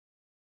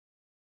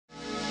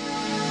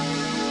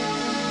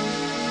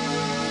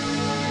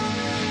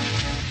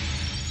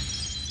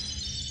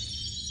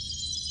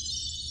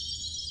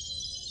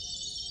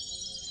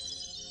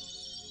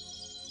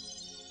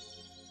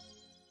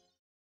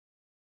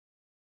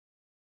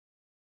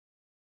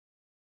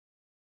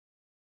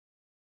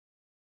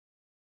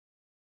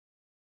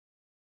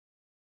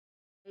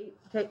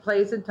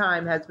place, and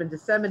time has been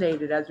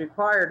disseminated as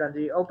required under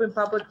the Open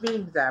Public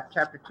Meetings Act,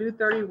 Chapter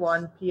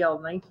 231, PL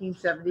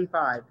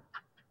 1975.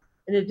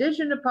 In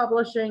addition to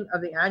publishing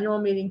of the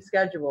annual meeting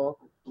schedule,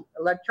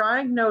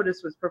 electronic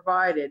notice was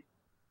provided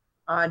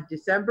on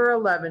December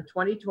 11,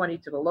 2020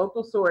 to the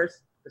local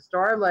source, the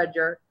Star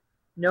Ledger,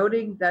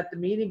 noting that the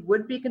meeting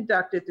would be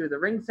conducted through the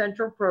Ring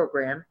Central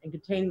program and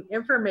containing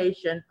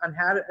information on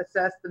how to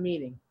assess the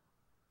meeting.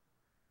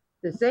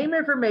 The same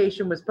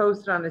information was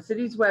posted on the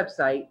city's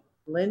website,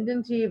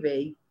 Linden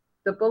TV,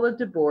 the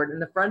bulletin board,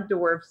 and the front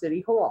door of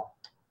City Hall.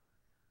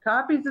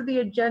 Copies of the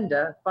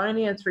agenda,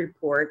 finance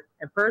report,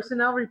 and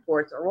personnel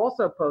reports are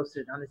also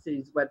posted on the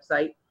city's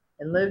website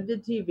and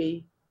Linden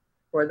TV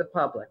for the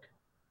public.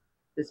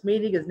 This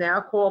meeting is now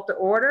called to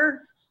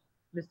order.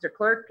 Mr.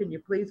 Clerk, can you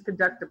please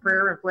conduct the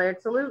prayer and flag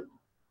salute?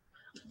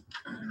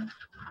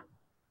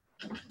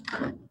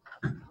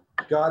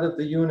 God of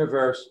the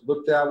universe,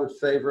 look thou with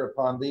favor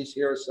upon these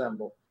here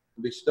assembled,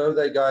 and bestow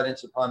thy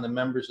guidance upon the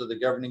members of the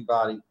governing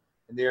body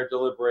in their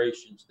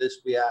deliberations. This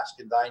we ask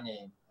in thy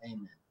name.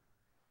 Amen.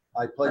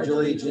 I pledge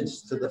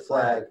allegiance to the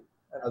flag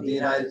of the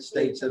United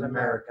States of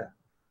America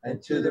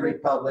and to the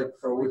republic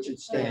for which it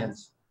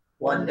stands,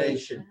 one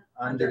nation,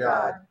 under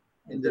God,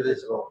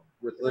 indivisible,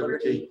 with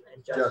liberty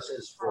and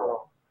justice for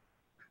all.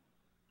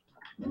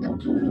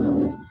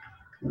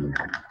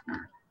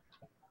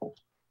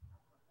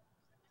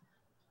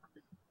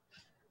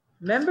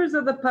 Members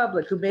of the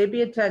public who may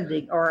be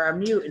attending are on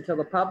mute until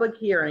the public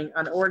hearing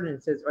on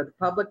ordinances or the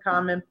public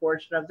comment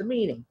portion of the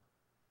meeting.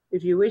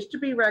 If you wish to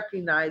be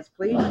recognized,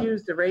 please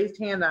use the raised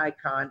hand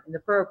icon in the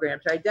program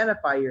to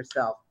identify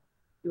yourself.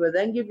 You will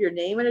then give your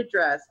name and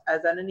address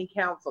as at any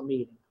council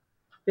meeting.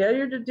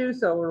 Failure to do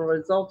so will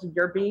result in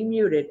your being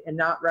muted and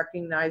not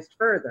recognized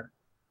further.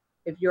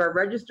 If you are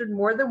registered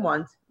more than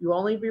once, you will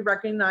only be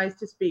recognized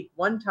to speak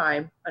one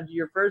time under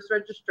your first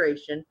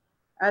registration,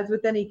 as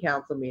with any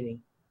council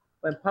meeting.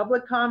 When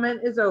public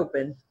comment is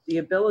open, the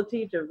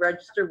ability to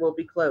register will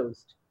be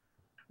closed.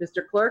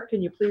 Mr. Clerk,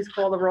 can you please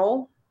call the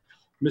roll?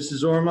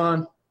 Mrs.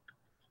 Ormond?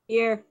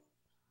 Here.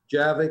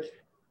 Javik?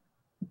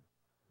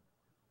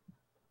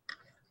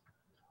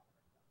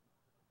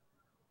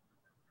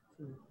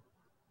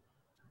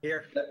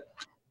 Here.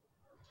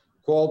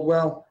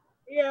 Caldwell?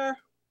 Here.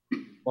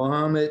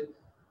 Mohammed?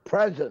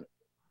 Present.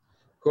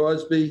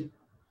 Cosby?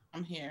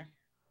 I'm here.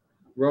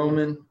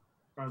 Roman?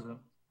 Present.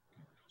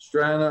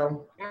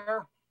 Strano?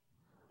 Here.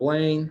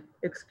 Blaine?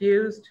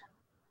 Excused.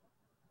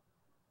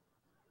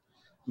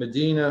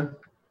 Medina?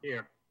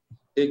 Here.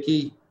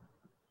 Hickey?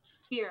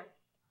 Here.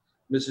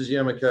 Mrs.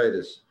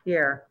 Yemakaitis?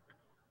 Here.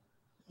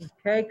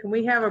 Okay, can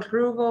we have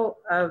approval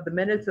of the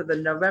minutes of the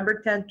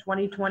November 10th,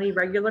 2020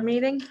 regular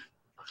meeting?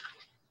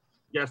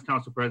 Yes,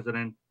 Council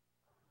President.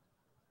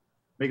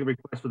 Make a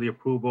request for the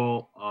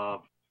approval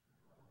of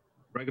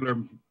regular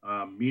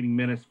meeting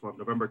minutes for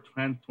November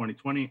 10th,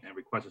 2020, and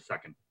request a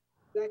second.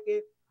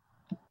 Second.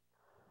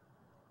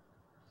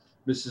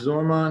 Mrs.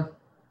 Ormond?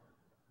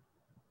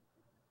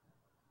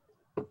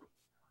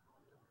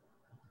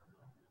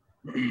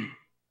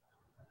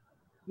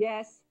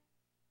 Yes.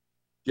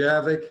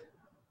 Javik?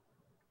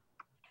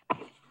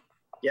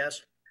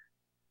 Yes.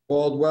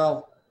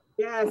 Caldwell?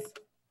 Yes.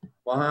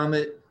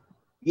 Mohammed?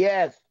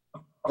 Yes.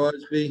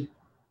 Cosby?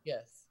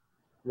 Yes.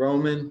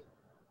 Roman?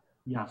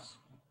 Yes.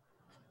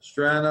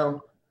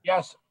 Strano?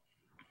 Yes.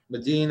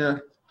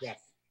 Medina? Yes.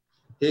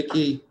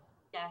 Hickey?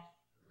 Yes.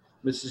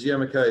 Mrs.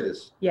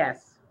 Yemakaitis?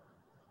 Yes.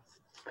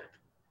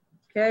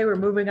 Okay, we're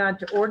moving on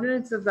to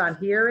ordinances on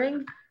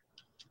hearing.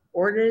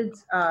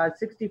 Ordinance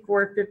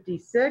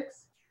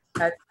 6456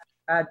 had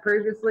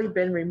previously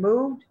been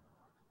removed.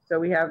 So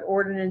we have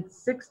ordinance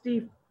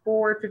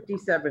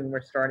 6457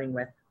 we're starting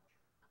with.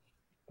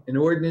 An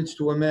ordinance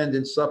to amend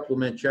and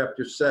supplement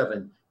Chapter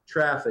 7,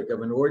 Traffic,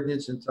 of an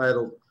ordinance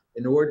entitled,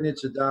 An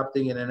Ordinance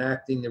Adopting and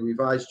Enacting the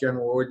Revised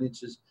General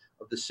Ordinances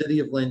of the City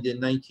of Linden,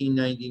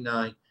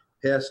 1999,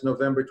 passed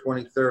November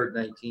 23rd,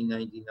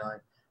 1999,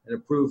 and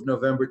approved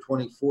November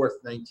 24th,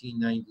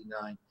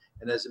 1999,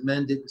 and as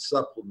amended and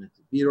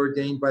supplemented. Be it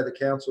ordained by the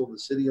Council of the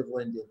City of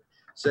Linden,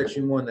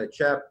 Section 1, that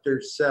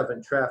Chapter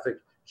 7, Traffic,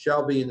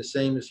 shall be in the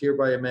same as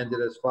hereby amended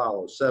as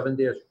follows.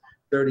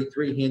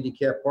 7-33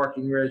 handicap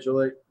parking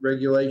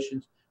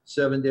regulations,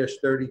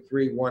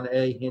 7-33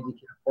 1A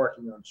handicap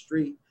parking on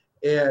street.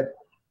 Add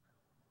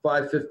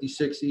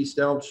 556 East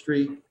Elm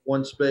Street,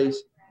 1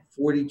 space,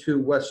 42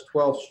 West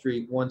 12th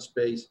Street, 1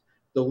 space.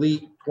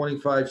 Delete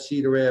 25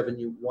 Cedar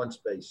Avenue, 1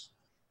 space.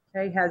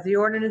 Okay, has the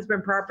ordinance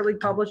been properly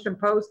published and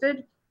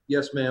posted?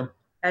 Yes, ma'am.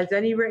 Has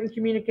any written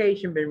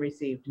communication been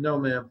received? No,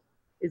 ma'am.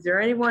 Is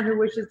there anyone who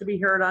wishes to be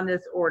heard on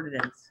this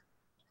ordinance?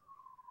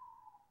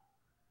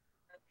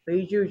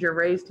 Please use your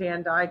raised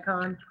hand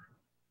icon.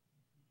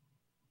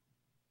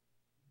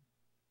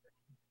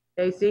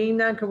 Okay, seeing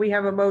none, can we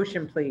have a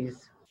motion,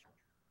 please?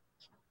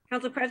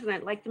 Council President,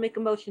 I'd like to make a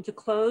motion to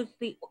close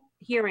the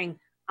hearing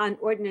on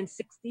ordinance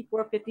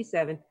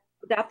 6457,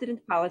 adopted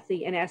into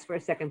policy, and ask for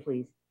a second,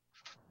 please.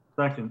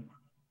 Second.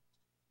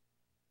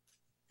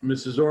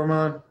 Mrs.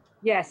 Ormond?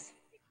 Yes.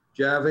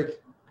 Javik?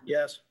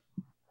 Yes.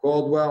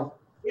 Caldwell,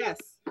 Yes.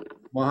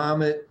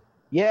 Mohammed,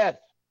 yes,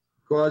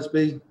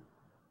 Crosby,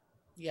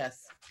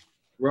 Yes.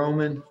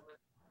 Roman,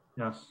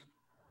 Yes.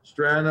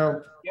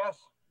 Strano, Yes.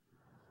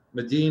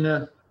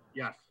 Medina,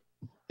 Yes.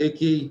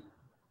 Hickey,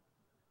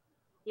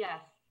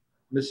 Yes.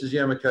 Mrs.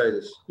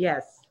 Yemakaitis.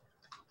 Yes.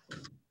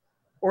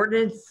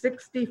 Ordinance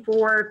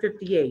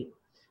 6458.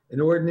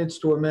 An ordinance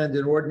to amend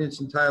an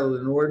ordinance entitled,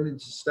 an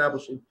ordinance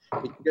establishing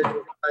a schedule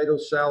of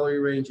titles, salary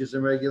ranges,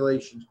 and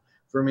regulations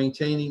for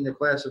maintaining the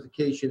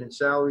classification and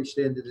salary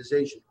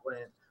standardization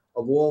plan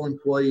of all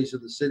employees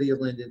of the city of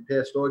Linden,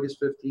 passed August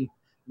 15,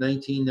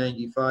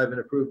 1995, and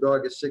approved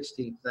August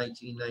 16,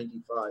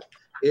 1995,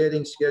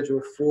 adding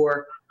Schedule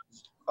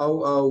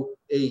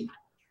 4008.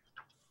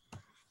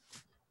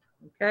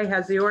 Okay,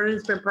 has the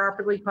ordinance been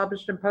properly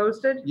published and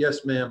posted?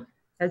 Yes, ma'am.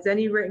 Has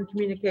any written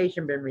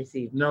communication been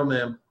received? No,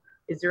 ma'am.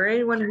 Is there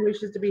anyone who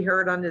wishes to be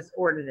heard on this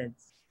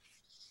ordinance?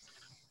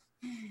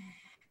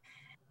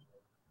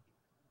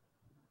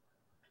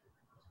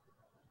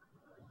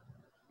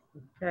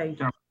 Okay,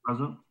 Council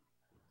President.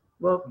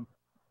 well,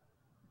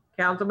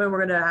 Councilman, we're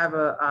going to have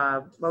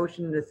a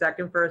motion in a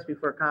second first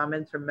before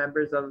comments from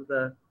members of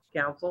the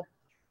council.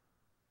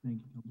 Thank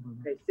you, Council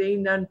President. Okay,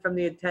 seeing none from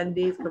the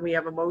attendees, can we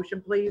have a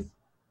motion, please?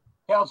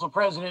 Council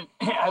President,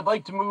 I'd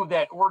like to move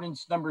that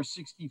ordinance number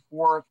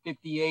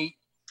 6458,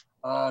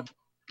 have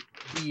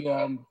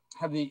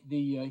the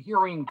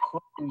hearing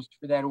closed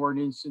for that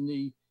ordinance and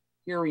the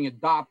hearing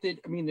adopted,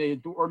 the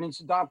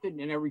ordinance adopted,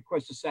 and I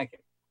request a second.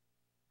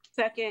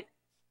 Second.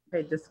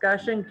 Okay,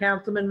 discussion,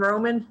 Councilman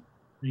Roman?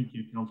 Thank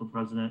you, Council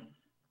President.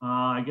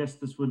 I guess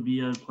this would be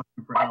a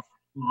question for Al.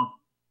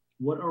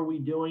 What are we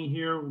doing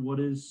here? What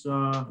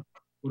are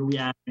we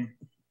adding?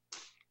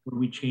 What are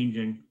we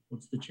changing?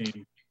 What's the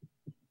change?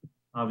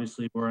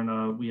 Obviously,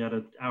 we had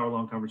an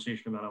hour-long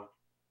conversation about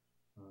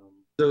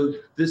So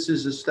this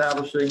is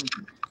establishing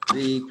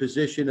the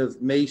position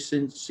of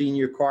Mason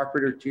Senior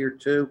Carpenter Tier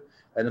 2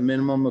 at a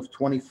minimum of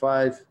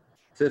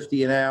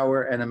 $25.50 an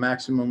hour and a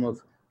maximum of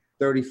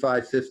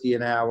 $35.50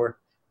 an hour,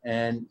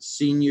 and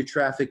Senior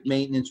Traffic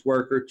Maintenance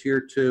Worker Tier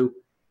 2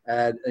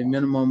 at a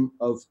minimum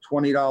of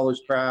 $20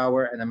 per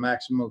hour and a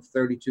maximum of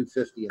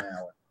 $32.50 an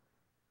hour.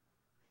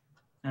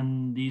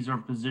 and these are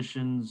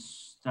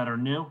positions that are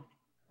new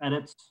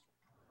edits.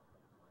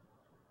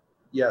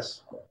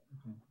 Yes.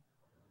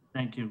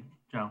 Thank you,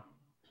 Joe.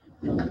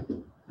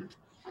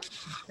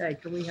 Okay,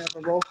 can we have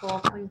a roll call,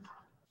 please?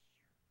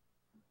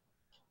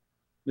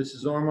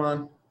 Mrs.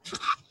 Ormond,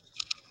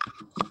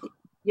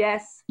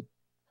 Yes.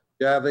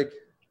 Javik,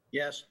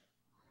 Yes.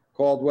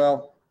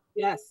 Caldwell,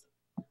 Yes.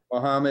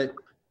 Mohammed,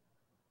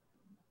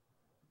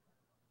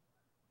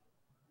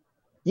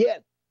 yes,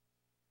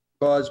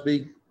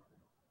 Cosby,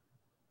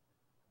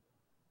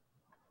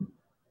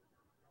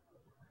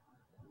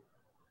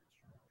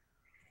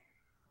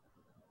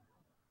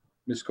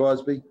 Ms.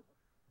 Cosby,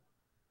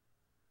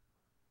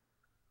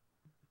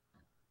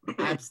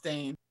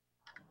 Abstain.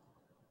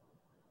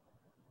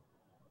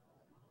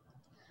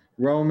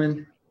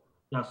 Roman,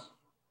 Yes.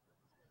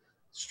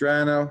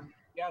 Strano,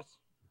 Yes.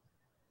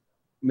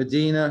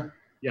 Medina,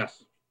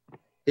 Yes.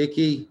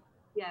 Hickey,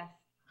 Yes.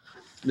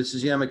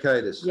 Mrs.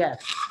 Yemakaitis.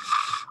 Yes.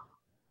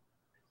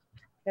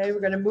 Okay,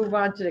 we're going to move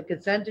on to the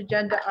consent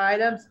agenda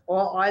items.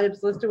 All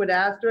items listed with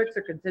asterisks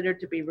are considered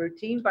to be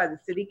routine by the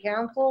city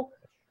council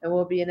and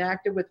will be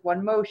enacted with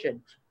one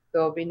motion.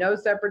 There will be no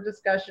separate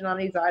discussion on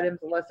these items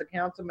unless a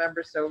council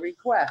member so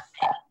requests.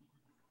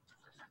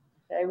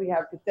 Okay, we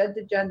have consent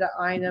agenda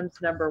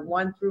items number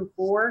 1 through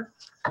 4.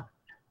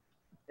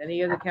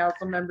 Any of the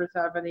council members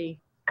have any?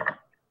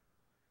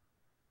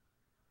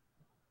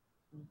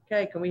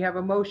 Okay, can we have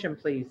a motion,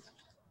 please?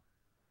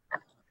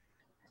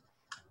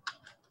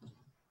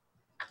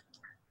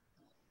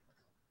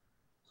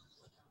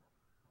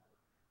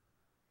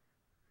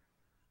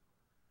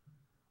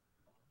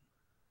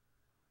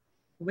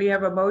 We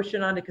have a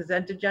motion on the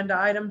consent agenda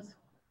items?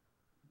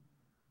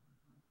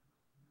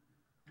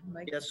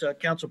 Mike? Yes,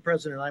 Council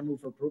President, I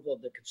move for approval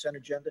of the consent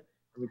agenda.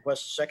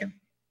 Request a second.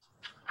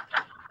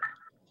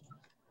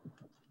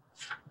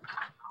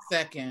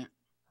 Second.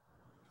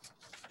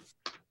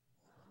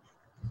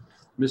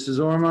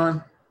 Mrs.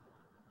 Ormond,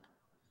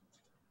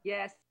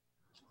 Yes.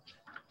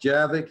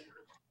 Javik,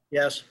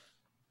 Yes.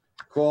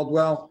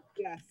 Caldwell,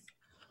 Yes.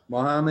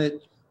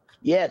 Mohammed,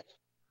 yes,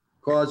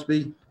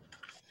 Cosby,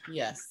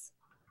 Yes.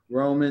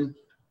 Roman,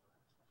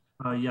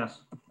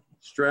 Yes.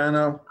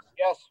 Strano,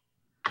 Yes.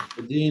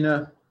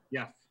 Medina,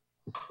 Yes.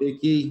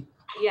 Hickey,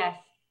 Yes.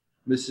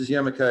 Mrs.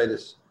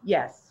 Yemakaitis.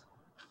 Yes.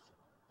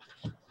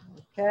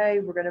 Okay,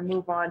 we're going to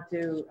move on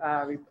to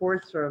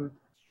reports from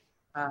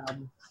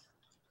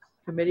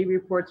committee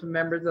reports from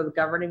members of the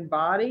governing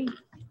body.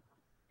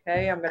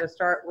 Okay, I'm going to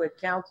start with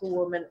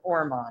Councilwoman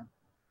Ormond.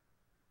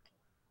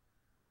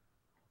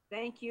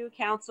 Thank you,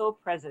 Council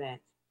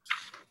President.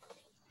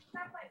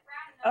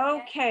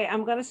 Okay,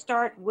 I'm going to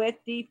start with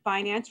the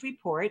finance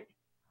report.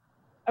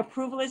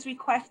 Approval is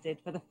requested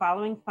for the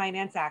following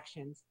finance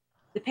actions.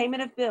 The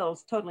payment of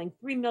bills totaling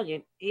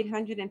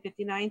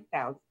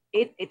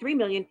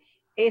 $3,859,000,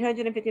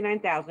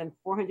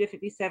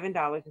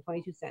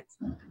 $859,457.22.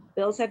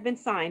 Bills have been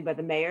signed by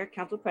the mayor,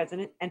 council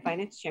president, and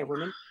finance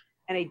chairwoman,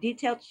 and a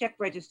detailed check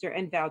register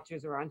and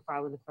vouchers are on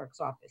file in the clerk's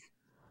office.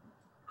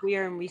 We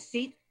are in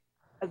receipt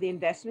of the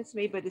investments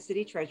made by the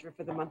city treasurer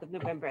for the month of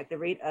November at the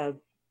rate of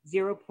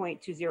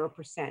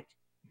 0.20%.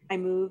 I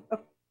move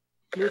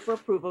for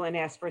approval and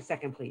ask for a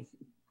second, please.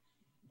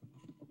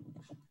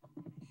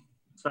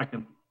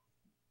 Second.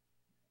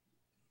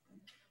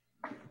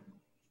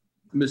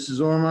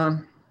 Mrs.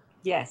 Orman,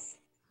 Yes.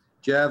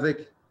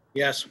 Javik,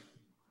 Yes.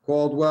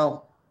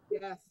 Caldwell,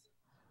 Yes.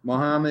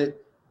 Mohammed,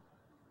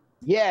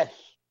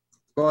 yes,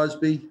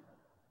 Crosby,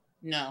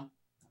 No.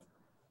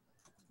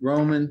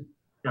 Roman,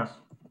 Yes.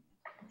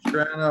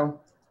 Strano,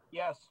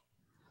 yes,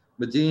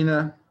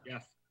 Medina,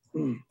 Yes.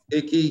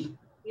 Icky,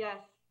 Yes.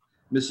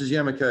 Mrs.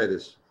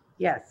 Yemakaitis.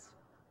 Yes.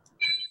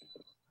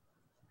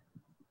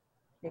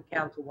 Okay,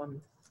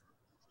 Councilwoman.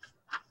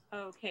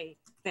 Okay,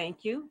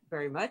 thank you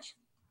very much.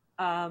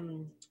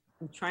 I'm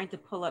trying to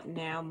pull up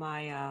now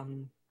my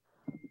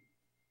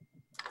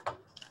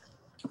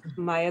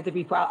my other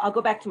report. I'll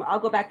go back to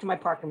my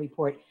parking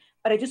report.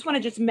 But I just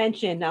want to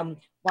mention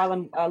while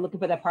I'm looking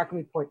for that parking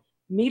report,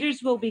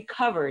 meters will be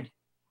covered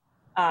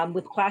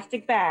with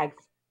plastic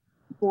bags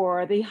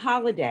for the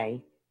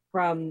holiday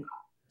from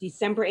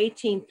December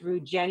 18th through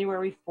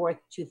January 4th,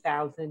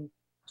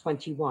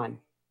 2021.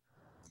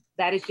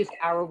 That is just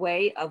our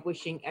way of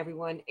wishing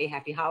everyone a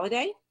happy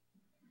holiday.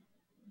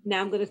 Now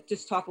I'm going to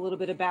just talk a little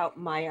bit about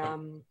my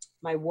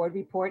my ward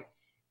report.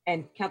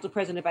 And Council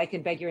President, if I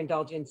can beg your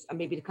indulgence,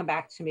 maybe to come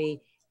back to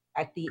me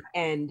at the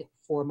end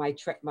for my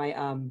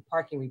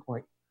parking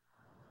report.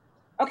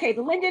 Okay,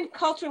 the Linden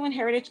Cultural and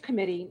Heritage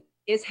Committee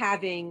is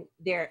having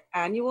their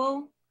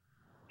annual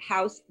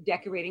house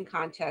decorating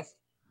contest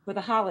for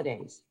the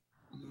holidays.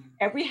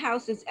 Every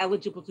house is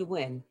eligible to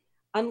win.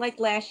 Unlike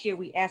last year,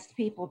 we asked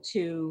people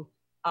to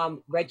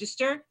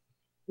register.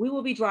 We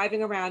will be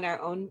driving around our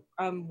own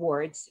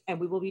wards, and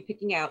we will be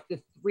picking out the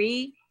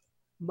 3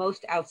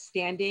 most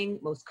outstanding,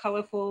 most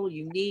colorful,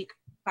 unique,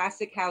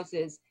 classic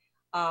houses,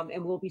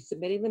 and we'll be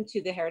submitting them to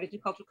the Heritage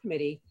and Cultural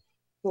Committee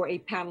for a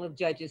panel of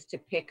judges to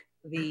pick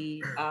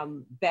the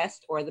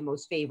best or the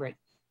most favorite.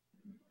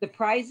 The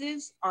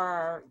prizes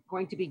are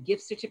going to be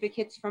gift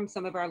certificates from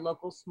some of our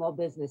local small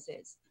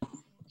businesses.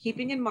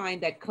 Keeping in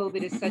mind that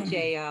COVID is such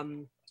a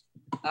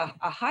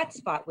hot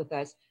spot with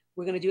us,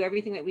 we're going to do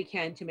everything that we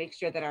can to make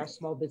sure that our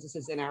small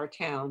businesses in our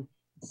town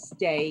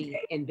stay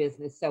in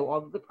business. So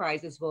all of the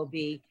prizes will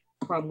be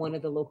from one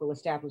of the local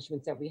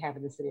establishments that we have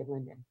in the city of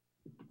Linden.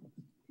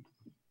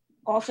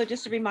 Also,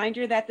 just a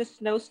reminder that the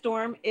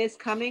snowstorm is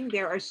coming.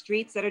 There are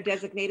streets that are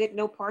designated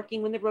no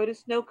parking when the road is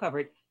snow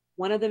covered.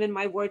 One of them in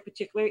my ward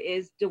particular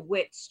is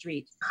DeWitt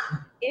Street.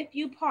 If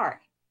you park,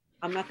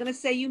 I'm not going to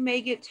say you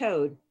may get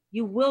towed,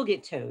 you will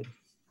get towed.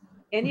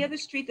 Any other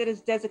street that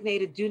is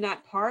designated do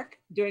not park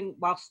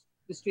while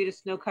the street is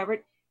snow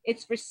covered,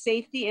 it's for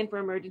safety and for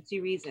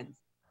emergency reasons.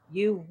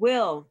 You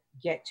will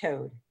get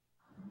towed.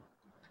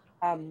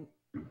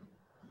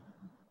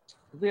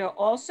 We are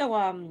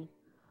also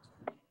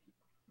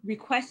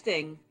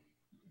requesting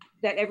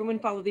that everyone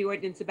follow the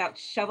ordinance about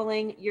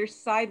shoveling your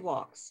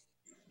sidewalks.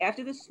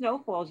 After the snow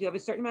falls, you have a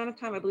certain amount of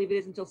time, I believe it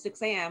is until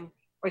 6 a.m.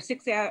 or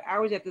 6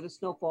 hours after the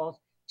snow falls,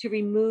 to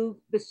remove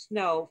the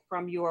snow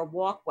from your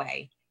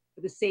walkway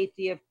for the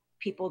safety of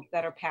people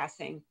that are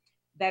passing.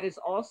 That is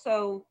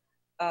also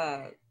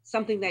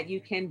something that you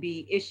can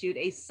be issued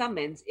a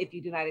summons if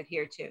you do not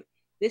adhere to.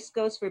 This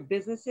goes for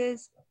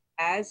businesses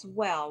as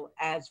well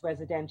as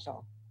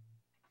residential.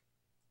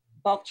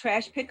 Bulk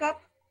trash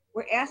pickup,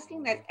 we're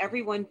asking that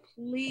everyone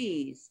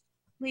please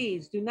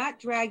do not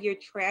drag your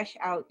trash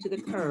out to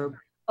the curb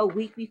a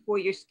week before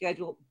your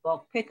scheduled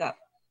bulk pickup.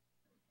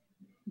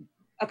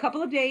 A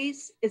couple of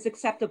days is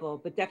acceptable,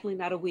 but definitely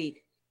not a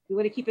week. We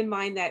want to keep in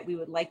mind that we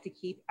would like to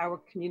keep our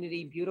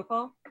community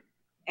beautiful.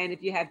 And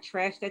if you have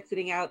trash that's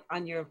sitting out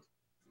on your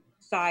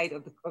side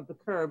of the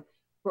curb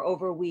for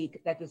over a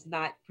week, that does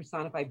not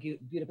personify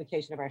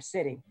beautification of our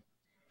city.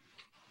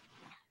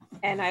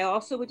 And I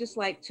also would just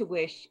like to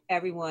wish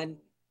everyone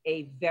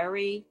a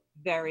very,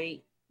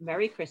 very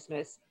Merry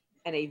Christmas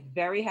and a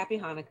very happy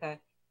Hanukkah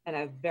and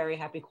a very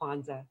happy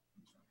Kwanzaa.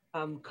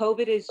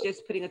 COVID is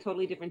just putting a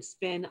totally different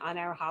spin on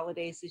our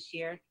holidays this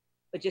year,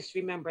 but just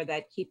remember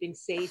that keeping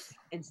safe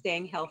and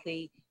staying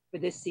healthy for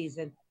this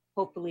season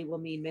hopefully will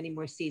mean many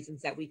more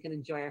seasons that we can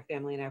enjoy our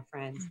family and our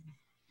friends.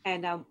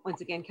 And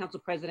once again,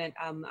 Council President,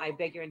 I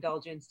beg your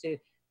indulgence to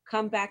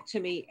come back to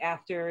me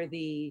after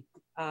the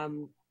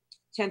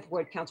 10th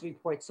Ward Council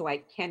report so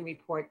I can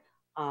report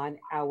on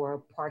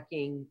our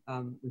parking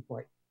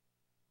report.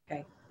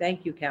 Okay,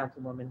 thank you,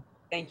 Councilwoman.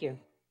 Thank you.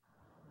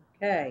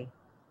 Okay.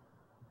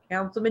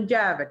 Councilman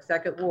Javik,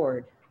 Second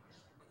Ward.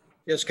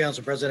 Yes,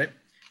 Council President.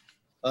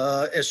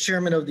 As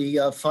chairman of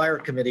the Fire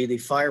Committee, the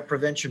Fire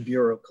Prevention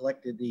Bureau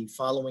collected the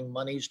following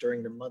monies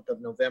during the month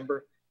of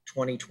November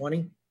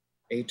 2020,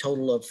 a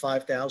total of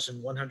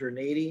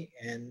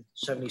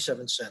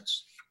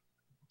 $5,180.77.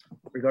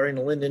 Regarding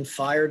the Linden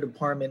Fire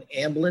Department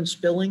ambulance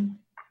billing,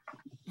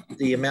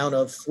 The amount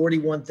of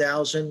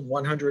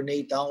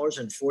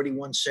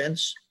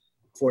 $41,108.41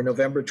 for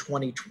November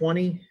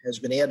 2020 has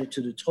been added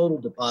to the total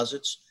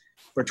deposits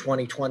for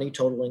 2020,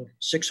 totaling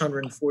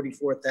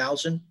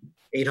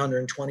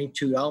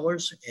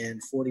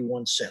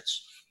 $644,822.41.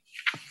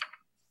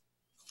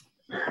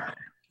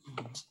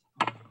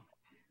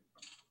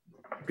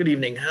 Good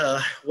evening.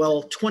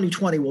 Well,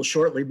 2020 will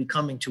shortly be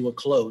coming to a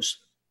close.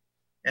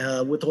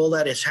 With all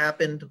that has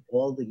happened,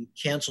 all the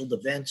canceled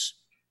events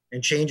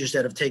and changes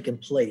that have taken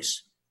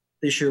place,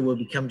 this year will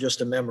become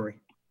just a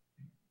memory.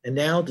 And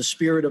now the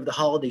spirit of the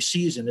holiday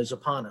season is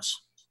upon us.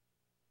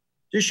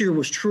 This year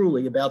was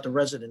truly about the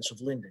residents of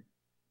Linden,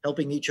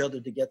 helping each other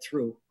to get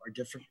through our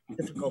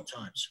difficult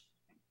times.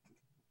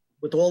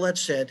 With all that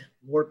said,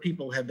 more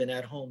people have been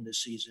at home this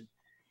season,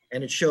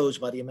 and it shows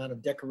by the amount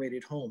of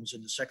decorated homes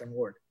in the second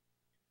ward.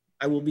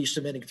 I will be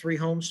submitting 3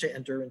 homes to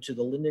enter into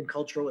the Linden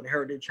Cultural and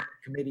Heritage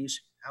Committee's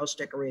house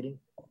decorating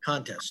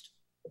contest.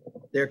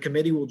 Their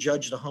committee will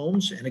judge the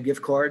homes, and a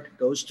gift card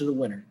goes to the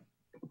winner.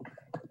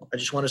 I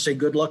just want to say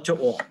good luck to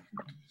all.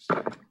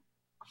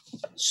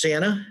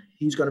 Santa,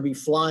 he's going to be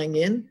flying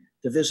in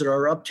to visit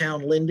our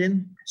Uptown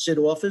Linden SID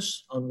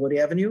office on Wood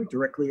Avenue,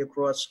 directly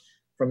across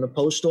from the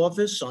post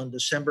office on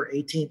December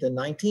 18th and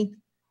 19th,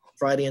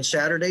 Friday and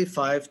Saturday,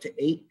 5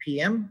 to 8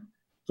 p.m.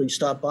 Please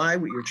stop by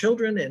with your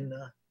children and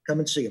come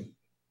and see him.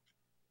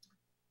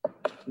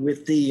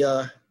 With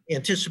the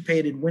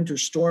anticipated winter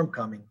storm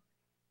coming,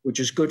 which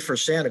is good for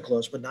Santa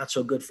Claus, but not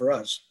so good for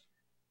us,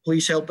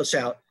 please help us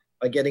out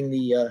by getting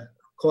the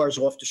cars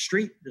off the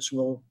street. This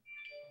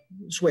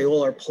way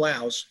all our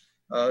plows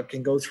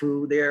can go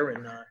through there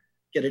and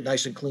get it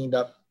nice and cleaned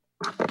up.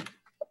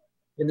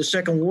 In the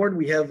second ward,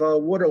 we have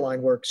water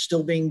line work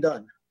still being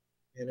done,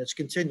 and it's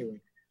continuing.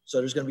 So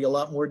there's going to be a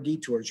lot more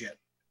detours yet.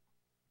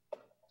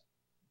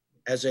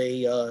 As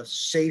a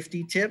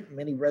safety tip,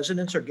 many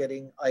residents are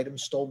getting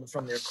items stolen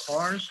from their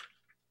cars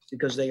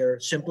because they are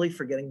simply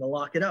forgetting to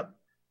lock it up.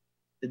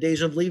 The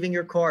days of leaving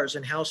your cars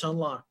and house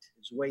unlocked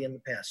is way in the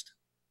past.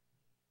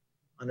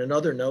 On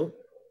another note,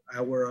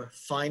 our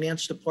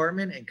finance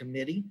department and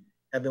committee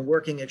have been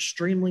working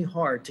extremely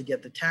hard to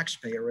get the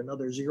taxpayer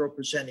another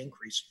 0%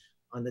 increase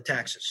on the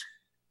taxes.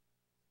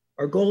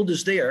 Our goal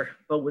is there,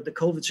 but with the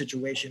COVID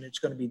situation, it's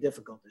going to be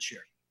difficult this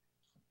year.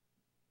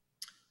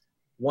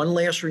 One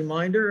last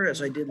reminder,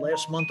 as I did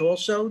last month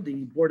also,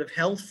 the Board of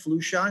Health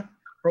flu shot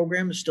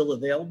program is still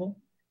available.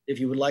 If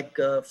you would like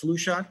a flu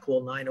shot,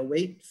 call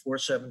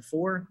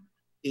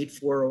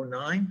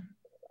 908-474-8409.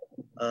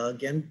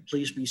 Again,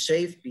 please be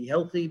safe, be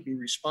healthy, be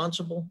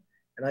responsible,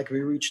 and I can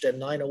be reached at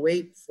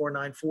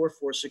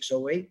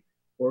 908-494-4608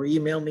 or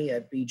email me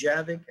at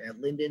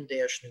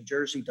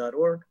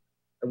bjavick@linden-newjersey.org.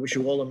 I wish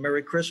you all a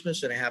Merry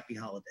Christmas and a Happy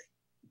Holiday.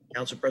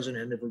 Council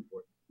President, end of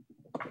report.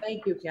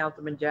 Thank you,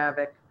 Councilman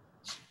Javik.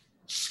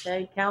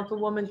 Okay,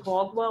 Councilwoman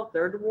Caldwell,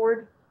 third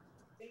ward.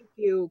 Thank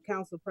you,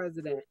 Council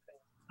President.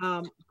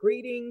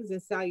 Greetings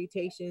and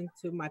salutations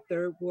to my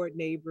third ward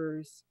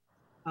neighbors.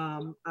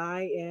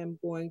 I am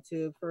going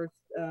to first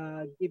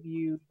give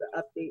you the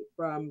update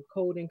from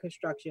Code and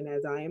Construction,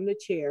 as I am the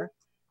chair.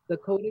 The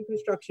Code and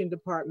Construction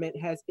Department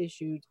has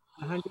issued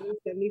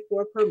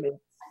 174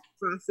 permits,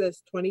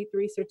 processed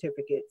 23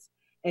 certificates,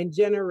 and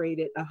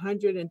generated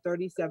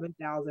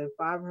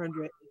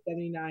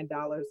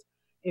 $137,579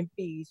 in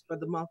fees for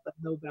the month of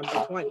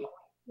November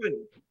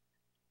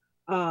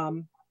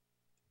 2020.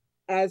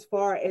 As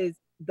far as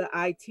the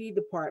IT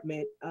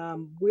department,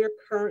 we're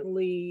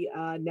currently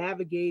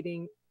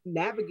navigating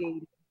in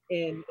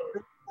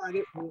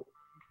uncharted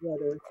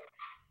waters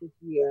this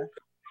year.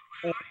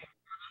 And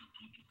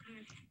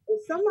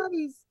is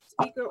somebody's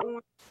speaker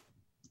on?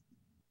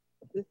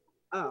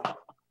 Oh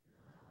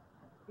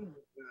my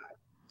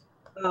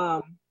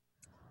God.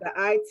 The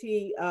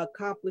IT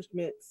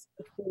accomplishments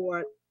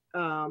for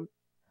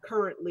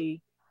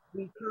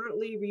we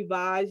currently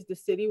revised the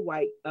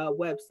city-wide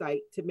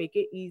website to make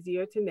it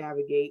easier to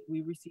navigate.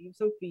 We received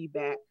some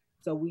feedback,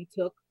 so we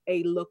took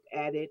a look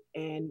at it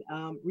and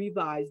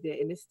revised it,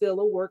 and it's still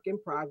a work in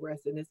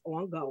progress and it's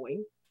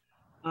ongoing.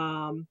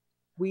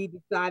 We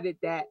decided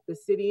that the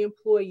city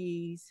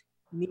employees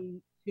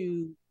need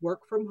to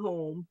work from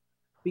home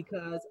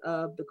because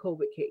of the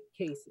COVID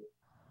cases.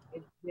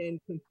 It's been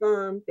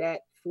confirmed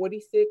that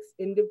 46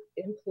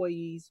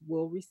 employees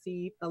will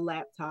receive a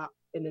laptop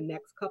in the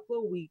next couple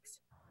of weeks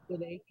so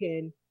they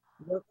can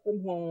work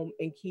from home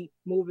and keep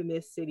moving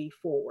this city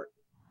forward.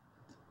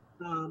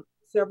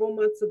 Several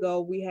months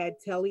ago, we had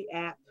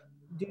TeleApp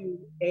do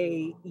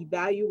a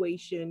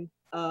evaluation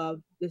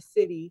of the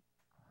city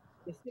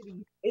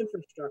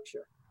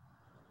infrastructure.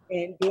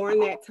 And during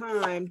that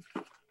time,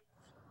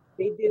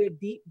 they did a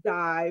deep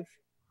dive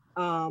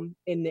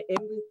in the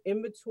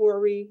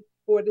inventory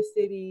for the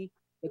city,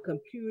 the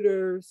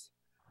computers.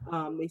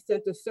 They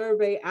sent a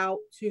survey out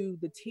to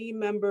the team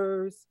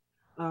members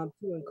to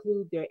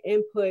include their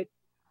input.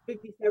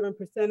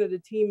 57% of the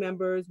team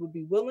members would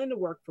be willing to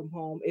work from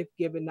home if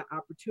given the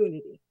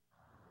opportunity.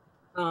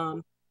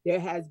 There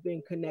has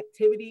been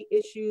connectivity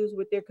issues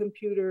with their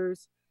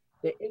computers.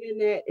 The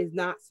internet is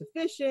not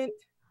sufficient.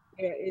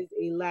 there is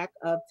a lack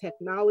of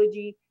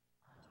technology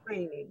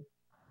training.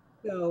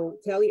 So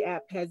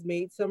TeleApp has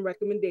made some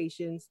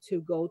recommendations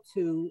to go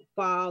to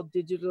file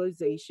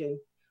digitalization,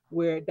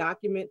 where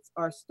documents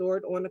are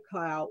stored on the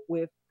cloud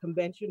with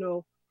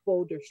conventional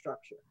folder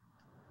structure,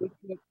 which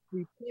would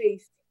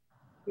replace,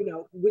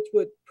 which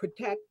would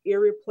protect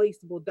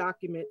irreplaceable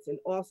documents and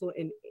also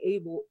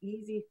enable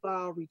easy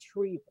file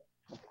retrieval.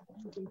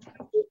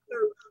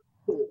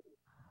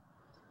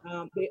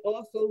 They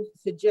also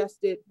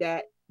suggested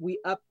that we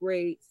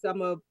upgrade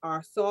some of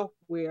our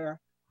software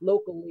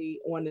locally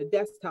on the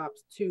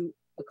desktops to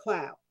the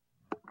cloud.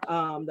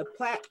 The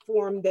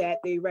platform that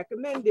they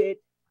recommended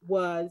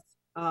was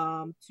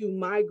to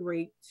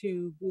migrate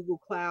to Google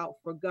Cloud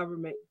for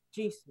Government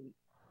G Suite.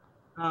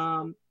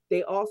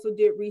 They also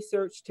did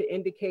research to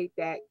indicate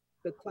that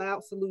the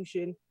cloud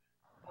solution,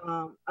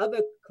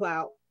 other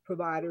cloud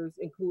providers,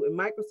 including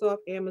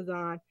Microsoft,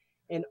 Amazon,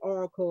 and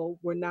Oracle,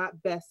 were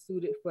not best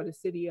suited for the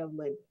city of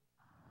Linden.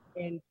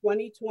 In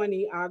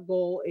 2020, our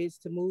goal is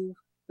to move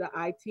the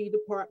IT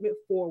department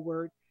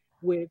forward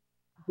with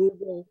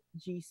Google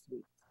G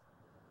Suite.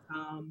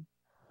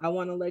 I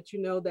want to let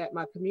you know that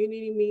my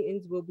community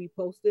meetings will be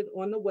posted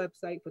on the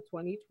website for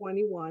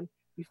 2021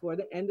 before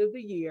the end of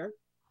the year.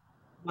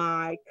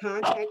 My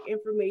contact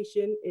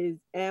information is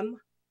M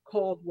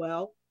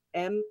Caldwell,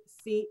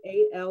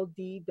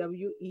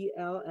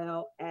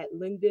 MCALDWELL at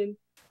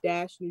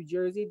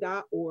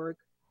linden-newjersey.org.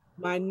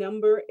 My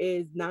number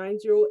is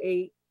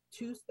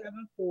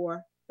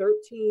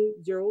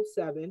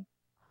 908-274-1307.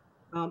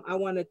 I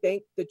want to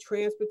thank the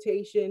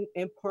Transportation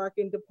and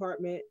Parking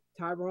Department,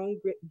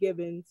 Tyrone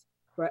Gibbons,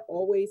 for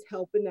always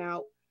helping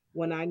out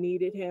when I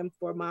needed him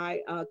for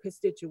my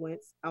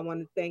constituents. I want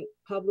to thank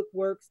Public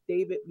Works,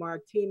 David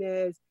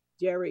Martinez,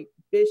 Jerry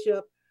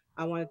Bishop.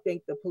 I want to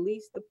thank the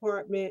police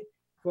department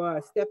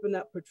for stepping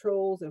up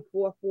patrols in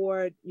 4th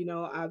Ward.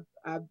 I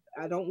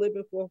don't live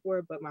in 4th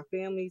Ward, but my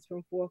family's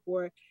from 4th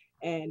Ward,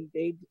 and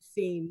they've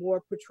seen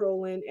more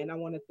patrolling, and I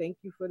want to thank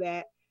you for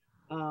that.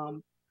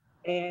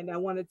 And I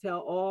want to tell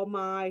all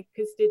my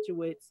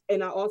constituents,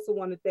 and I also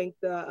want to thank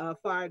the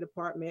fire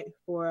department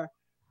for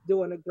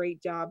doing a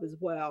great job as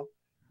well.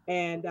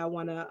 And I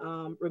want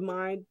to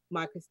remind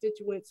my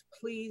constituents,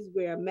 please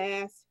wear a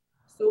mask,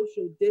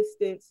 social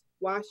distance,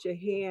 wash your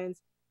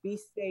hands, be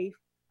safe.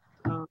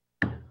 The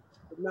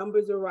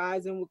numbers are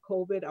rising with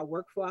COVID. I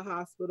work for a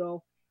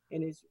hospital,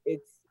 and it's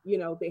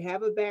they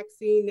have a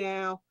vaccine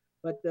now,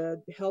 but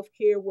the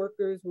healthcare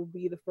workers will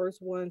be the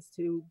first ones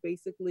to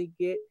basically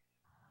get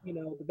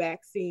the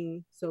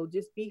vaccine. So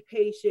just be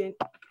patient.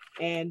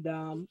 And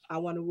I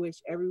want to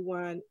wish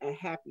everyone a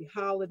happy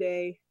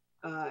holiday,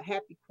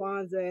 happy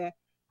Kwanzaa,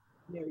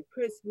 Merry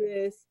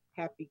Christmas,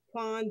 happy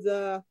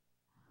Kwanzaa.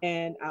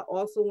 And I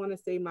also want to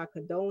say my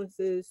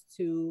condolences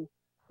to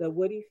the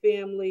Woody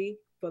family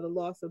for the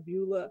loss of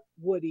Beulah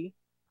Woody,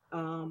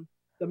 the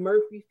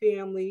Murphy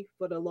family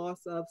for the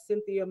loss of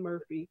Cynthia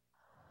Murphy,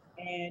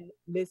 and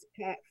Miss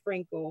Pat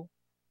Frankel,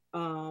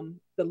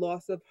 the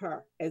loss of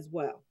her as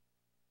well.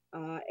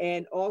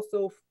 And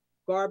also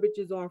garbage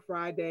is on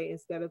Friday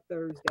instead of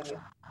Thursday.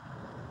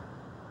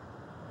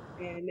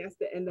 And that's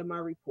the end of my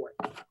report.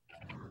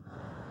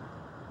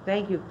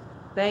 Thank you.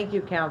 Thank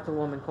you,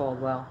 Councilwoman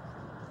Caldwell.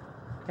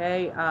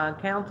 Okay,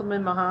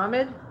 Councilman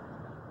Mohammed.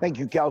 Thank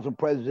you, Council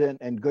President,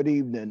 and good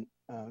evening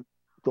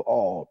to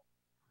all.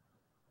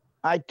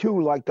 I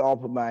too like to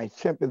offer my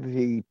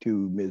sympathy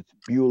to Ms.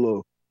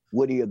 Beulah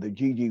Woody of the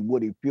Gigi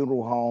Woody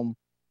Funeral Home.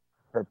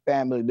 Her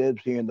family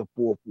lives here in the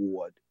 4th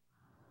Ward.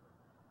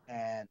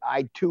 And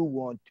I too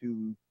want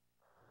to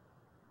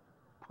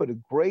put a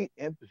great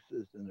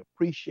emphasis and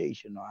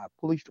appreciation on our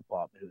police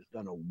department, who's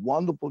done a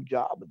wonderful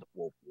job at the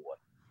 4th Ward.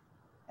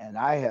 And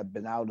I have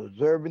been out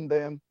observing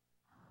them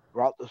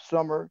throughout the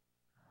summer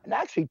and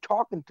actually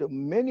talking to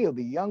many of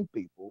the young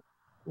people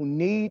who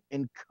need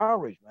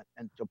encouragement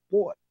and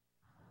support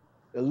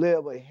to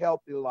live a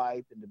healthy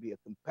life and to be a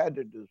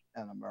competitor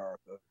in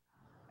America.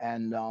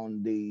 And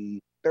on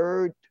the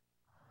 3rd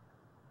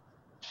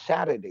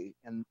Saturday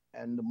in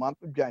the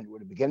month of January,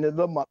 the beginning of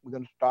the month, we're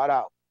going to start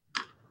out,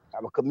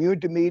 have a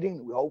community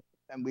meeting. We hope,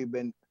 and we've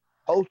been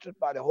hosted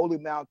by the Holy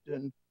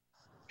Mountain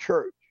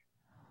Church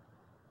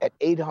at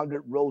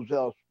 800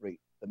 Roselle Street.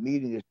 The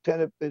meeting is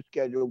tentatively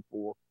scheduled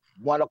for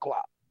 1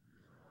 o'clock.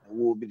 And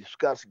we'll be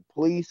discussing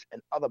police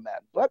and other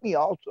matters. Let me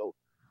also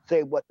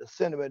say what the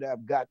sentiment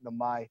I've gotten of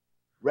my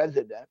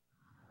resident.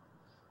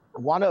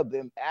 One of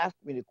them asked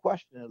me the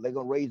question, are they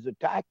going to raise the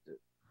taxes?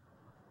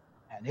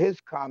 And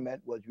his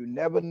comment was, you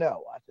never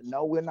know. I said,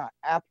 no, we're not.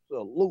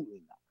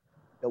 Absolutely not.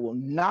 There will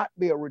not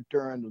be a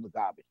return to the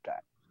garbage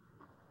tax.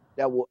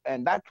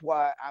 And that's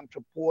why I'm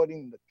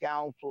supporting the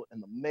council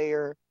and the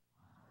mayor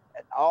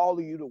and all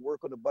of you to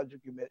work on the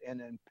budget committee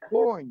and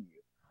imploring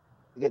you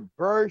to get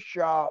very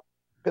sharp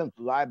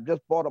pencils. I've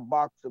just bought a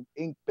box of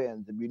ink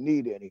pens if you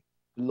need any,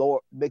 to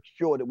make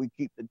sure that we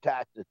keep the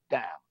taxes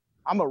down.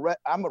 I'm a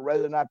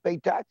resident, I pay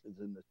taxes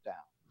in this town,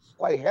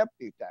 quite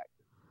hefty taxes.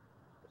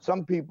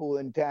 Some people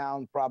in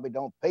town probably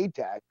don't pay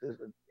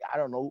taxes. And I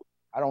don't know,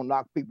 I don't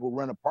knock people who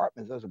rent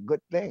apartments, that's a good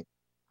thing.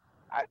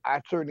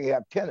 I certainly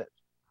have tenants,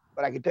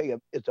 but I can tell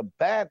you it's a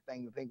bad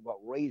thing to think about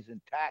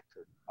raising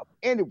taxes of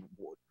any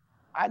report.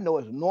 I know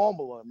it's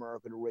normal in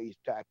America to raise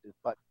taxes,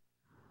 but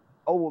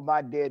over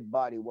my dead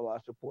body will I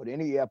support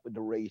any effort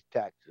to raise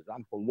taxes.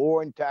 I'm for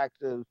lowering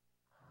taxes,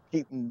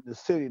 keeping the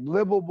city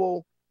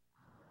livable,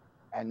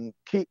 and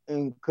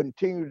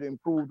continue to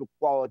improve the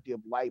quality of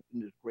life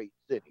in this great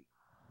city.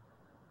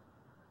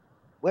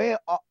 Well,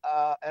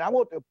 and I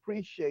want to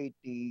appreciate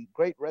the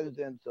great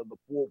residents of the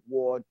Fourth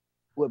Ward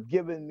who have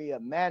given me a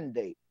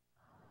mandate,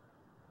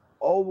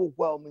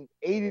 overwhelming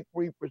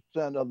 83%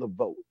 of the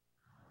vote.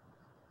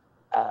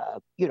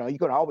 You know, you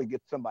can always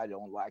get somebody that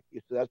don't like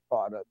you, so that's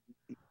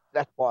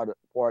part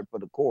for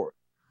the court.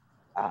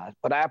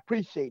 But I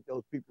appreciate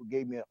those people who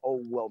gave me an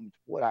overwhelming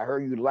support. I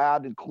heard you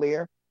loud and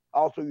clear.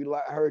 Also,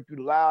 I heard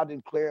you loud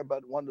and clear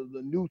about one of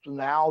the nuisance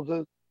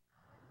houses.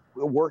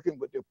 We're working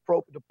with the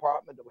appropriate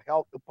department, the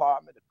health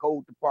department, the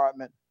code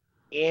department,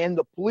 and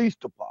the police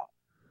department.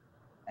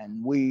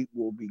 And we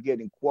will be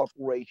getting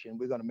cooperation.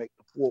 We're going to make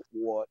the Fourth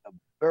Ward a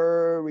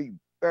very,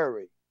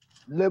 very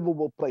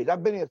livable place.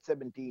 I've been here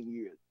 17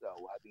 years, so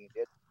I mean,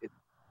 it's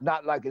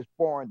not like it's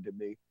foreign to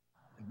me.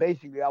 And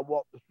basically, I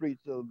walk the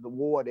streets of the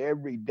ward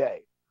every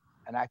day,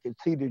 and I can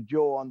see the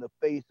joy on the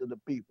face of the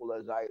people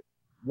as I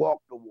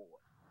walk the ward.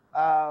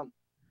 I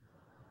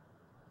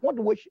want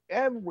to wish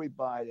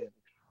everybody an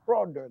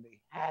extraordinarily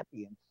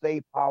happy and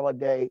safe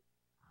holiday.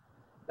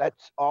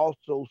 Let's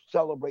also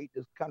celebrate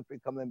this country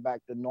coming back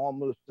to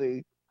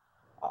normalcy.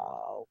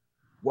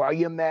 Wear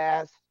your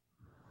mask.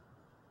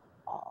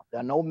 There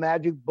are no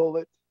magic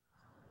bullets.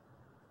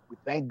 We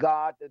thank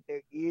God that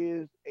there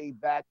is a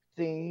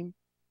vaccine.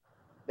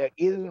 There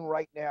isn't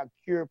right now a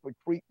cure for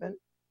treatment.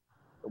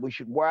 But we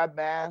should wear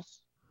masks.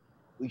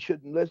 We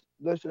shouldn't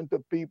listen to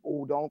people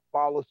who don't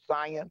follow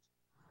science.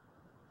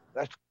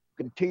 Let's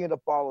continue to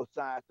follow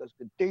science. Let's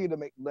continue to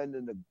make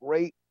Linden a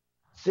great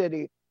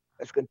city.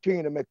 Let's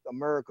continue to make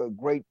America a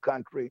great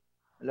country.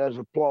 And let's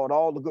applaud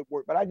all the good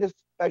work. But I just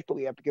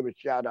especially have to give a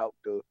shout out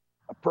to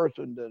a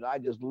person that I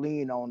just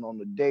lean on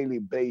a daily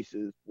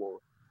basis for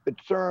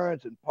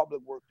concerns and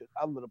public works in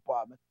other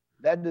departments.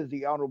 That is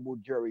the Honorable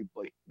Jerry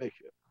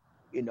Bishop.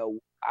 You know,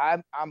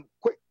 I'm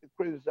quick to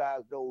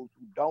criticize those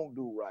who don't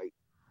do right.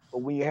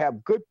 But when you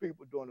have good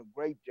people doing a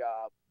great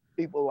job,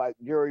 people like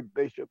Jerry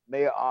Bishop,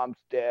 Mayor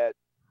Armstead,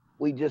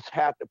 we just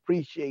have to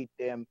appreciate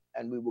them,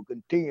 and we will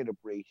continue to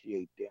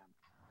appreciate them.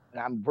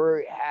 And I'm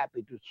very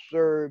happy to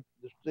serve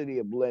the city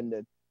of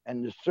Linden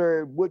and to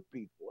serve with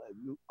people as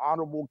you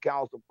honorable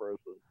council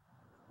persons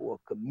who are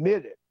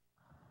committed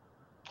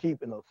to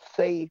keeping a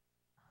safe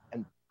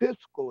and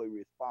fiscally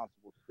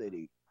responsible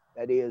city.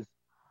 That is,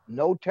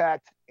 no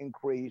tax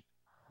increase,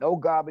 no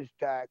garbage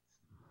tax,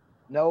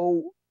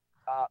 no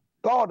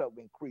thought of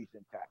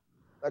increasing tax.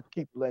 Let's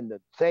keep Linden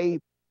safe.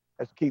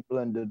 Let's keep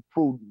Linden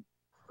prudent.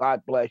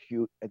 God bless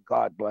you, and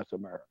God bless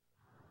America.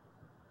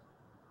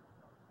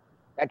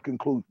 That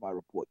concludes my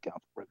report,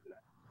 Council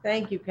President.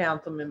 Thank you,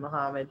 Councilman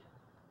Muhammad.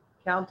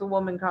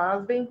 Councilwoman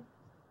Cosby?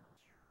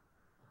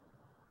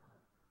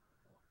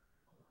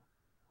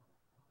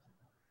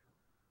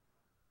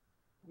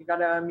 You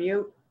gotta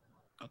unmute.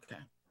 Okay.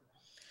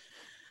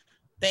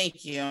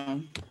 Thank you.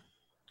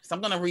 So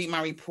I'm going to read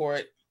my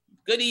report.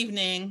 Good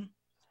evening.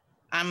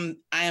 I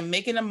am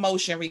making a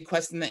motion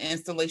requesting the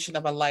installation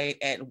of a light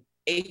at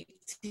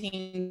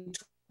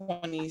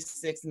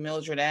 1826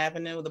 Mildred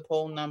Avenue. The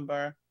poll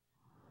number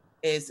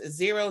is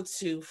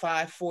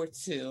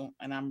 02542,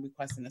 and I'm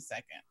requesting a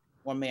second.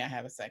 Or may I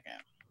have a second?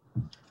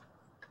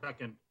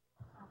 Second.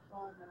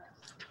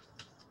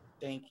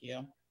 Thank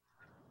you.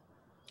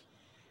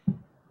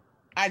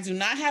 I do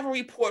not have a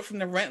report from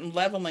the Rent and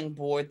Leveling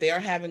Board. They are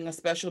having a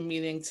special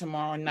meeting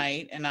tomorrow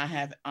night, and I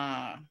have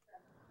asked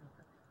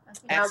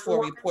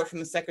for a report from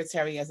the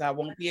secretary as I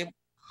won't be able.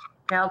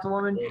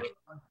 Councilwoman?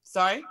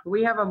 Sorry? Do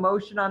we have a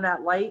motion on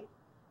that light?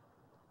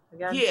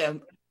 Again?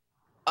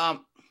 Yeah.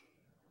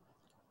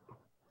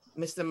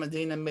 Mr.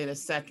 Medina made a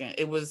second.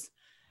 It was,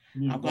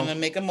 I'm going to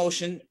make a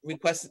motion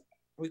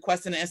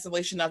requesting the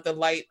installation of the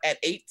light at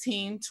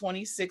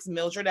 1826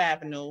 Mildred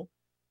Avenue,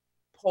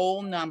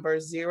 poll number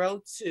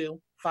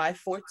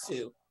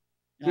 02542.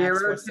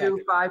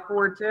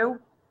 02542?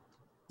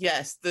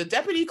 Yes, the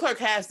deputy clerk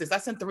has this. I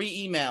sent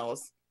 3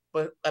 emails,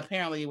 but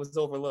apparently it was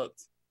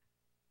overlooked.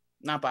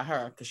 Not by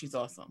her, because she's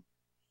awesome.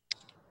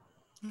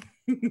 Okay.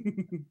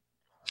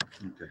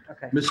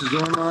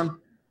 Mrs. Ormond,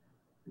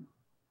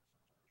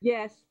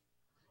 Yes.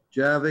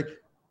 Javik,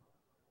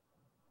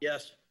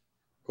 Yes.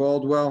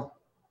 Caldwell,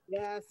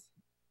 Yes.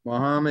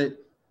 Mohammed,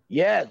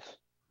 Yes.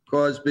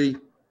 Cosby,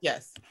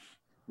 Yes.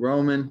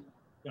 Roman,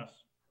 Yes.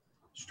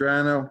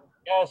 Strano,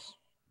 Yes.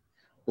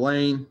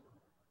 Blaine,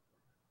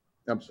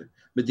 I'm sorry,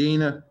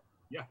 Medina,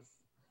 Yes.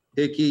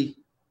 Hickey,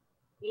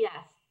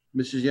 Yes.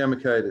 Mrs.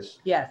 Yemakaitis.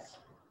 Yes.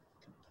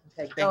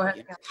 Okay, go Thank ahead,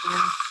 you.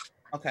 Councilwoman.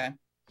 Okay.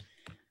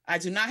 I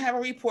do not have a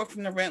report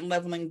from the Rent and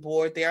Leveling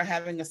Board. They are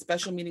having a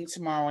special meeting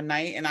tomorrow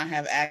night, and I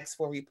have asked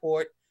for a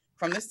report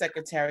from the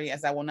secretary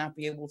as I will not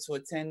be able to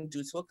attend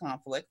due to a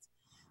conflict.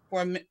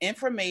 For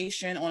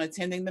information on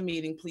attending the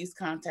meeting, please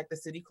contact the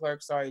city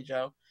clerk, sorry,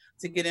 Joe,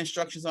 to get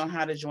instructions on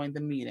how to join the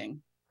meeting.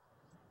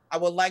 I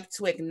would like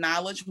to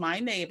acknowledge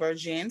my neighbor,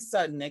 Jan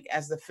Sudnick,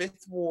 as the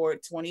 5th Ward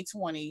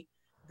 2020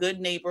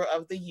 Good Neighbor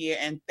of the Year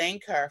and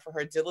thank her for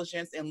her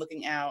diligence in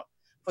looking out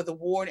for the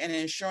ward and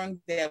ensuring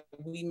that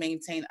we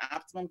maintain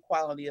optimum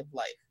quality of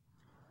life.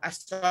 I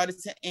started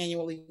to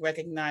annually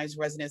recognize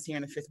residents here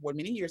in the 5th Ward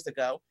many years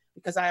ago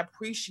because I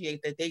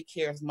appreciate that they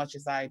care as much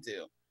as I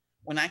do.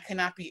 When I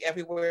cannot be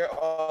everywhere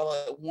all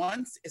at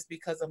once, it's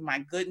because of my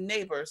good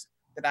neighbors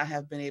that I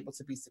have been able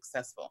to be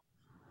successful.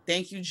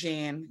 Thank you,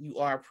 Jan. You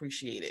are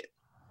appreciated.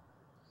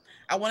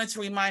 I wanted to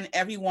remind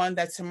everyone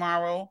that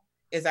tomorrow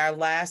is our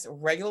last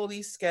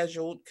regularly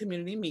scheduled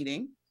community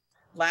meeting.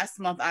 Last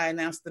month, I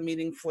announced the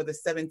meeting for the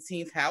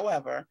 17th.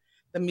 However,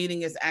 the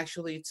meeting is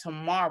actually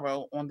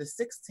tomorrow on the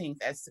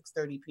 16th at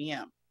 6:30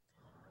 p.m.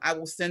 I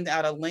will send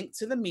out a link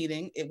to the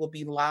meeting. It will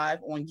be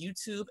live on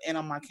YouTube and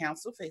on my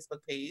council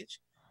Facebook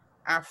page.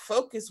 Our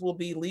focus will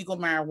be legal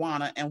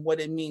marijuana and what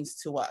it means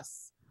to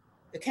us.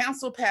 The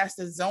council passed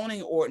a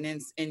zoning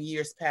ordinance in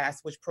years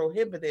past, which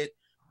prohibited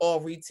all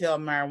retail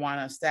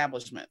marijuana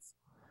establishments.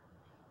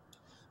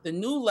 The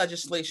new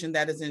legislation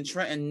that is in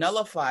Trenton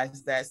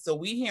nullifies that, so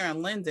we here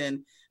in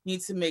Linden need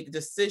to make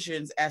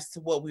decisions as to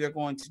what we are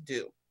going to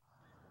do,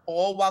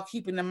 all while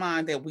keeping in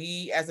mind that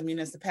we as a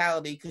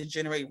municipality could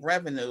generate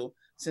revenue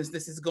since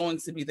this is going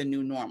to be the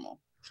new normal.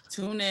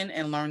 Tune in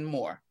and learn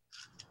more.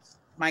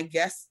 My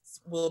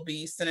guests will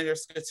be Senator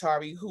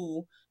Scutari,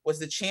 who was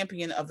the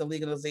champion of the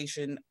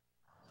legalization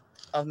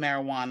of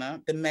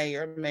marijuana, the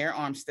mayor, Mayor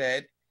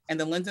Armstead, and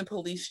the Linden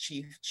Police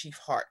Chief, Chief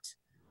Hart.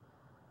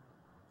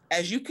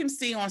 As you can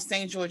see on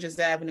St. George's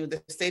Avenue,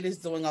 the state is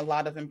doing a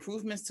lot of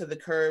improvements to the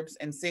curbs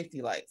and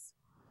safety lights.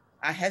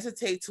 I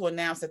hesitate to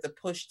announce that the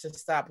push to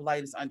stop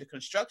light is under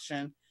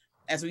construction,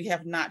 as we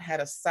have not had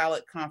a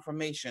solid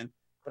confirmation,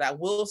 but I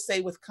will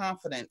say with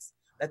confidence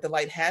that the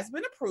light has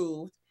been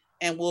approved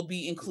and will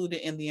be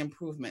included in the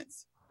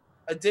improvements.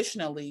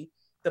 Additionally,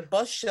 the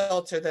bus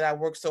shelter that I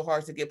worked so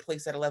hard to get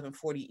placed at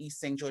 1140 East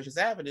St. George's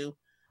Avenue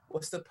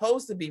was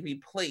supposed to be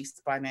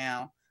replaced by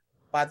now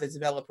by the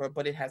developer,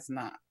 but it has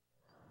not.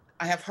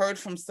 I have heard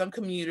from some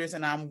commuters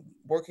and I'm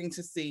working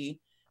to see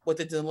what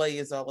the delay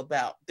is all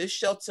about. This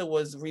shelter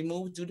was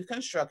removed due to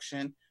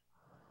construction,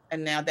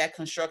 and now that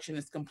construction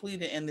is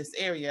completed in this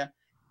area,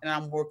 and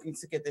I'm working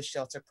to get the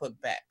shelter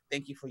put back.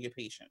 Thank you for your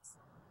patience.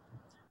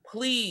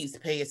 Please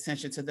pay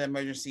attention to the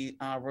emergency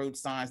road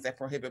signs that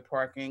prohibit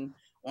parking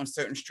on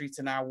certain streets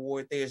in our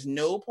ward. There's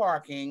no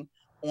parking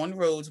on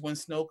roads when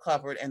snow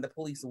covered, and the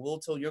police will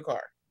tow your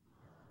car.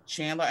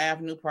 Chandler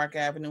Avenue, Park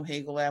Avenue,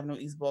 Hagel Avenue,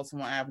 East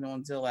Baltimore Avenue,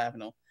 and Dill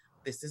Avenue.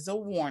 This is a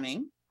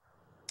warning.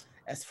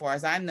 As far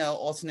as I know,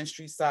 alternate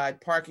street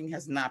side parking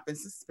has not been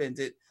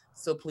suspended,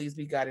 so please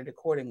be guided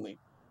accordingly.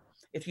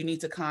 If you need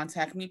to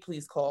contact me,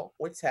 please call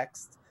or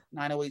text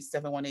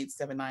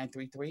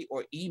 908-718-7933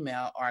 or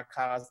email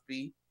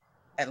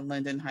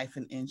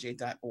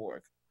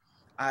rcosby@linden-nj.org.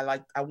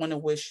 I want to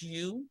wish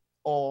you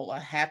all a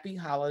happy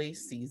holiday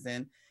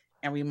season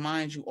and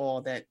remind you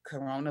all that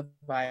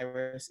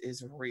coronavirus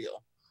is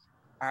real.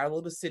 Our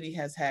little city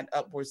has had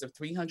upwards of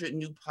 300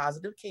 new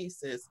positive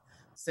cases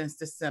since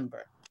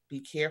December. Be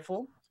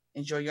careful.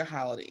 Enjoy your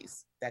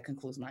holidays. That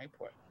concludes my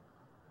report.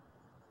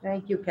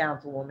 Thank you,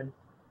 Councilwoman.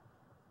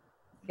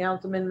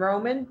 Councilman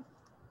Roman?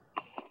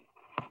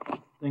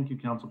 Thank you,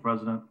 Council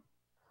President.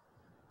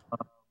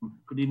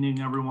 Good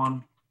evening,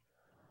 everyone.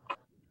 I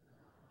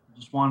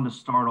just wanted to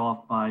start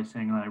off by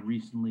saying that I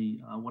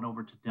recently went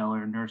over to Del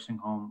Air Nursing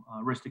Home,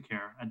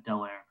 Aristocare at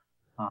Del Air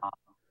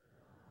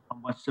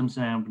on West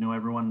Simpson Avenue.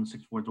 Everyone in the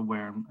 6th Ward's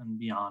aware and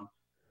beyond.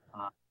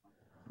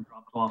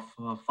 Dropped off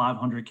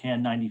 500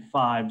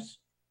 KN95s.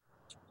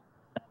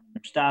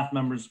 Their staff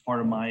members, part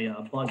of my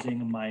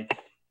buzzing and my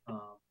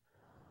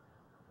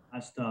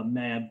last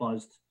May, I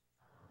buzzed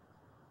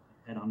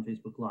head on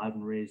Facebook Live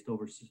and raised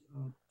over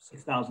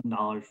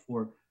 $6,000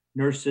 for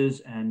nurses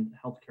and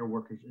healthcare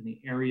workers in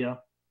the area.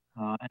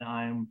 And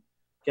I'm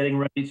getting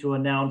ready to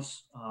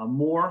announce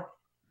more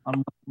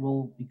on what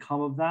will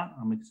become of that.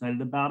 I'm excited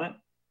about it.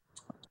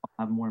 I'll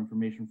have more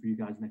information for you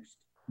guys next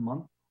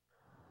month.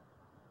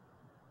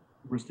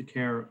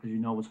 Aristocare, as you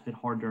know, was hit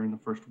hard during the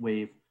first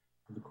wave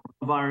of the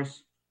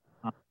coronavirus.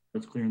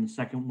 It's clear in the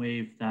second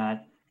wave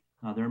that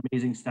their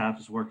amazing staff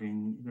is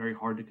working very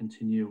hard to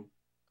continue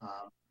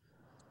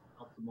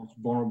help the most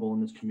vulnerable in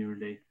this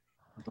community.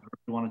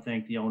 I want to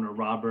thank the owner,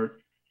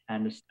 Robert,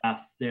 and the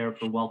staff there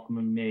for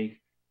welcoming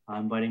me,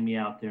 inviting me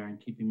out there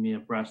and keeping me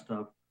abreast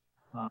of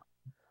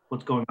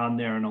what's going on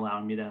there and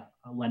allowing me to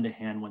lend a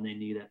hand when they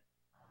need it.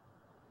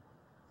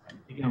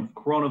 Speaking of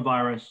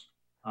coronavirus,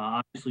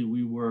 obviously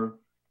we were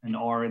and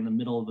are in the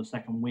middle of a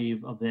second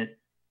wave of it.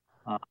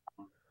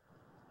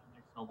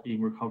 Myself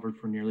being recovered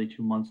for nearly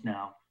 2 months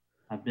now.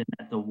 I've been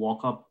at the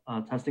walk-up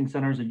testing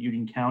centers at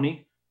Union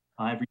County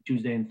every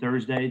Tuesday and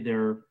Thursday.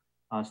 They're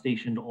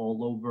stationed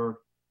all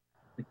over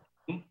the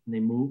county and they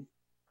move.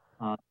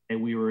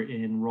 We were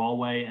in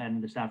Rawway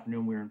and this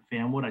afternoon we were in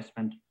Fanwood. I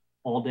spent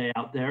all day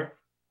out there.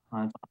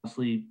 It's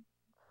honestly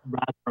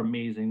rather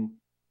amazing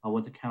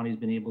what the county has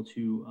been able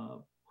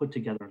to put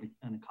together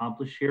and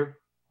accomplish here.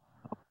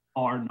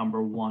 Are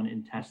number one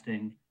in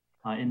testing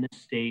in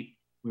this state.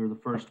 We were the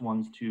first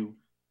ones to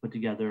put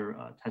together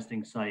a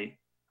testing site,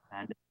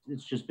 and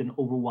it's just been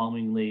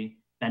overwhelmingly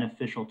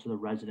beneficial to the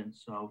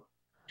residents. So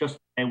just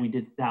today we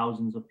did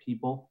thousands of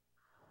people.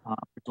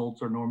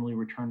 Results are normally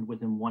returned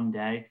within 1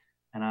 day.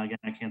 And again,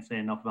 I can't say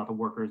enough about the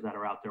workers that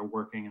are out there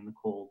working in the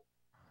cold.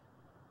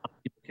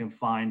 People can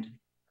find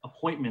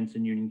appointments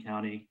in Union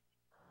County.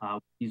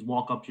 These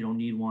walk-ups, you don't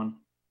need one.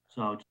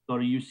 So just go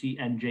to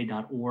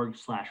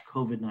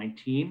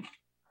ucnj.org/COVID-19.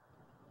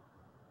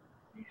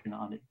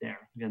 On it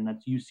there. Again,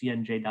 that's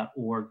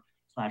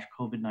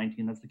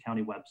ucnj.org/COVID-19. That's the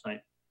county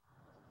website.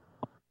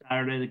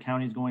 Saturday, the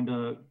county is going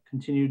to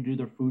continue to do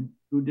their food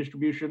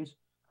distributions.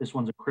 This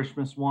one's a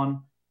Christmas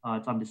one.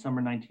 It's on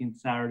December 19th,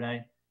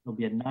 Saturday. It'll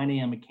be at 9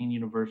 a.m. at Kane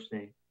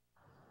University.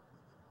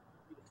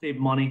 Save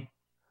money,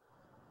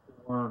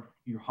 or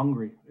you're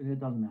hungry. It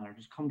doesn't matter.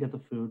 Just come get the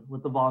food.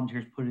 Let the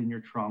volunteers put it in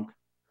your trunk,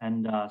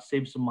 and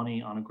save some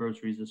money on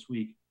groceries this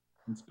week,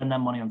 and spend that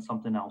money on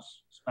something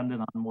else. Spend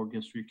it on more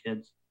gifts for your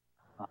kids,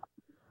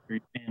 for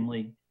your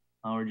family,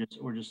 or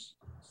just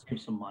save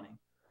some money.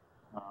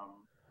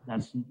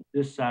 That's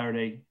this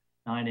Saturday,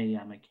 9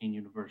 a.m. at Kane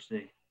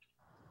University. I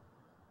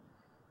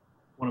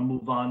want to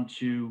move on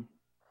to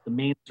the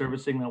main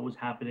servicing that was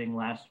happening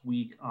last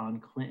week on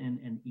Clinton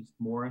and East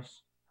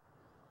Morris.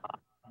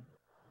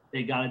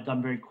 They got it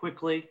done very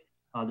quickly.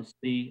 The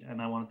city,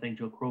 and I want to thank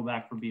Joe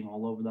Krovac for being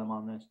all over them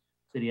on this.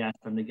 The city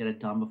asked them to get it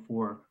done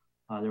before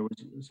there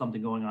was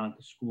something going on at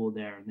the school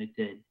there, and they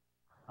did.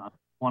 I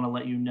want to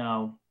let you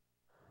know,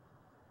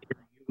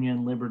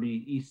 Union,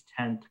 Liberty, East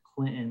 10th,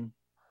 Clinton,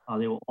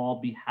 they will all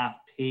be half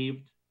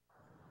paved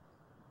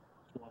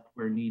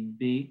where need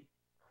be.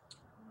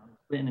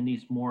 Clinton and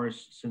East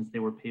Morris, since they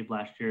were paved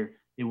last year,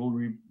 they will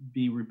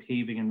be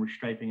repaving and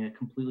restriping it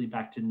completely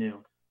back to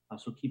new.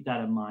 So keep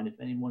that in mind.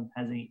 If anyone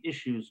has any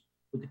issues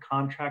with the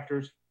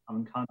contractors, I'm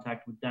in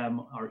contact with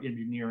them, our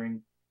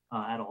engineering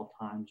at all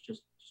times.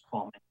 Just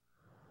call me.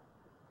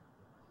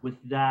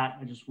 With that,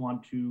 I just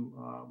want to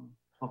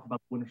talk about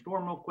the winter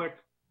storm real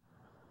quick.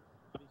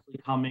 Obviously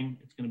coming.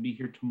 It's going to be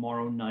here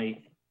tomorrow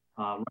night.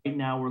 Right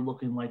now, we're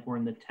looking like we're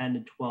in the 10 to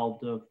 12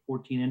 to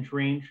 14 inch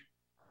range.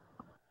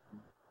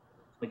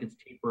 Like it's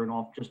tapering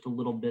off just a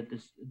little bit.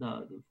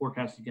 The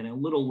forecast is getting a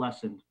little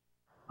lessened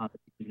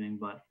this evening,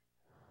 but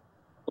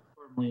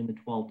firmly in the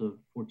 12 to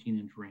 14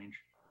 inch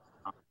range.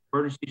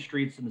 Emergency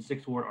streets in the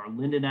 6th Ward are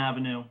Linden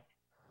Avenue,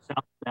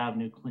 South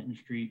Avenue, Clinton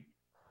Street.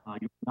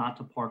 You're not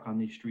to park on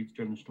these streets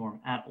during the storm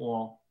at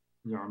all.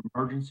 These are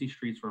emergency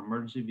streets for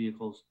emergency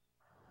vehicles.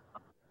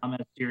 I'm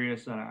as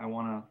serious. I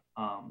want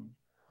to,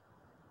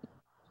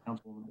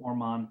 Councilwoman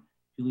Ormond,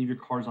 if you leave your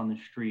cars on the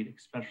street,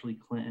 especially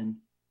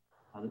Clinton,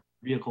 the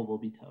vehicle will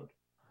be towed.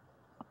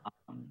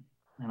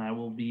 And I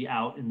will be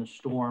out in the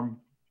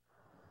storm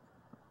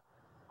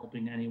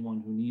helping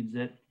anyone who needs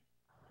it.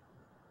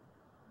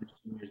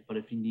 But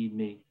if you need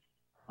me,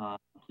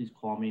 please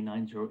call me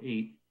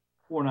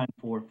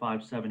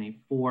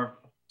 908-494-5784.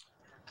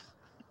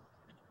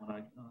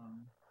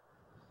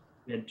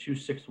 We had 2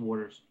 6th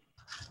warders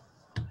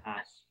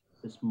pass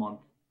this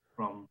month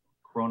from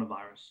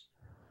coronavirus.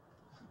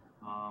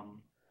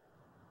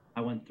 I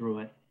went through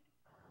it.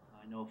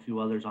 I know a few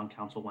others on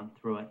council went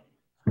through it.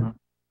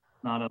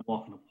 Not a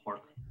walk in the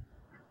park.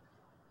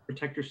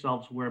 Protect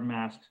yourselves, wear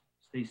masks,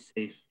 stay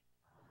safe.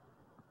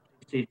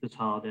 Stay safe this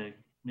holiday.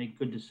 Make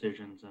good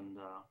decisions, and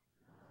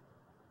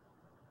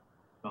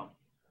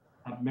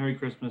have Merry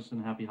Christmas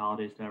and Happy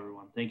Holidays to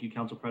everyone. Thank you,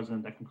 Council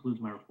President. That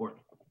concludes my report.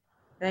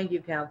 Thank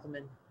you,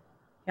 Councilman.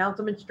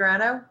 Councilman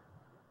Strano?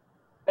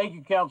 Thank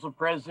you, Council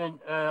President.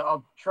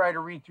 I'll try to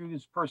read through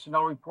this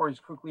personnel report as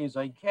quickly as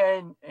I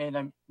can, and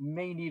I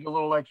may need a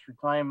little extra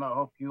time. I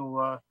hope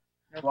you'll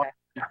Okay.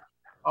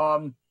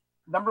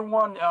 Number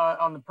one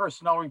on the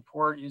personnel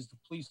report is the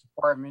police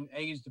department.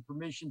 A is the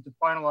permission to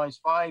finalize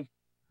 5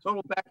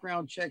 total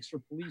background checks for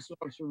police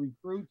officer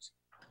recruits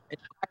and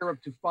hire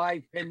up to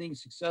 5 pending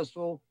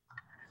successful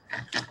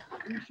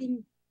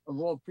completion of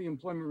all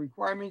pre-employment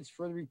requirements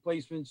for the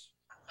replacements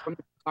from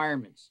the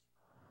retirements.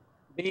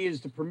 B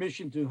is the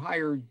permission to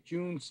hire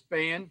June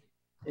Span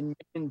and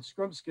Megan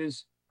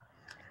Skrumskis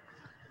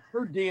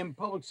per diem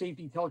public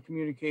safety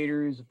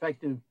telecommunicators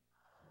effective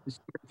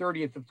December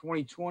 30th of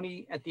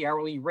 2020 at the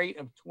hourly rate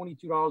of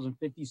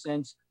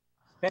 $22.50,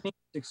 pending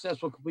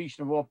successful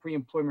completion of all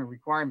pre-employment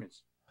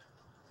requirements.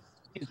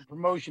 C is the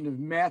promotion of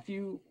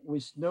Matthew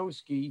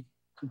Wisnowski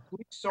to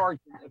police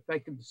sergeant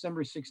effective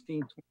December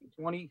 16,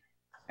 2020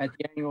 at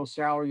the annual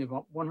salary of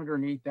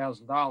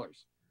 $108,000.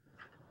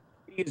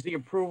 B is the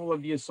approval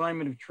of the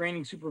assignment of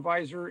training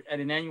supervisor at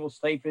an annual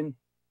stipend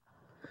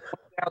of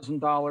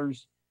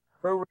 $1,000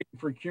 prorated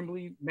for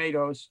Kimberly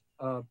Mados,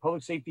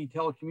 public safety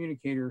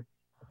telecommunicator,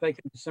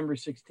 effective December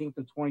 16th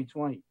of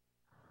 2020.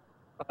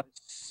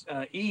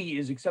 E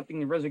is accepting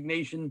the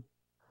resignation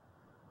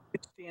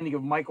standing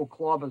of Michael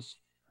Clovis,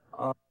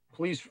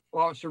 police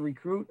officer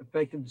recruit,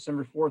 effective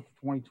December 4th of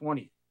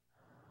 2020.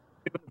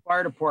 The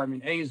fire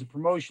department, A is the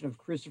promotion of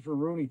Christopher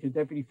Rooney to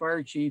deputy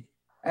fire chief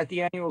at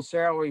the annual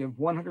salary of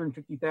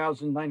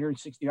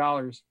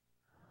 $150,960,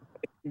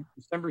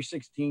 December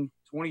 16th,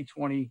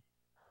 2020,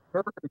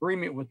 per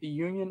agreement with the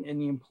union and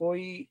the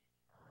employee,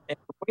 and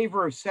a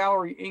waiver of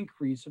salary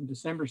increase from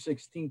December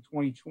 16th,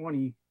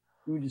 2020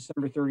 through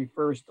December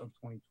 31st of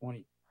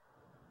 2020.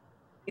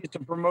 It's a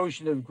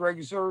promotion of Greg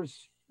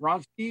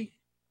Zuronsky,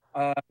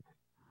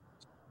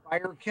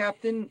 fire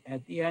captain,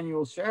 at the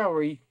annual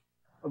salary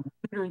of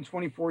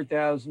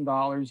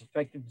 $124,000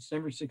 effective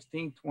December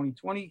 16th,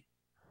 2020,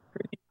 per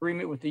the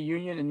agreement with the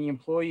union and the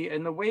employee,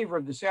 and the waiver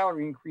of the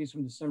salary increase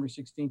from December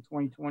 16th,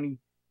 2020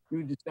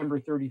 through December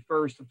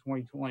 31st of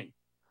 2020.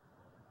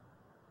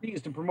 B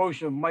is the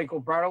promotion of Michael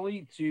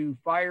Bradley to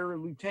fire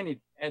lieutenant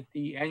at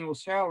the annual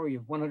salary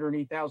of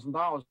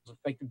 $108,000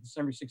 effective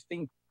December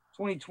 16th,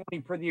 2020,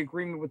 per the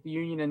agreement with the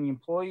union and the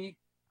employee,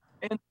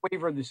 and the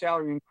waiver of the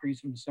salary increase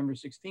from December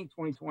 16th,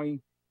 2020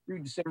 through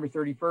December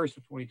 31st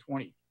of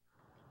 2020.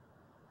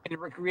 And the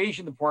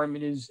recreation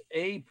department is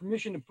A,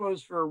 permission to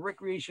post for a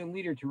recreation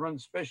leader to run the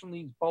special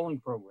needs bowling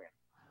program.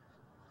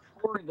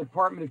 Or the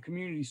Department of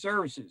Community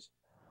Services.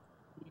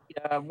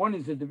 One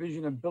is the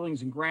Division of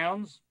Buildings and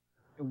Grounds.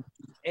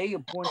 A,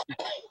 appointed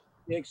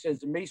as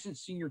the Mason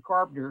Senior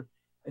Carpenter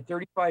at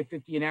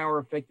 $35.50 an hour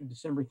effective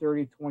December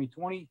 30th,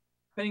 2020,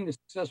 pending the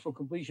successful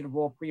completion of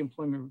all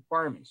pre-employment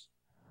requirements.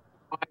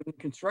 The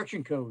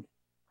construction code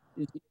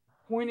is the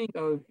appointing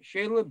of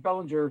Shayla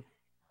Bellinger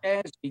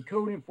as a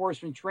code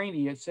enforcement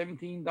trainee at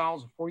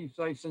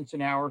 $17.45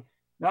 an hour,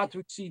 not to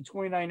exceed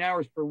 29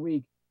 hours per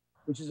week,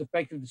 which is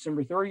effective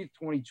December 30th,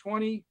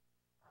 2020,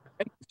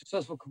 and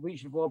successful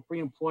completion of all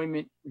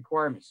pre-employment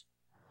requirements.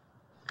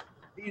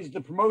 These are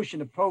the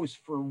promotion of post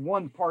for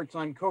one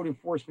part-time code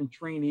enforcement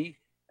trainee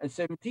at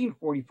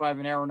 $17.45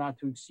 an hour, not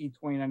to exceed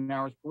 29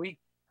 hours per week,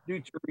 due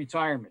to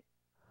retirement.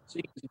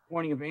 C is the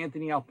appointing of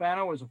Anthony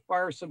Alfano as a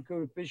fire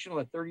subcode official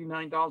at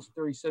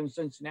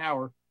 $39.37 an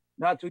hour,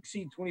 not to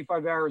exceed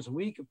 25 hours a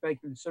week,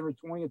 effective December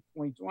 20th,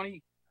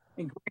 2020,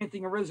 and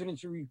granting a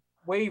residency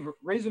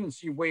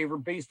waiver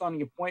based on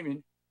the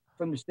appointment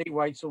from the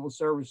statewide civil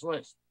service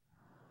list.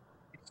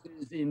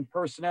 This is in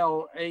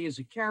personnel. A is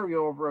a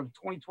carryover of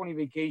 2020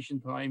 vacation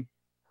time,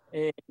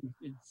 and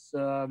it's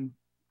the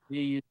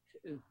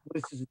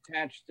list is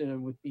attached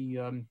with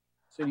the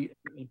city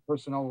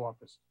personnel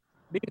office.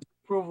 B is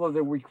approval of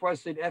the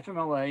requested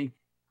FMLA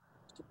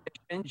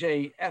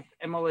NJ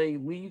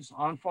FMLA leaves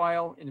on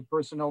file in the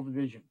personnel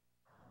division.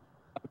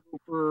 I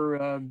move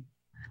for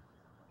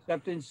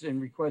acceptance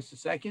and request a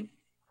second.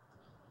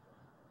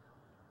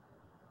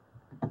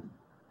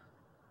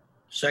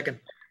 Second.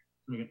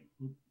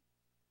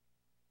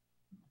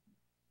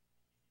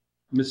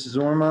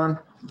 Mrs. Ormond,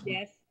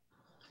 Yes.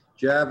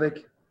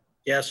 Javik,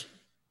 Yes.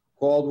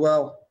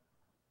 Caldwell,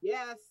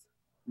 Yes.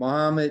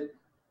 Mohammed,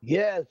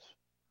 Yes.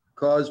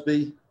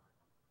 Cosby,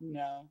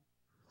 No.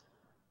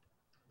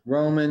 Council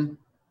Roman,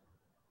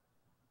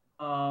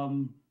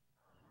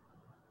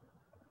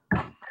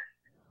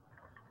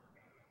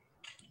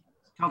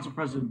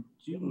 President,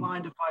 do you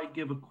mind if I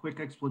give a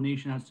quick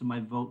explanation as to my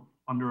vote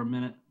under a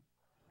minute?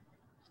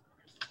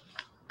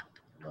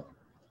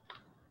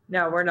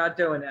 No, we're not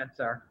doing that,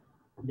 sir.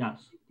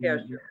 Yes.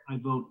 Yes. I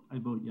vote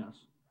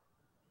yes.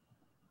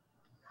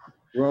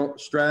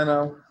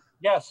 Strano,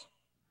 Yes.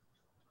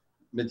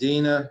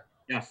 Medina,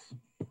 Yes.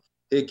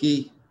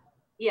 Hickey,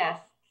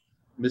 Yes.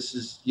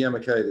 Mrs.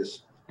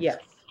 Yemakaitis. Yes.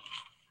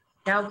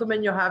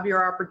 Councilman, you'll have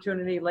your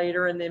opportunity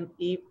later in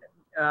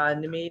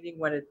the meeting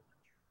when it's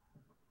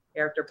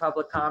after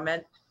public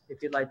comment,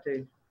 if you'd like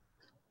to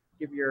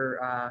give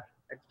your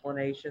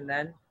explanation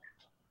then.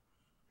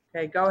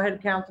 Okay, go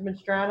ahead, Councilman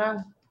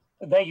Strano.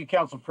 Thank you,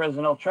 Council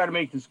President. I'll try to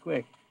make this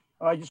quick.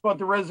 I just want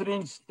the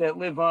residents that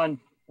live on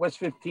West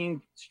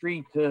 15th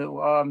Street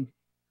to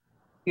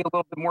be a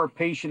little bit more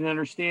patient and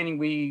understanding.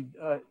 We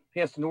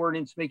passed an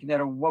ordinance making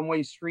that a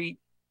one-way street.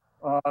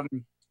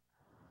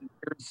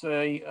 There's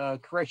a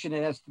correction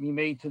that has to be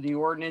made to the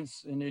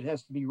ordinance, and it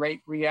has to be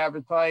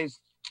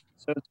re-advertised.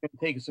 So it's going to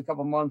take us a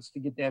couple months to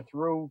get that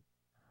through.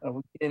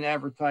 We can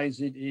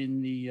advertise it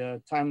in the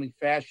timely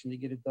fashion to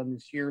get it done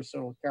this year, so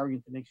it'll carry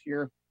into next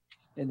year.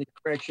 And the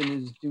correction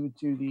is due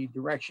to the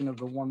direction of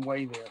the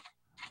one-way there.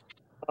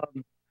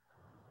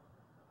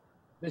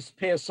 This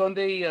past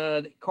Sunday,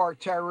 the car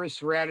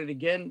terrorists were at it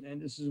again, and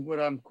this is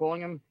what I'm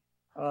calling them.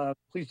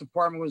 Police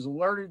department was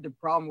alerted. The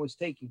problem was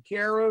taken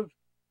care of.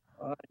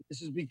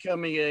 This is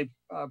becoming a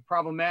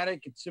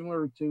problematic. It's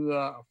similar to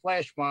a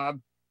flash mob,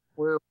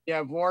 where we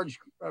have large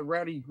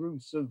rowdy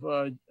groups of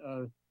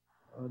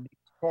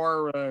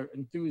car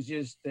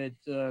enthusiasts that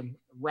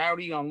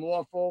rowdy,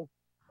 unlawful.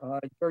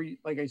 Very,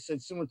 like I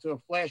said, similar to a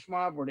flash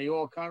mob where they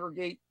all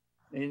congregate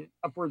in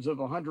upwards of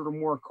 100 or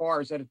more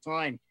cars at a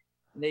time.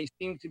 And they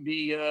seem to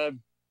be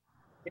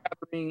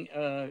gathering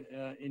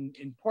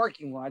in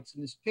parking lots.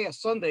 And this past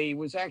Sunday, it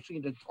was actually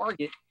the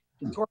Target.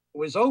 The Target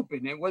was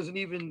open. It wasn't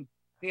even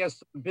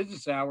past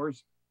business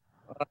hours.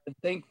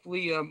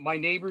 Thankfully, my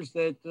neighbors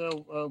that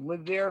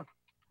live there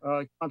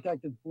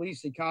contacted the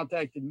police. They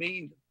contacted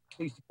me.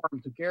 police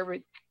department took care of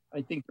it.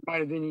 I think there might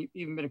have been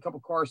even been a couple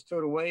cars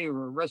towed away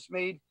or arrests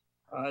made.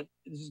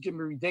 This is getting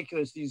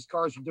ridiculous. These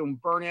cars are doing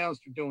burnouts,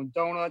 they're doing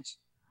donuts.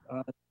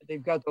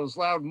 They've got those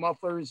loud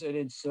mufflers, and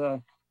it's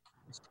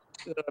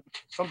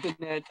something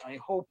that I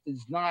hope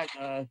does not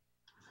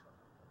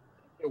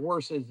get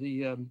worse as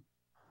the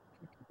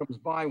comes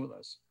by with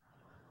us.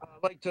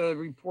 I'd like to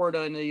report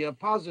on a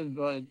positive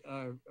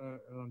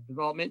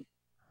development.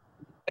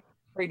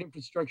 Trade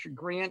infrastructure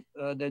grant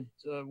that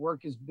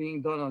work is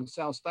being done on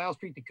South Style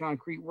Street. The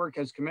concrete work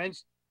has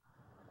commenced.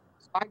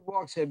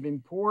 Sidewalks have been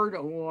poured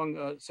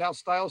along South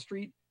Style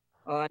Street.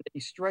 They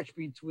stretch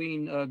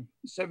between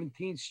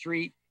 17th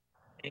Street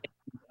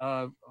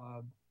and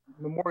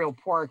Memorial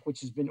Park,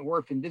 which has been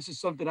orphaned. This is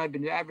something I've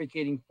been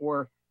advocating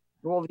for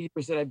all the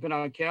years that I've been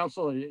on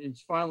council.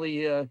 It's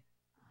finally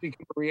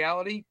become a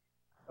reality.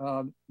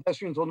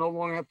 Pedestrians will no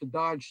longer have to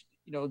dodge,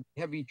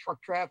 heavy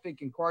truck traffic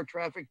and car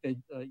traffic that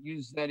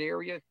use that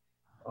area.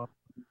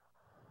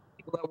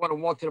 People that want to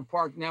walk to the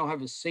park now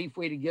have a safe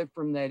way to get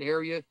from that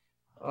area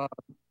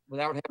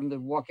without having to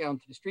walk out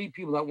into the street.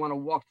 People that want to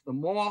walk to the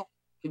mall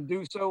can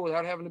do so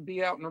without having to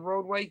be out in the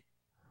roadway.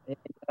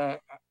 And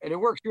it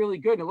works really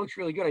good. And it looks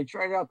really good. I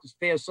tried it out this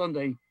past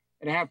Sunday,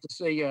 and I have to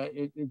say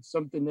it's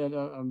something that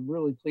I'm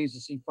really pleased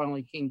to see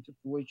finally came to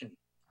fruition.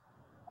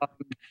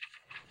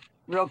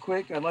 Real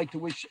quick, I'd like to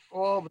wish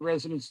all the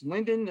residents in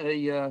Linden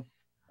a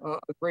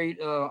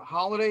great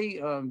holiday,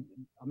 a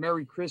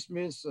Merry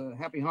Christmas,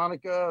 Happy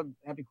Hanukkah,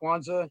 Happy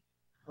Kwanzaa,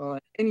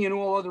 any and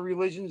all other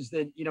religions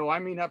that, I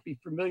may not be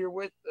familiar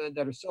with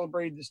that are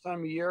celebrated this time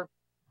of year.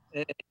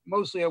 And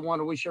mostly, I want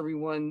to wish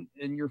everyone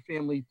and your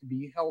family to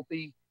be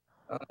healthy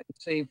and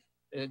safe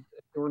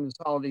during this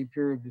holiday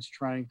period, this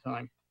trying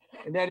time.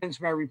 And that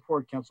ends my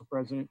report, Council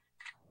President.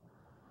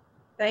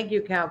 Thank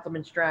you,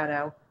 Councilman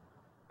Strano.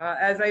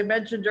 As I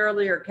mentioned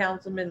earlier,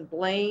 Councilman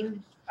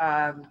Blaine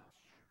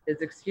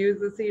is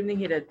excused this evening.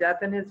 He had a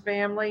death in his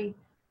family,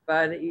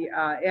 but he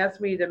asked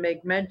me to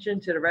make mention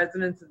to the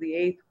residents of the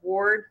 8th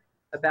Ward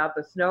about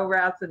the snow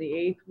routes in the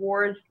 8th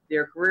Ward.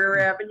 They're Greer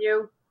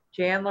Avenue,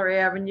 Chandler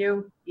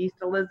Avenue, East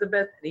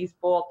Elizabeth, and East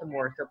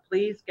Baltimore. So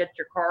please get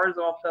your cars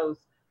off those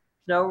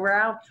snow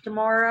routes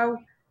tomorrow.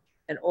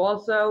 And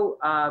also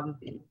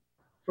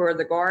for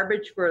the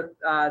garbage for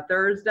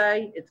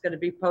Thursday, it's going to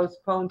be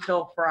postponed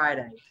till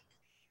Friday.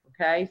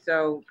 Okay,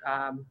 so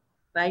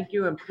thank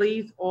you. And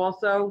please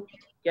also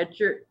get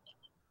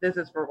this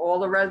is for all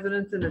the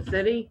residents in the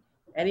city,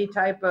 any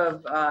type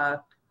of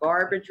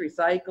garbage,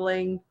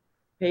 recycling,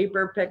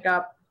 paper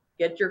pickup,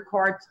 get your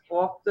carts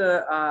off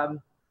the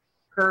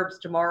curbs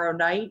tomorrow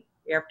night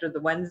after the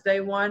Wednesday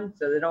one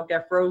so they don't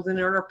get frozen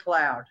or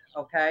plowed.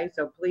 Okay,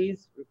 so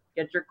please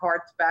get your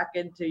carts back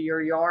into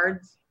your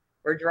yards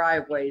or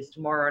driveways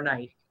tomorrow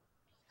night.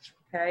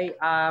 Okay,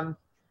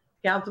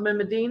 Councilman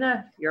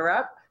Medina, you're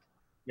up.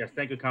 Yes,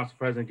 thank you, Council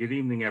President. Good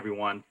evening,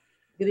 everyone.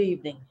 Good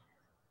evening.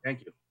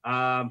 Thank you. So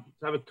I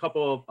have a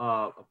couple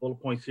of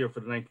bullet points here for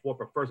the 9th Ward,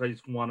 but first I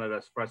just wanted to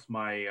express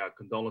my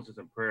condolences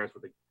and prayers for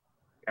the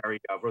Gary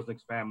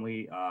Rosnick's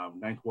family,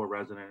 9th Ward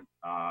resident,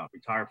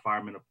 retired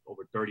fireman of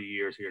over 30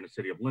 years here in the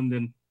city of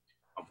Linden.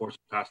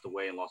 Unfortunately passed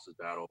away and lost his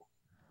battle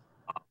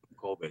from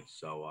COVID.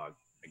 So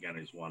again, I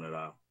just wanted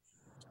to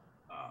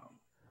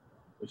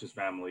wish his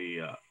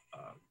family,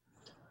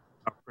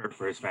 prayers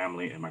for his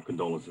family, and my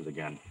condolences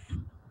again.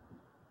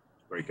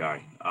 Great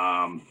guy.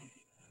 I'm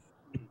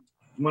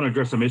going to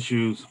address some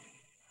issues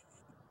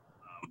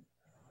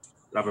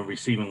that I've been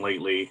receiving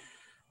lately.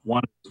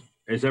 One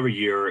is every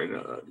year, and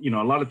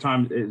a lot of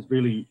times it's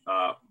really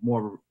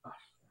more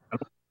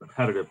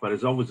repetitive, but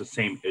it's always the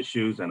same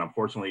issues. And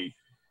unfortunately,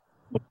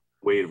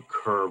 way to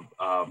curb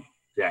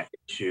that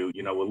issue.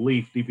 With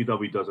Leaf,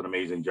 DPW does an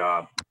amazing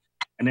job,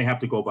 and they have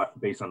to go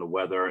based on the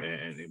weather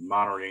and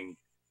monitoring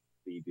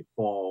the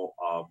fall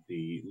of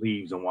the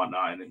leaves and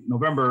whatnot. And in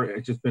November,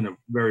 it's just been a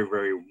very,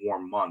 very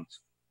warm month.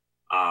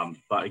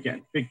 But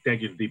again, big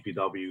thank you to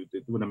DPW. They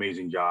do an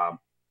amazing job.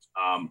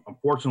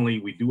 Unfortunately,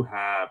 we do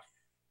have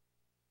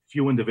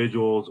few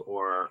individuals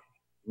or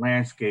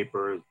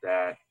landscapers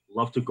that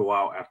love to go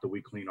out after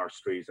we clean our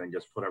streets and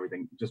just put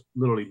everything, just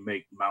literally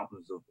make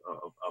mountains of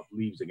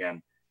leaves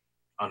again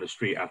on the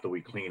street after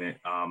we clean it.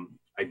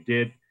 I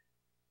did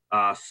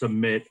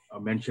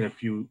mention a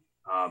few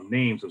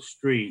names of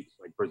streets,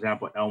 like for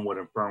example, Elmwood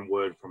and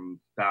Fernwood from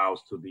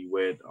Styles to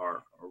DeWitt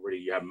are already,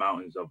 you have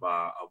mountains of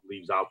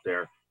leaves out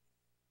there.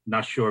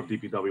 Not sure if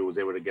DPW was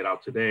able to get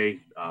out today.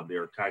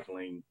 They're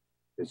tackling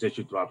this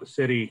issue throughout the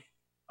city.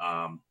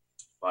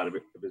 But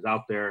if it's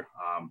out there,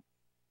 it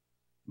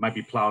might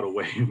be plowed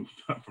away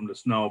from the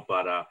snow,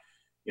 but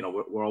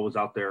we're always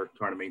out there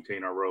trying to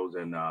maintain our roads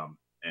and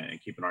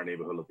keeping our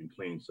neighborhood looking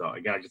clean. So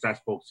again, I just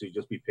ask folks to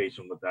just be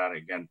patient with that.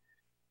 Again,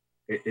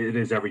 it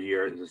is every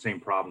year. It's the same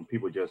problem.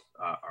 People just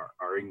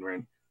are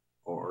ignorant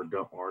or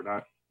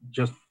not,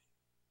 just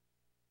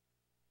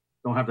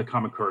don't have the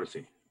common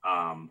courtesy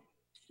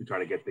to try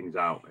to get things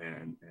out,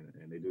 and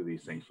they do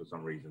these things for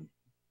some reason,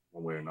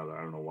 one way or another.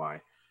 I don't know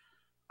why.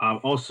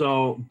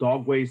 Also,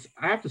 dog waste.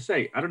 I have to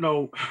say, I don't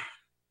know.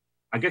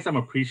 I guess I'm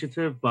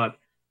appreciative, but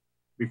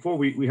before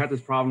we had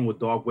this problem with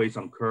dog waste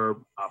on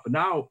curb, but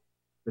now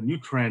the new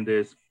trend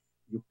is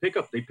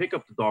they pick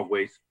up the dog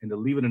waste and they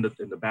leave it in the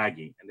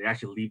baggie, and they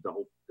actually leave the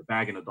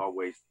bag and the dog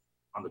waste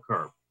on the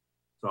curb.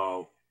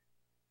 So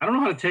I don't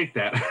know how to take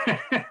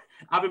that.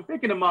 I've been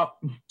picking them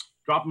up,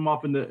 dropping them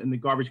off in the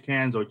garbage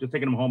cans, or just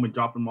taking them home and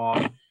dropping them off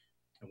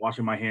and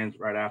washing my hands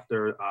right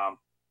after.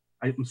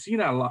 I'm seeing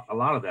that a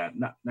lot of that.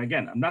 Now,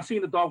 again, I'm not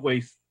seeing the dog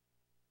waste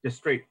just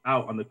straight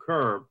out on the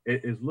curb.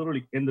 It is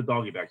literally in the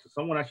doggy bag. So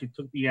someone actually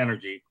took the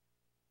energy,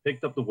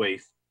 picked up the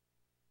waste,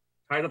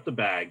 tied up the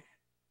bag,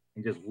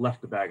 and just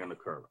left the bag on the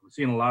curb. I'm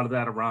seeing a lot of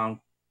that around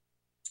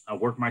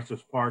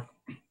Workmeisters Park,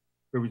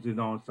 previously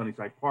known as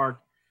Sunnyside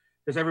Park.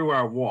 Just everywhere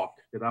I walk,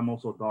 because I'm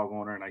also a dog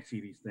owner and I see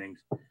these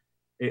things.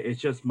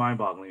 It's just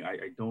mind-boggling.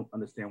 I don't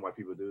understand why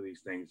people do these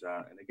things.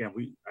 And again,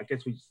 I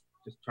guess we just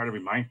try to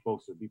remind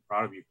folks to be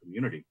proud of your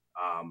community.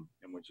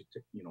 And when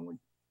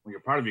you're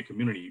part of your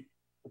community,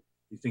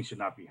 these things should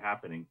not be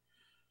happening.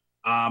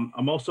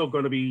 I'm also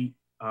going to be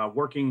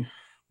working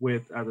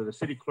with either the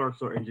city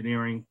clerks or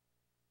engineering.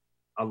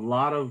 A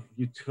lot of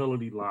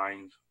utility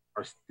lines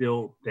are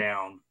still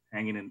down,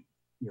 hanging in,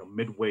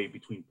 midway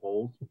between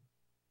poles,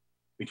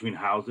 between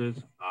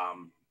houses.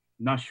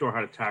 Not sure how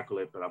to tackle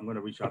it, but I'm going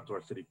to reach out to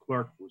our city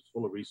clerk, who's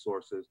full of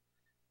resources,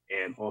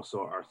 and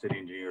also our city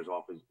engineer's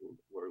office,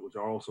 which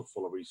are also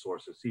full of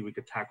resources. See if we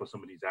could tackle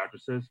some of these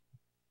addresses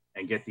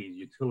and get these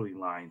utility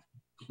lines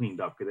cleaned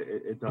up, because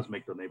it does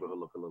make the neighborhood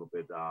look a little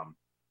bit,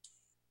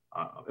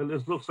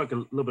 it looks like a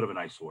little bit of an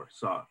eyesore.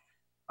 So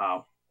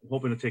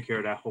hoping to take care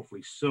of that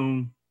hopefully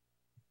soon.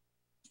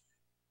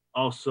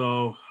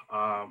 Also,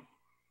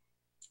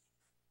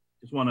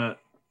 just want to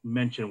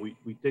mention, we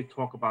did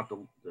talk about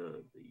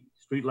the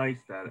street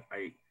lights that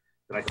I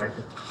said.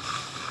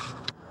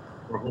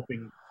 We're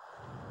hoping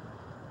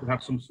to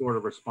have some sort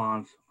of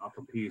response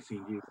from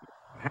PSCG.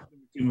 I haven't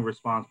received a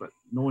response, but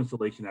no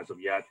installation as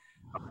of yet.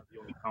 I'm the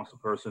only council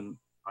person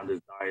on this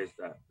dais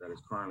that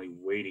is currently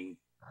waiting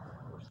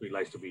for street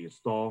lights to be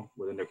installed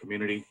within their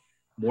community.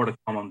 More to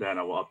come on that.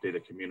 I will update the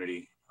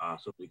community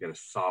so we get a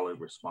solid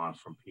response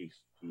from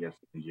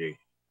PSCG.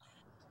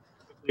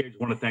 I just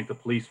want to thank the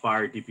police,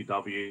 fire,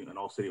 DPW, and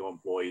all city hall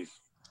employees,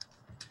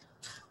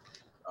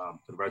 to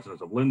the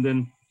residents of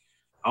Linden.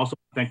 I also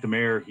thank the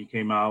mayor. He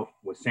came out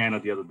with Santa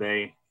the other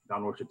day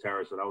down Orchard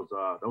Terrace, so that was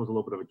a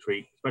little bit of a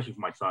treat, especially for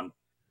my son,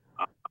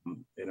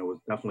 and it was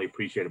definitely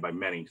appreciated by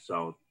many.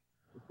 So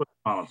put a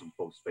smile on some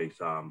folks' face,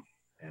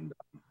 and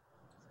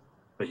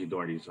especially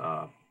during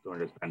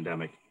this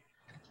pandemic.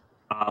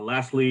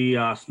 Lastly,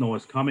 snow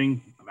is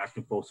coming. I'm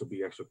asking folks to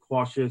be extra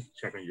cautious.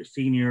 Check on your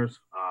seniors,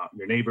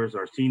 your neighbors,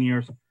 our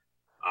seniors.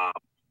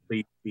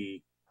 Please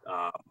be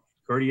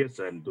courteous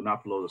and do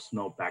not blow the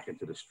snow back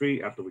into the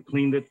street after we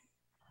cleaned it.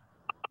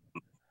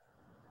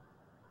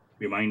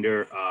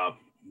 Reminder,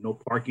 no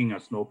parking on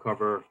snow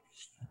cover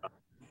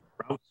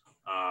routes,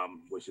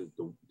 which is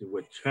the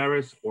DeWitt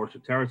Terrace,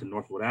 Orchard Terrace, and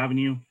Northwood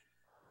Avenue.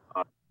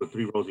 The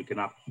 3 rows you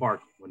cannot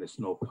park when it's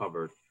snow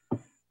covered.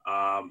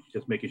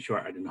 Just making sure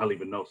I did not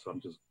leave a note, so I'm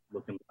just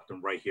looking left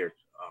and right here.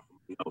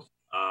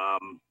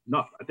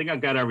 No, I think I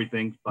got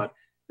everything, but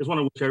just want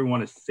to wish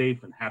everyone a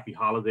safe and happy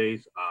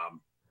holidays.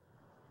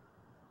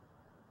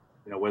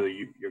 Whether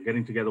you're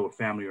getting together with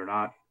family or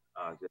not,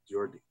 it's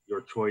your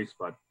choice,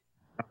 but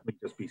definitely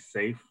just be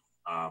safe.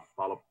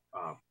 Follow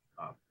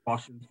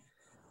cautions.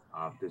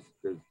 This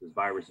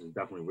virus is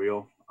definitely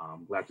real.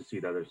 I'm glad to see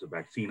that there's a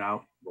vaccine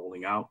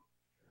rolling out,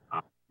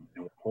 and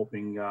we're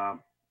hoping.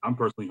 I'm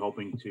personally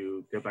hoping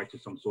to get back to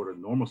some sort of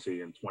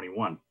normalcy in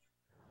 21.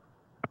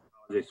 Happy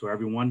holidays to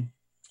everyone,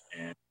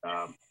 and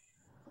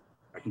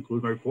that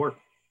concludes my report.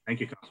 Thank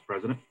you, Council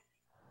President.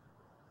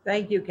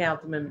 Thank you,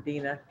 Councilman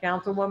Medina.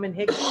 Councilwoman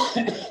Hicks.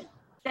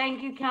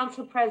 Thank you,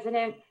 Council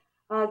President.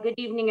 Good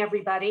evening,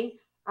 everybody.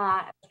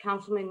 As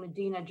Councilman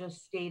Medina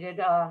just stated,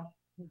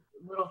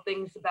 little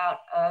things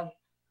about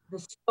the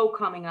snow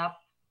coming up.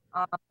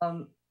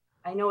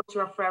 I know it's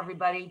rough for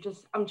everybody.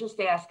 I'm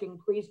just asking,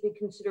 please be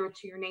considerate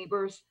to your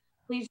neighbors.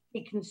 Please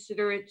be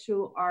considerate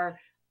to our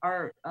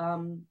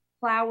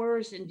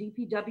plowers and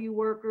DPW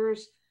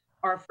workers,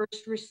 our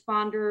first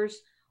responders.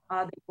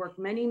 They work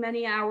many,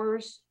 many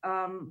hours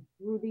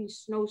through these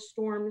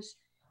snowstorms,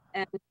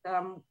 and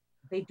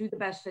they do the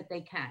best that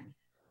they can.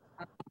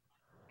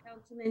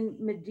 Councilman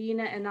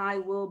Medina and I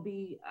will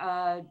be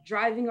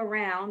driving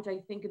around, I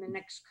think in the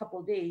next couple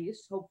of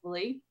days,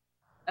 hopefully,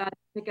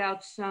 pick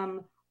out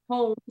some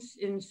homes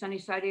in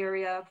Sunnyside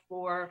area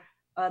for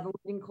the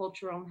Linden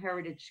Cultural and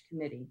Heritage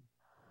Committee.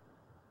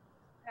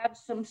 We have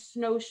some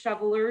snow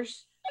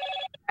shovelers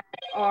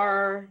that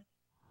are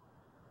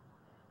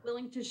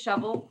willing to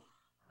shovel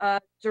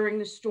during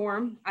the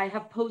storm. I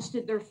have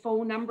posted their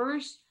phone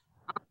numbers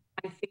on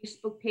my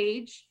Facebook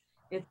page.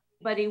 If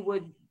anybody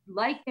would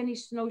like any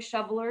snow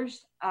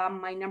shovelers,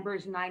 my number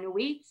is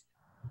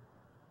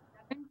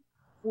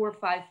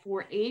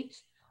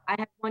 908-74548. I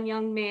have one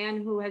young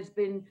man who has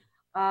been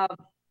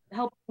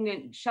helping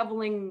and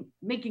shoveling,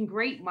 making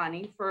great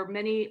money for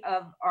many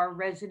of our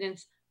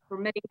residents for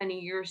many, many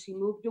years. He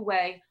moved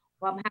away,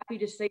 Well, I'm happy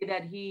to say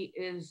that he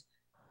is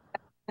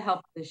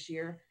help this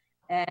year.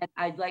 And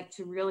I'd like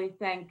to really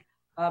thank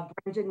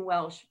Brendan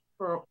Welsh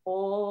for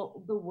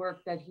all the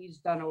work that he's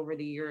done over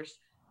the years.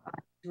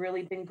 It's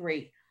really been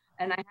great.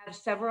 And I have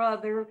several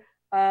other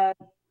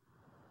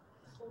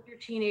older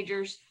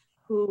teenagers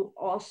who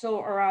also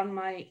are on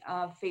my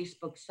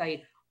Facebook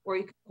site, or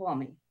you can call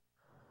me.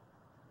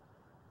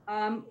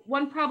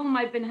 One problem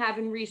I've been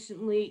having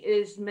recently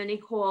is many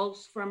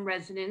calls from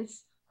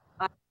residents,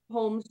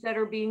 homes that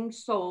are being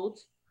sold.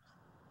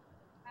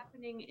 What's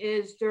happening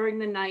is during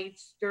the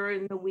nights,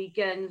 during the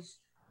weekends,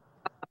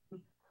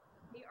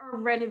 they are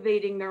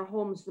renovating their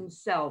homes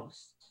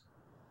themselves.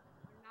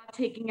 They're not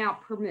taking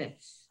out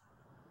permits.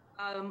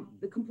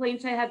 The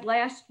complaints I had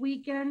last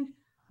weekend,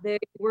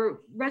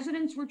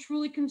 residents were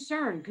truly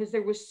concerned because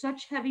there was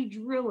such heavy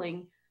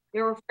drilling.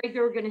 They were afraid they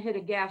were going to hit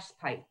a gas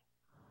pipe.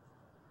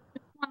 I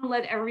just want to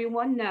let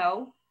everyone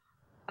know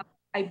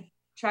I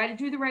try to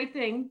do the right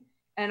thing,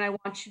 and I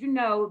want you to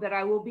know that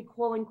I will be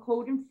calling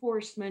code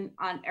enforcement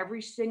on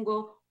every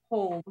single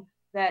home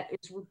that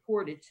is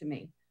reported to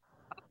me.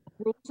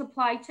 Rules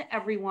apply to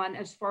everyone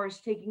as far as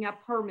taking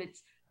out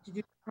permits to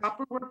do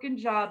proper work and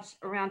jobs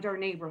around our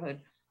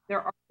neighborhood.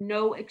 There are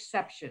no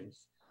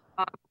exceptions.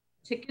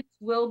 Tickets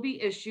will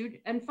be issued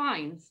and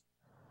fines.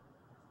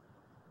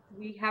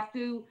 We have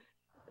to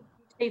be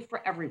safe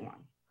for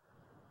everyone.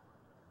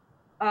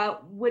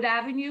 Wood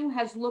Avenue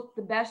has looked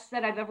the best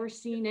that I've ever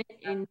seen it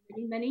in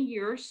many, many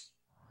years.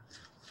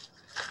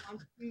 I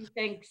want to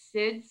thank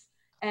SIDS,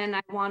 and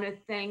I want to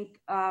thank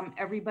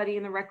everybody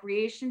in the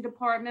Recreation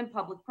Department,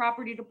 Public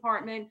Property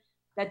Department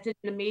that did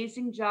an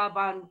amazing job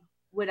on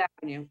Wood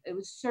Avenue. It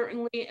was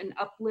certainly an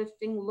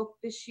uplifting look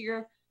this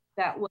year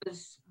that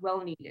was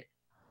well needed.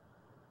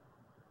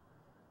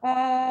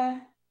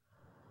 Gary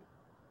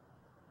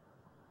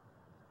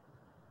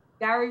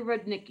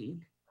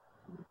Rudnicki,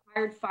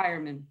 retired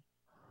fireman.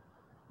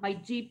 My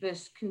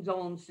deepest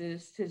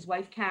condolences to his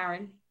wife,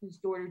 Karen, his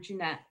daughter,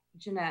 Jeanette.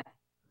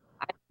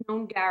 I've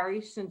known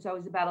Gary since I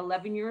was about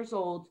 11 years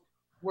old,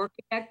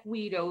 working at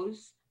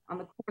Guido's on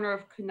the corner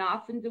of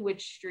Knopf and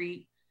DeWitt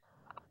Street.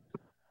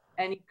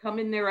 And he'd come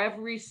in there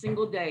every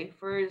single day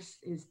for his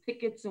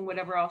tickets and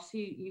whatever else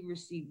he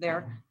received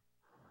there.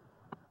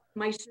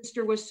 My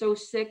sister was so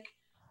sick.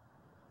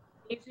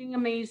 Amazing,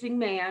 amazing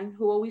man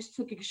who always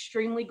took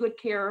extremely good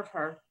care of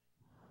her.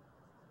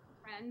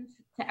 Friends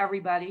to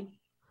everybody.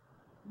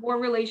 More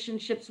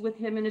relationships with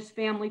him and his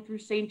family through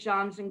St.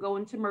 John's and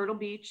going to Myrtle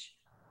Beach.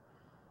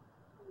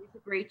 Always a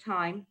great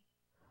time.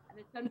 And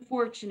it's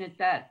unfortunate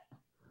that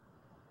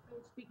you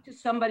don't speak to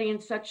somebody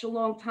in such a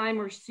long time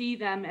or see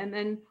them, and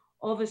then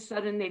all of a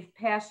sudden they've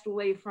passed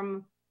away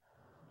from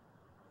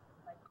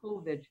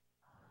COVID.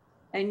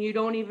 And you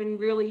don't even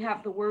really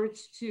have the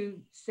words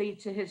to say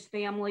to his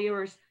family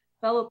or his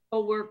fellow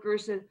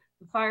co-workers at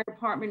the fire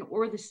department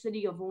or the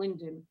city of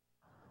Linden.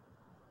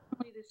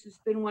 This has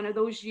been one of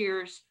those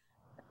years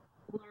that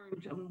I've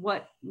learned on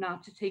what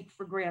not to take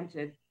for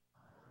granted.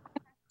 I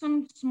had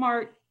some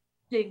smart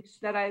digs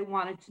that I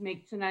wanted to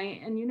make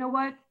tonight, and you know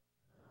what?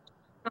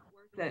 It's not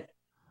worth it.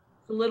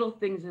 It's the little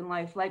things in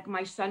life, like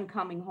my son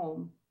coming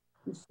home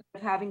instead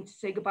of having to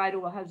say goodbye to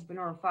a husband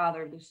or a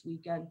father this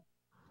weekend.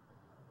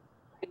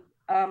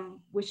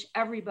 Wish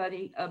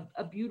everybody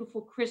a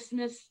beautiful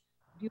Christmas,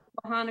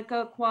 beautiful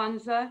Hanukkah,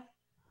 Kwanzaa.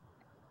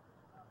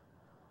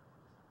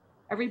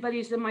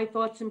 Everybody's in my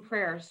thoughts and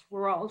prayers.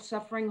 We're all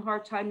suffering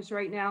hard times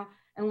right now,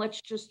 and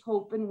let's just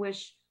hope and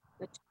wish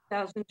that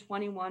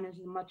 2021 is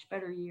a much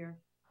better year.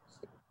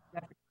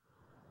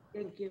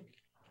 Thank you.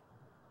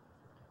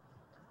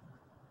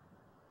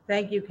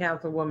 Thank you,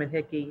 Councilwoman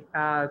Hickey.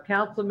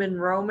 Councilman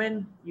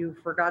Roman, you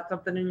forgot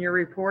something in your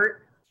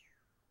report?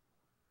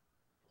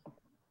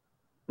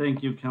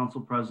 Thank you,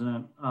 Council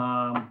President.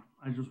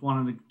 I just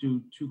wanted to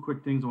do two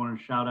quick things. I want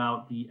to shout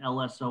out the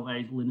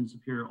LSOA, Linden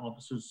Superior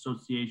Officers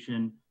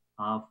Association,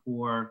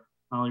 for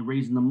not only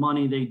raising the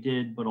money they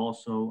did, but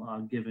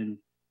also giving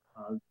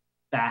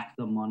back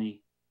the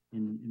money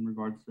in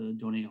regards to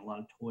donating a lot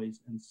of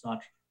toys and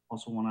such.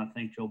 Also want to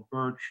thank Joe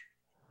Birch,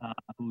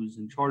 who's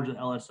in charge of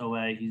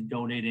LSOA. He's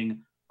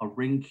donating a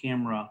Ring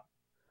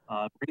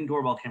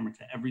doorbell camera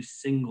to every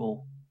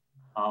single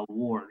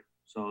ward.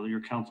 So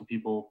your council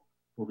people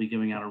will be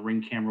giving out a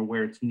Ring camera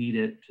where it's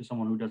needed to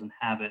someone who doesn't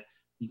have it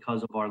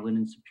because of our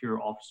Linden Superior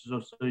Officers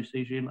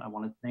Association. I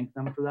want to thank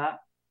them for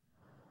that.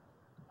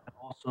 And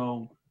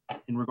also,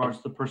 in regards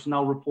to the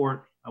personnel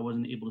report, I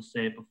wasn't able to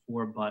say it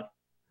before, but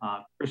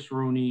Chris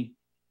Rooney,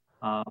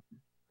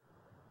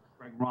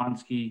 Greg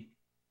Ronsky,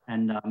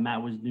 and Matt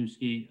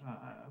Wisniewski.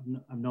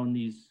 I've known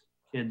these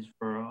kids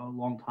for a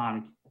long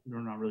time. They're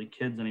not really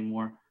kids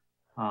anymore.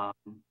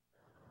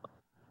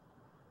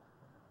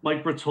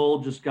 Mike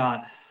Bertol just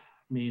got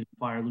made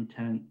fire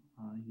lieutenant.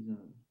 He's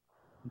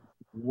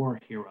a war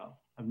hero.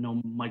 I've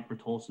known Mike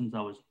Bertol since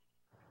I was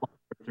 12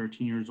 or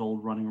 13 years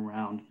old, running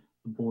around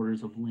the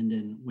borders of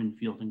Linden,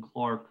 Winfield, and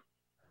Clark.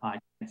 I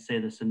can't say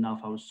this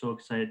enough. I was so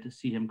excited to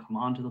see him come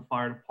onto the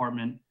fire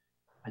department.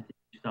 I think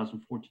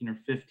 2014 or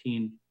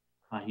 15,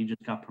 he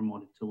just got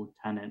promoted to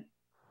lieutenant.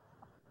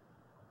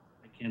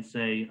 can't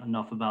say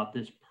enough about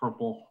this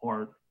Purple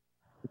Heart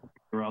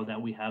hero that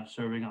we have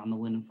serving on the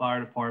Linden Fire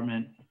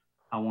Department.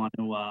 I want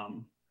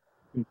to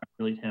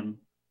congratulate him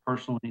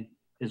personally,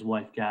 his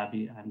wife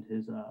Gabby, and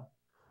his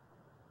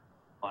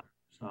wife.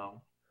 So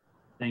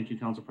thank you,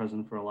 Council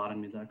President, for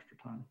allowing me the extra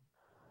time.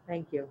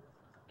 Thank you.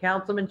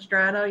 Councilman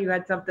Strano, you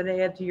had something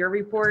to add to your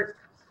report?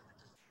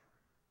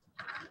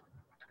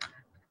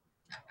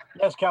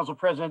 Yes, Council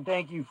President,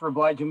 thank you for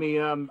obliging me.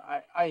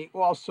 I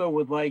also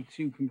would like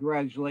to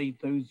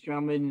congratulate those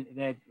gentlemen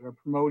that are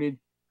promoted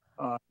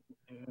on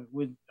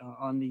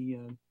the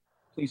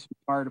police and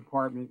fire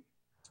department,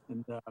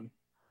 and I'm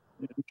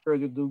sure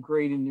they'll do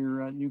great in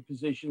their new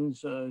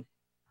positions.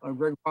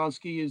 Greg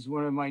Bonsky is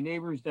one of my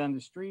neighbors down the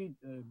street.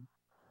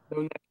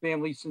 Known that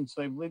family since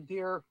I've lived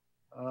here,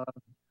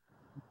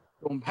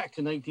 going back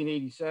to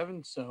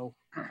 1987. So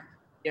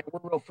yeah,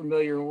 we're real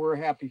familiar. We're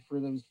happy for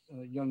those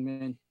young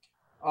men.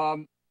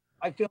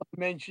 I failed to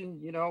mention,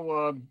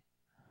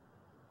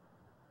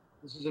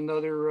 this is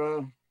another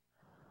of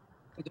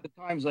the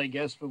times, I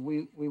guess, but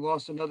we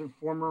lost another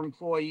former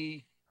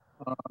employee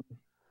of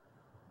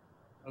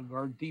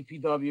our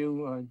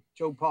DPW.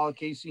 Joe Pollock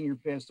Sr.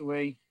 passed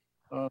away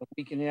a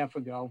week and a half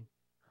ago.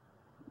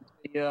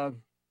 A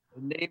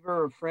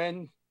neighbor, a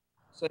friend,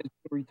 said a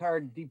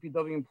retired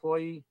DPW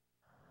employee,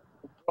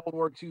 World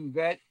War II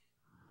vet,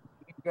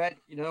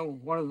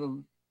 one of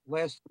the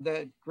last of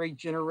that great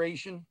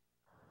generation.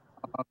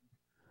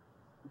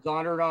 Was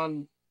honored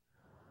on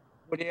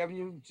Wood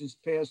Avenue,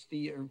 just past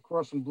the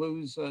Cross and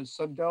Blues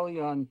Sub Deli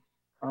on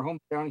our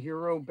hometown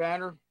hero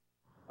banner.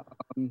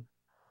 He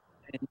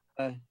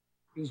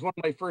was one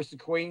of my first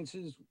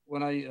acquaintances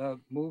when I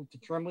moved to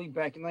Trimley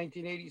back in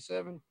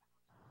 1987.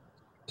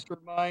 Sister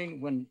of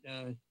mine, when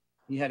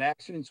he had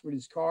accidents with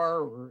his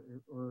car,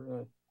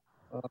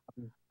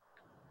 he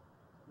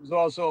was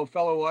also a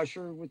fellow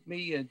usher with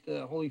me at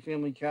the Holy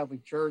Family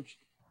Catholic Church.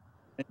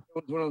 And he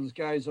was one of those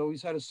guys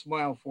always had a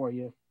smile for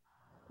you.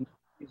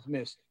 He's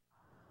missed.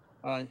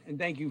 And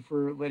thank you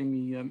for letting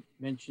me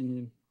mention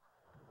him.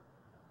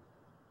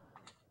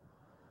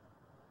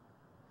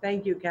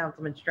 Thank you,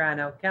 Councilman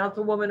Strano.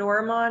 Councilwoman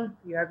Ormond,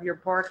 you have your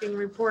parking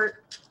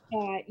report?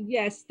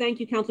 Yes, thank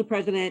you, Council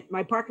President.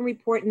 My parking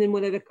report, and then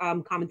one other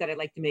comment that I'd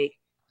like to make.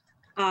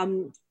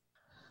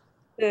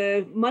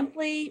 The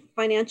monthly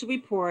financial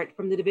report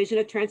from the Division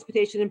of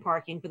Transportation and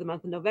Parking for the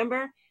month of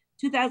November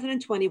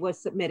 2020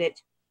 was submitted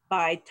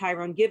by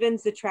Tyrone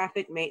Gibbons, the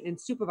traffic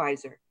maintenance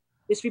supervisor.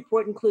 This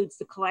report includes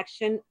the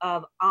collection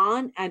of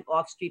on and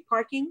off-street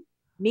parking,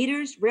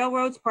 meters,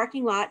 railroads,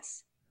 parking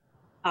lots,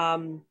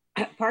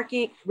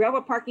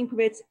 railroad parking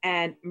permits,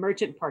 and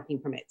merchant parking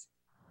permits.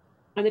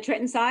 On the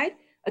Trenton side,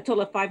 a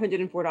total of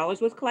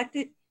 $504 was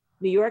collected.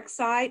 New York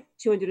side,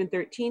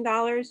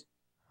 $213.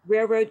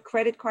 Railroad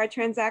credit card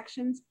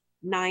transactions,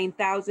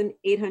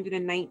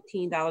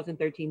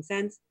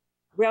 $9,819.13.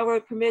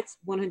 Railroad permits,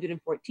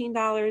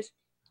 $114.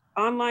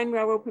 Online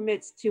railroad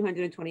permits,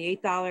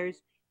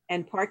 $228.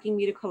 And parking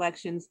meter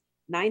collections,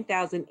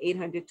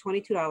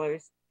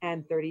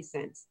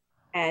 $9,822.30.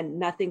 And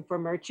nothing for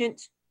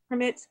merchant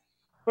permits,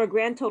 for a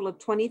grand total of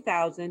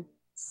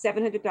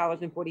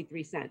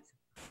 $20,700.43.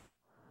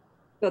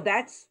 So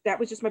that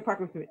was just my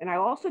parking permit. And I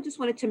also just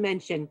wanted to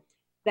mention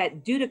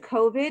that due to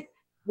COVID,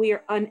 we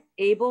are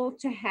unable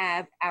to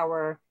have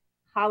our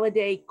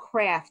holiday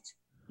craft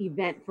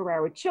event for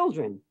our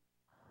children.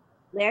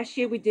 Last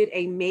year we did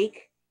a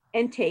make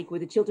and take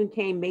where the children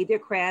came, made their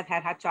craft,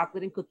 had hot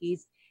chocolate and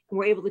cookies, and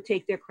were able to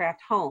take their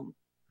craft home.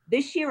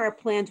 This year our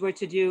plans were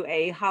to do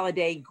a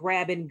holiday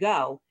grab and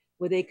go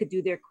where they could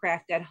do their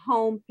craft at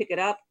home, pick it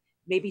up,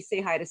 maybe say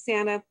hi to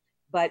Santa.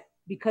 But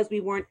because we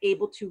weren't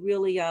able to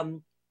really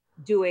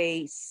do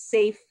a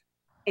safe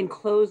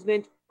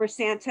enclosement for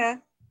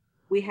Santa,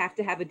 we have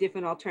to have a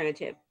different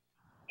alternative.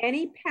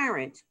 Any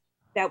parent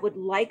that would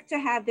like to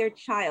have their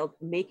child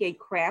make a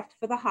craft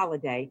for the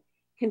holiday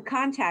can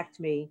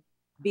contact me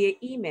via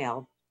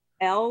email,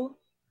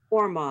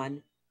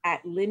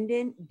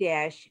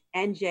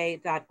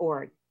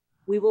 lormon@linden-nj.org.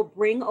 We will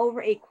bring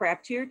over a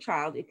craft to your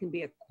child. It can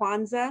be a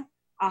Kwanzaa,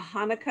 a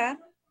Hanukkah,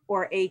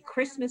 or a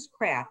Christmas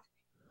craft.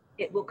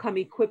 It will come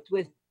equipped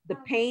with the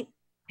paint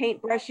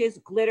brushes,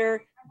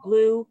 glitter,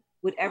 glue,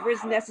 whatever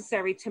is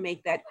necessary to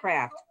make that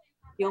craft.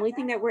 The only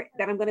thing that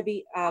I'm going to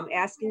be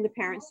asking the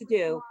parents to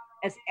do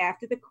is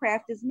after the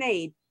craft is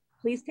made,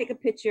 please take a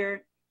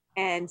picture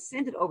and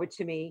send it over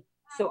to me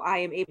so I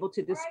am able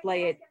to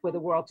display it for the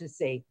world to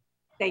see.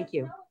 Thank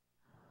you.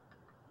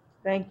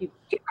 Thank you.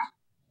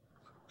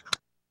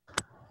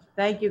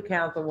 Thank you,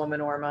 Councilwoman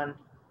Ormond.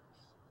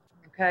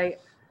 Okay,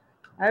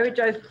 I would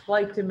just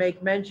like to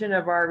make mention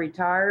of our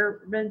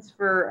retirements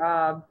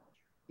for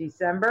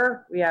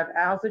December. We have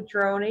Al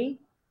Citroni,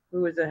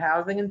 who is a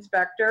housing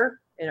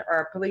inspector, and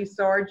our police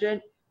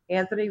sergeant,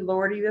 Anthony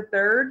Lordy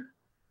III,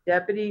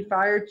 Deputy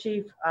Fire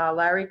Chief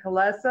Larry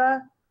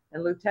Kalesa,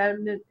 and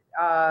Lieutenant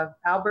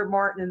Albert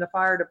Martin in the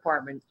fire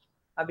department.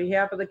 On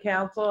behalf of the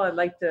council, I'd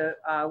like to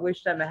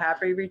wish them a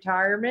happy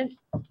retirement.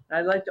 And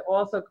I'd like to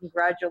also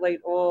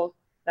congratulate all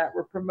that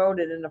were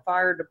promoted in the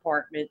fire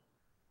department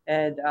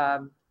and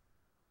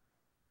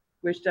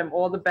wish them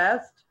all the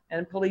best,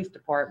 and police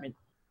department.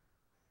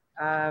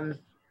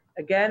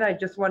 Again, I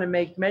just want to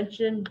make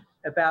mention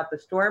about the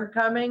storm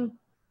coming.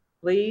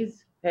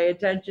 Please pay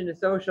attention to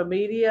social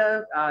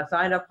media,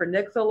 sign up for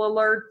Nixle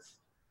alerts.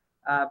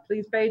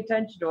 Please pay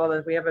attention to all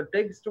this. We have a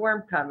big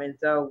storm coming,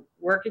 so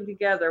working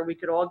together, we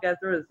could all get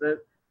through this.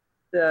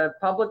 The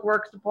Public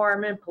Works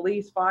Department,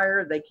 police,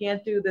 fire, they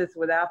can't do this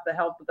without the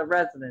help of the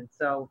residents.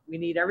 So we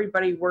need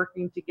everybody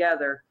working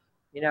together.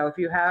 You know, if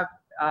you have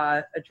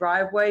a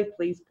driveway,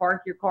 please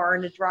park your car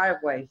in the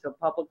driveway so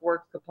Public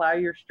Works can plow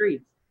your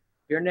streets.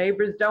 If your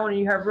neighbors don't and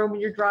you have room in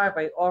your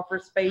driveway, offer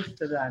space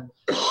to them.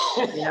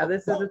 You know,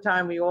 this is the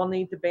time we all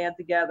need to band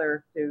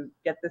together to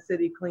get the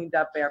city cleaned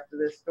up after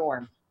this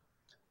storm.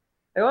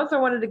 I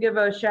also wanted to give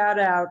a shout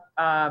out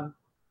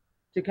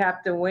to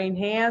Captain Wayne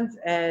Hands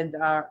and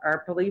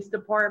our police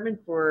department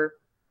for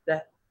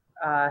the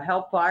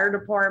help fire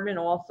department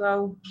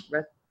also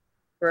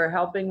for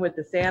helping with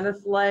the Santa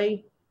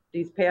sleigh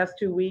these past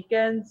 2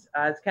 weekends.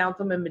 As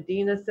Councilman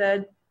Medina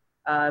said,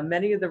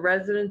 many of the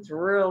residents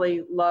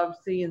really love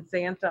seeing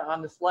Santa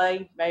on the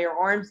sleigh. Mayor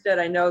Armstead,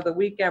 I know the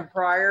weekend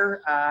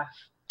prior,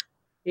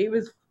 he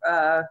was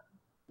a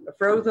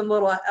frozen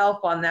little elf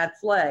on that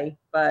sleigh,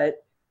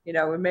 but you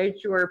know, we made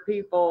sure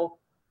people,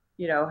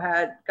 you know,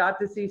 got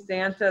to see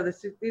Santa.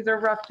 These are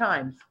rough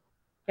times.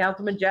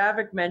 Councilman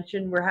Javik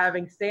mentioned we're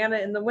having Santa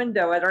in the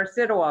window at our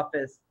CID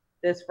office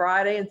this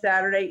Friday and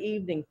Saturday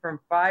evening from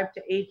 5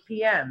 to 8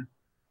 p.m.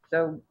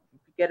 So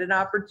if you get an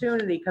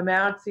opportunity, come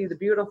out, see the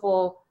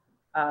beautiful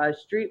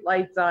street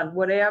lights on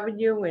Wood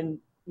Avenue, and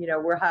you know,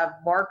 we'll have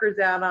markers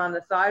out on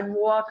the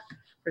sidewalks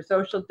for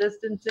social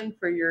distancing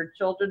for your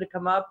children to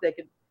come up. They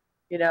could,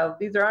 you know,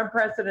 these are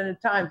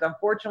unprecedented times.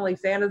 Unfortunately,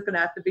 Santa's gonna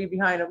have to be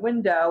behind a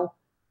window,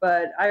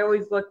 but I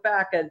always look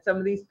back at some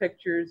of these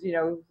pictures, you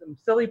know, some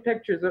silly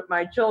pictures with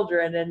my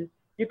children, and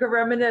you can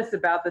reminisce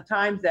about the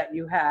times that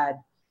you had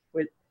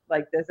with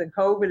like this. And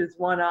COVID is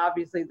one,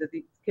 obviously, that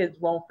these kids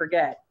won't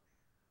forget.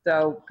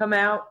 So come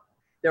out.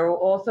 There will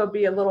also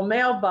be a little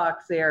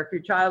mailbox there if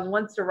your child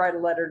wants to write a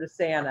letter to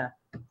Santa.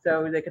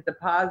 So they could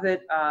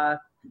deposit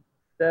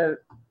the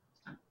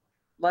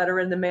letter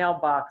in the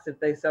mailbox if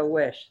they so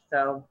wish.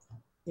 So,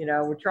 you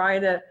know, we're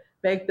trying to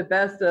make the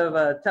best of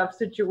a tough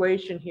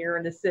situation here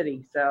in the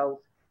city.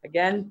 So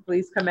again,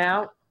 please come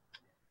out.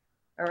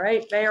 All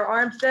right, Mayor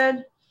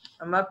Armstead,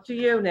 I'm up to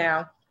you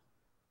now.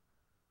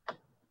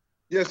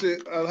 Yes,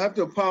 I'll have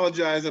to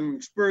apologize. I'm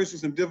experiencing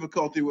some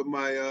difficulty with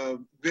my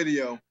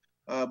video,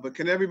 but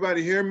can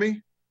everybody hear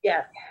me?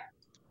 Yes.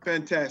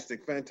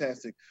 Fantastic,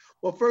 fantastic.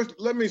 Well, first,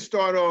 let me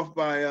start off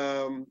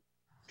by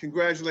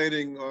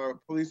congratulating our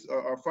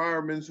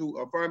firemen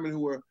who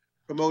were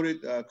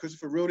promoted,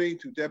 Christopher Rooney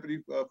to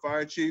Deputy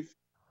Fire Chief,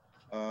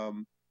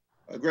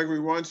 Gregory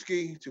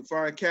Wronski to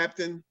Fire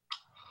Captain,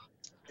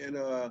 and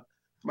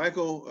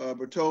Michael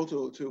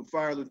Bertol to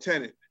Fire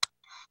Lieutenant.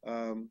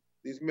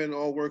 These men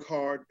all work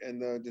hard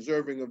and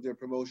deserving of their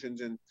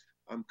promotions, and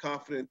I'm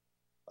confident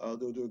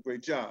they'll do a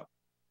great job.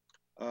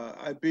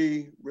 I'd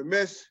be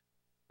remiss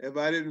if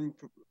I didn't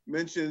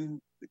mention,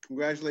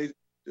 congratulate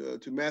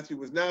to Matthew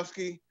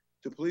Wisnowski,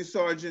 to Police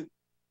Sergeant.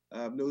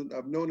 I've known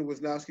the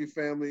Wisnowski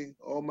family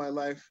all my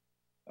life.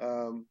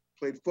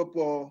 Played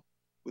football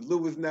with Lou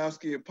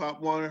Wisnowski and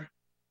Pop Warner.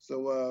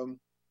 So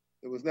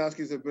the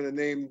Wisnowskis have been a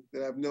name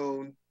that I've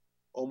known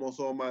almost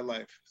all my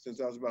life,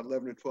 since I was about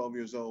 11 or 12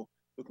 years old.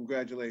 So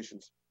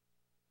congratulations.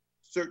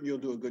 Certain you'll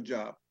do a good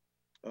job.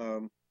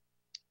 I'm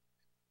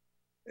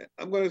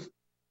going to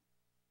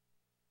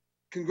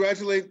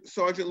congratulate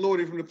Sergeant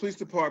Lordy from the police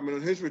department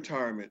on his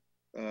retirement.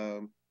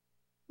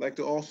 Like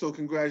to also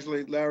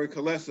congratulate Larry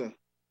Kalesa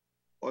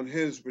on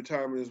his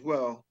retirement as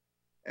well.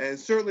 And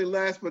certainly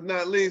last but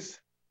not least,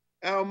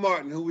 Al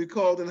Martin, who we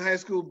called in high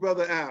school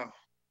Brother Al.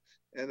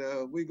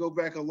 And we go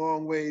back a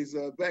long ways.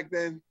 Back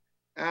then,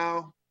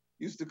 Al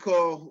used to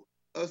call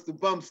us the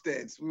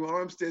Bumsteads. We were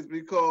Armsteads, but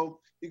he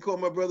called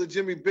my brother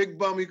Jimmy Big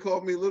Bum, he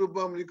called me Little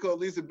Bum, and he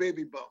called Lisa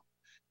Baby Bum.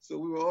 So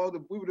we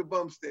were the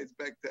Bumsteads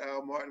back to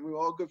Al Martin. We were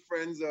all good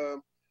friends.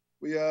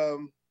 We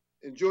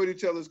enjoyed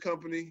each other's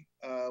company.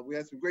 We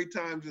had some great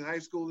times in high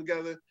school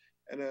together.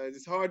 And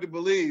it's hard to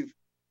believe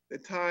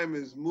that time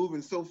is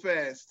moving so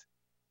fast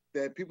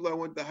that people I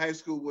went to high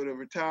school with are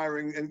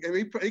retiring. And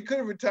he could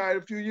have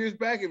retired a few years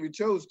back if he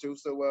chose to.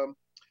 So,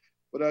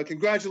 but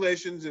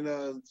congratulations and,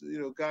 you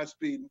know,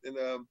 Godspeed, and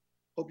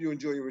hope you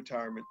enjoy your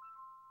retirement.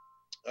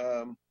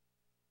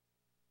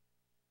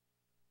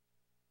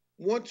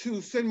 Want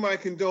to send my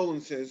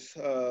condolences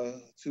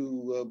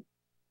to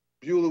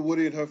Beulah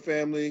Woody and her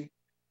family,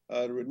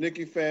 the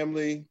Rudnicki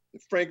family, the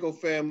Franco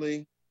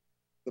family,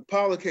 the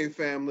Polake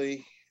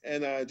family,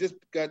 and I just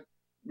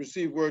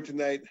received word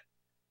tonight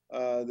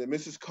that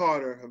Mrs.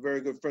 Carter, a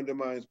very good friend of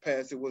mine, has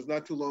passed. It was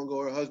not too long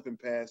ago her husband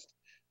passed,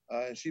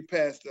 and she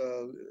passed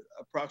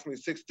approximately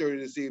 6:30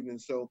 this evening.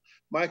 So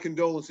my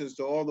condolences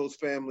to all those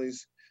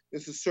families.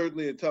 This is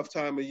certainly a tough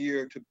time of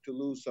year to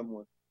lose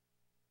someone.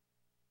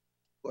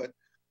 But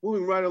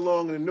moving right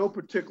along, and in no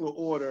particular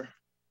order,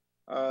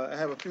 I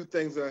have a few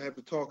things that I have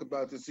to talk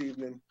about this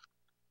evening.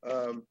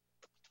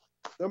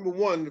 Number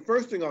one, the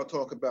first thing I'll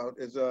talk about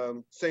is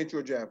St.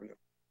 George Avenue.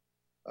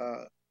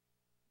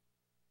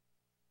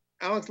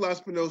 Alex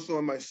Laspinoso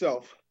and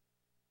myself,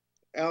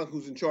 Alex,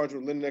 who's in charge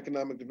of Linden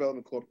Economic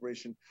Development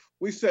Corporation,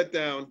 we sat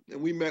down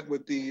and we met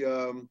with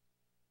the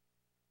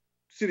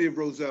City of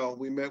Roselle.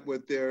 We met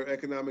with their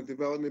economic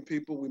development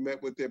people. We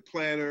met with their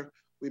planner.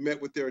 We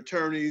met with their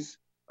attorneys,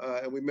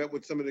 and we met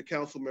with some of the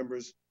council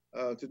members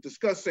to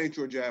discuss St.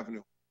 George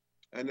Avenue.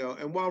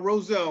 And while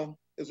Roselle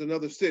is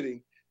another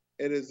city,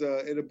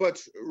 it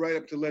abuts right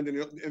up to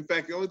Linden. In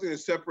fact, the only thing that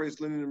separates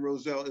Linden and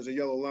Roselle is a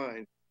yellow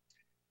line.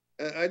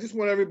 And I just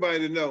want everybody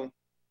to know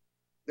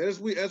that as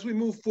we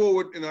move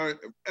forward in our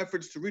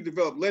efforts to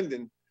redevelop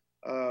Linden,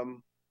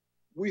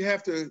 we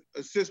have to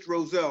assist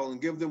Roselle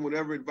and give them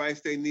whatever advice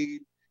they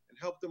need and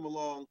help them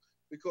along,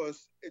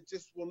 because it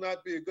just will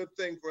not be a good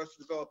thing for us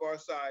to develop our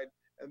side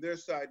and their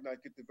side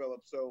not get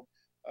developed. So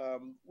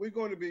we're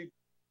going to be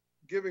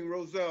giving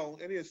Roselle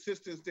any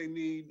assistance they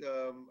need.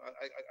 I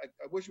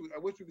wish we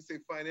could say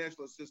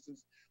financial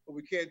assistance, but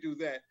we can't do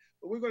that.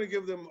 But we're going to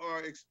give them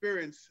our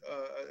experience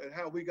and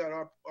how we got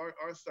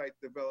our site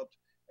developed,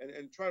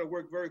 and try to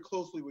work very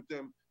closely with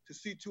them to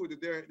see to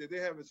it that they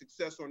have a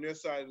success on their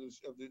side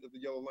of the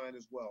yellow line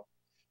as well.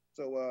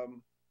 So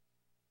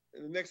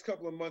in the next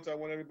couple of months, I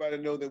want everybody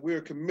to know that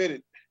we're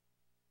committed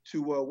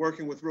to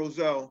working with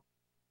Roselle,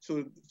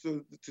 so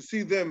to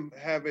see them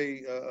have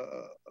a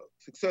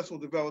successful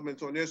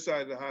development on their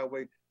side of the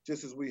highway,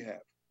 just as we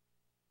have.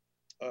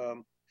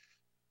 All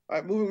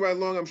right, moving right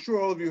along, I'm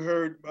sure all of you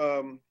heard,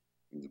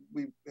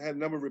 we've had a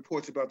number of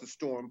reports about the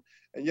storm.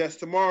 And yes,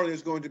 tomorrow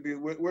there's going to be,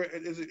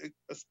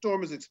 a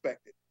storm is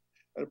expected.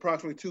 At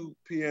approximately 2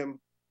 p.m.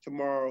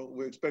 tomorrow,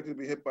 we're expected to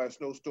be hit by a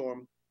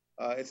snowstorm.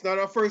 It's not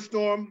our first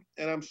storm,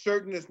 and I'm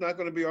certain it's not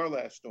going to be our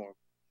last storm.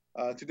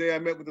 Today I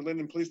met with the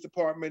Linden Police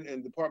Department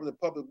and Department of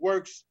Public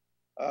Works,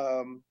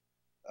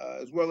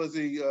 as well as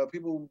the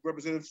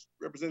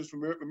representatives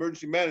from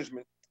emergency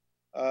management,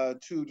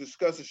 to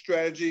discuss a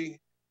strategy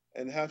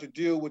and how to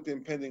deal with the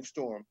impending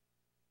storm.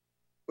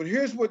 But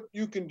here's what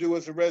you can do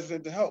as a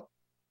resident to help.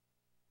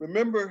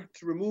 Remember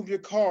to remove your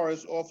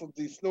cars off of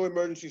the snow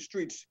emergency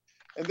streets.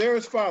 And they're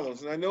as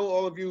follows, and I know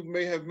all of you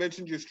may have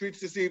mentioned your streets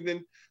this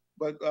evening,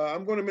 but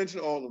I'm going to mention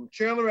all of them.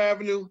 Chandler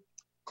Avenue,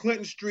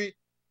 Clinton Street,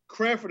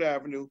 Cranford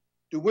Avenue,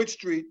 DeWitt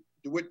Street,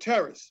 DeWitt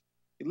Terrace,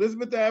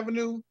 Elizabeth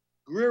Avenue,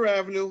 Greer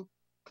Avenue,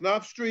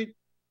 Knopf Street,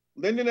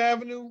 Linden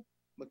Avenue,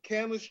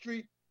 McCandless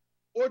Street,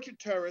 Orchard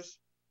Terrace,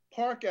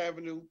 Park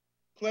Avenue,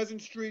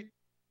 Pleasant Street,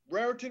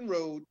 Raritan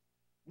Road,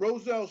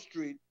 Roselle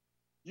Street,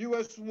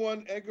 US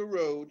 1 Edgar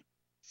Road,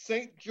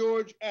 St.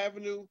 George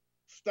Avenue,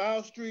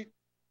 Style Street,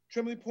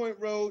 Trimley Point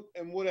Road,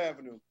 and Wood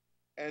Avenue,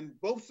 and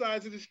both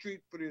sides of the street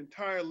for the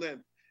entire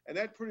length. And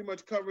that pretty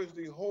much covers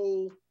the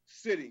whole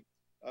city.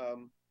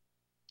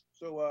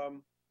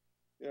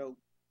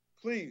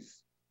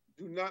 Please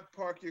do not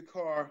park your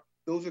car.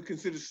 Those are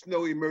considered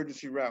snow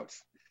emergency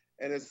routes.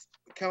 And as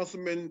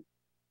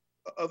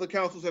other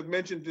councils have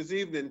mentioned this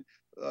evening,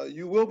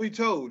 you will be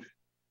towed,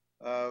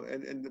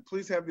 and the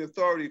police have the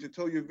authority to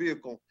tow your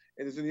vehicle.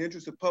 It is in the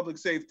interest of public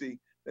safety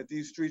that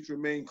these streets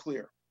remain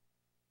clear.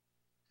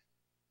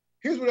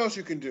 Here's what else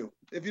you can do.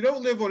 If you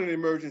don't live on an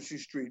emergency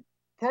street,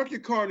 park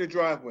your car in the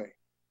driveway,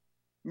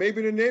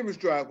 maybe the neighbor's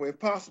driveway if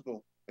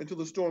possible, until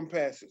the storm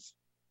passes.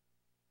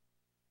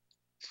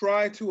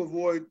 Try to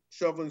avoid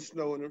shoveling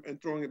snow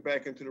and throwing it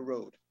back into the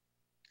road.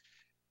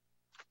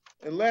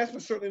 And last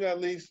but certainly not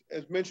least,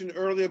 as mentioned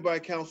earlier by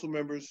council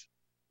members,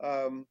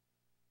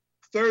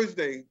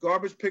 Thursday,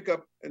 garbage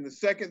pickup in the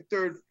 2nd,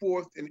 3rd,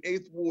 4th, and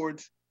 8th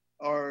wards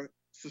are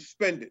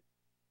suspended.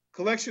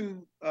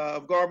 Collection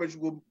of garbage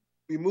will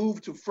be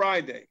moved to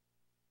Friday.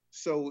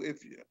 So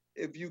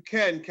if you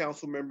can,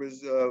 council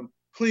members,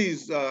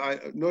 please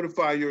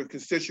notify your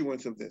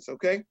constituents of this,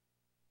 okay?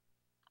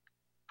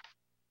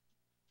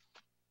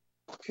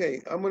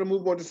 Okay, I'm gonna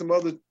move on to some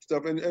other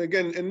stuff. And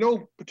again, in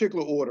no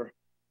particular order.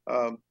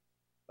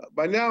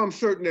 By now, I'm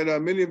certain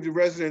that many of the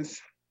residents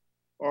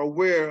are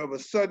aware of a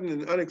sudden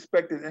and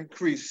unexpected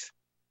increase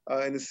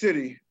in the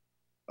city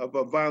of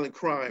violent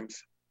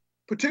crimes.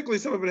 Particularly,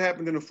 some of it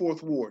happened in the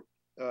 4th Ward.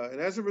 And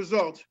as a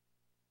result,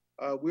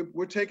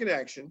 we're taking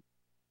action.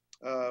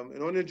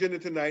 And on the agenda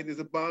tonight is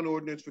a bond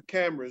ordinance for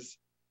cameras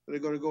that are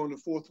going to go in the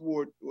 4th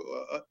Ward,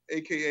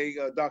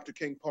 AKA Dr.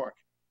 King Park.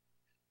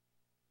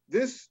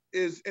 This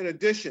is in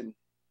addition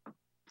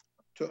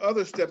to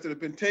other steps that have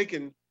been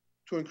taken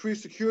to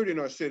increase security in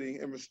our city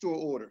and restore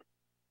order.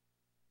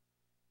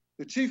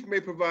 The chief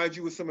may provide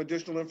you with some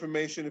additional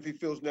information if he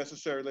feels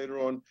necessary later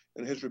on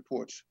in his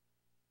reports.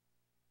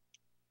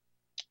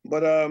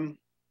 But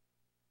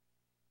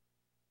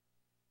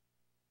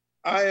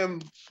I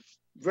am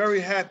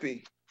very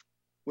happy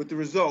with the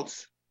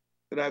results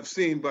that I've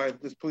seen by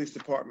this police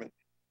department.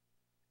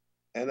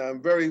 And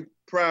I'm very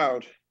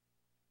proud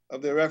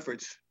of their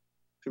efforts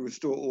to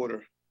restore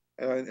order.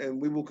 And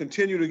we will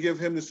continue to give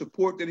him the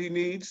support that he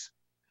needs.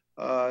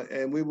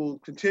 And we will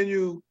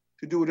continue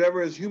to do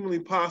whatever is humanly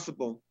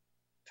possible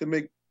to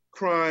make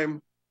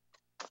crime,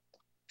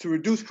 to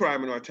reduce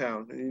crime in our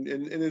town.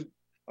 And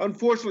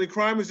unfortunately,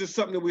 crime is just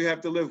something that we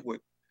have to live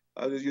with.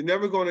 You're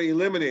never going to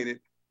eliminate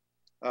it,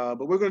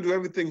 but we're going to do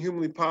everything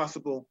humanly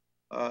possible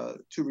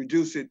to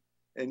reduce it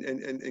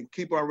and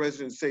keep our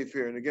residents safe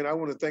here. And again, I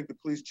want to thank the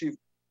police chief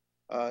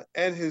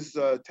and his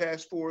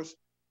task force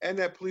and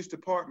that police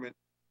department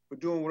for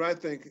doing what I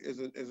think is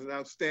an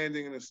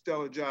outstanding and a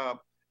stellar job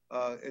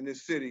in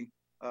this city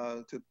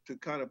to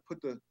kind of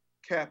put the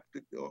cap,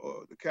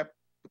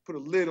 to put a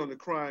lid on the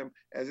crime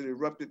as it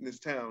erupted in this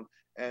town.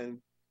 And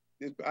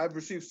I've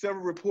received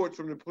several reports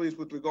from the police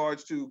with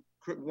regards to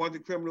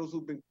wanted criminals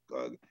who've been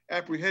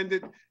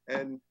apprehended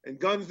and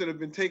guns that have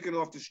been taken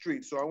off the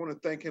street. So I want to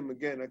thank him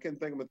again. I can't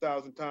thank him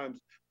 1,000 times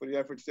for the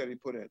efforts that he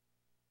put in.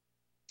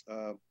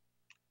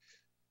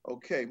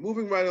 Okay,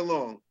 moving right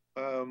along.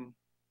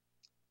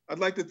 I'd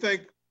like to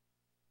thank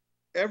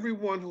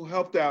everyone who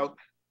helped out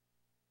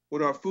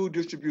with our food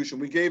distribution.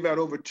 We gave out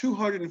over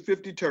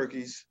 250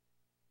 turkeys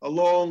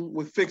along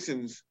with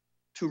fixings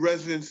to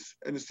residents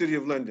in the city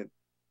of Linden.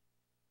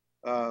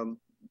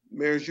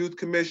 Mayor's Youth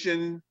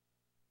Commission,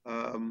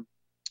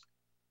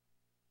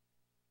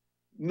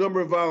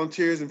 number of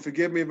volunteers, and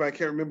forgive me if I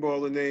can't remember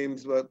all the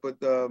names,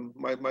 but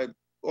my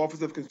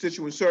Office of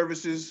Constituent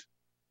Services.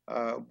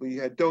 We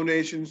had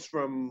donations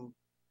from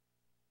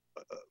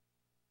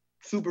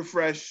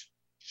Superfresh,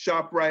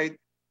 ShopRite,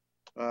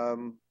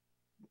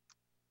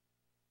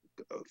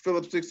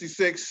 Phillips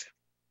 66.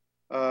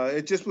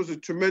 It just was a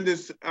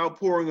tremendous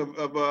outpouring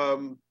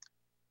of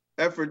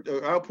effort,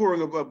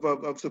 outpouring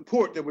of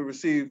support that we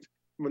received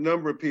from a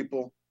number of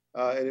people,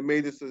 and it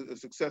made this a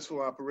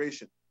successful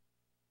operation.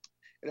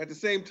 And at the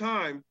same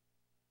time,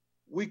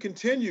 we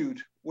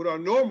continued with our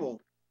normal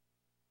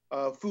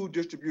food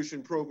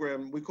distribution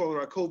program. We call it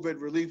our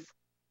COVID relief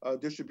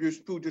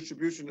food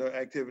distribution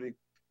activity,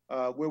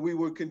 where we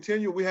will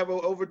continue. We have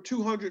over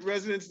 200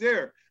 residents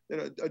there,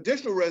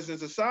 additional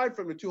residents aside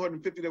from the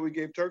 250 that we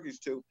gave turkeys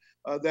to,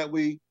 that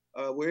we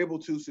were able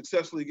to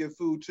successfully give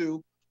food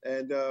to.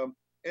 And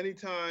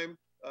anytime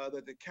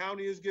that the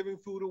county is giving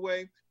food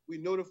away, we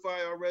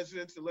notify our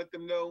residents and let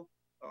them know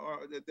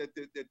that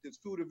there's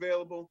food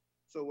available.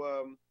 So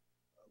I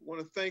want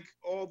to thank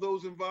all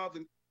those involved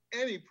in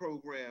any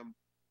program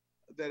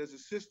that is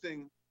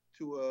assisting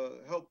to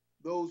help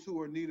those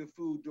who are in need of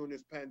food during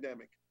this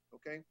pandemic,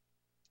 okay?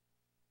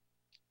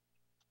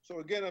 So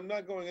again, I'm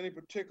not going in any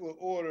particular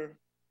order,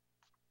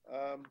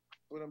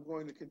 but I'm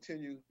going to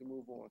continue to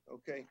move on,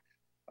 okay?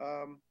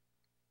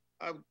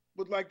 I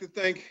would like to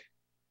thank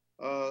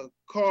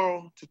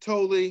Carl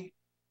Totoli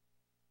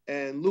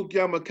and Luke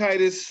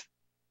Yamakaitis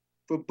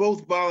for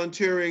both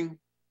volunteering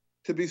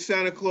to be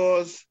Santa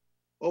Claus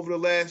over the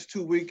last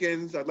 2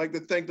 weekends. I'd like to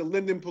thank the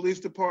Linden Police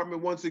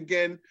Department once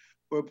again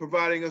for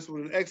providing us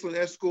with an excellent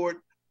escort.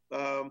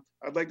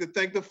 I'd like to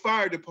thank the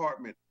fire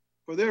department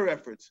for their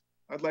efforts.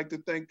 I'd like to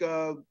thank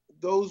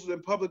those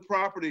in public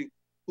property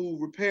who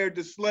repaired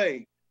the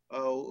sleigh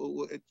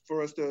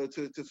for us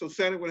so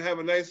Santa would have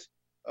a nice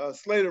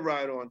sleigh to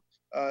ride on.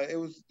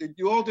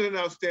 You all did an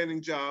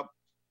outstanding job,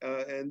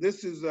 and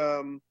this is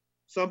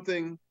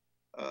something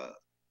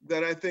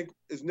that I think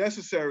is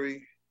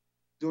necessary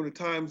during the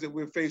times that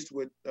we're faced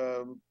with.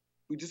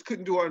 We just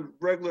couldn't do our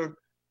regular,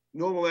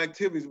 normal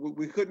activities.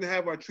 We couldn't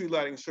have our tree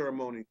lighting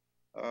ceremony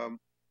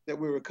that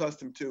we were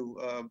accustomed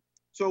to.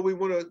 So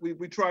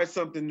we tried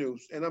something new,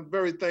 and I'm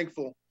very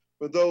thankful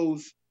for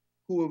those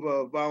who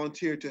have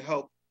volunteered to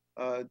help,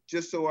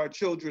 just so our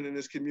children in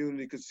this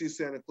community could see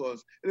Santa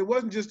Claus. And it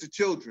wasn't just the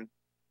children.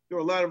 There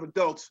were a lot of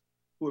adults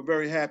who were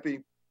very happy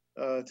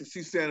to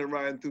see Santa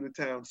riding through the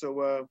town.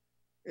 So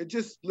it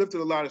just lifted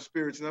a lot of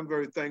spirits, and I'm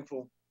very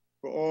thankful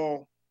for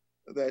all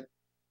that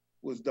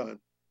was done,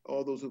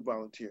 all those who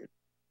volunteered.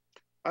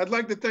 I'd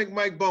like to thank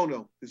Mike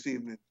Bono this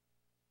evening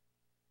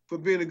for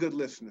being a good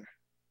listener.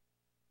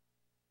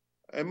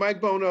 And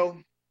Mike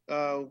Bono,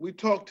 we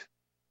talked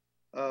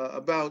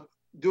about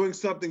doing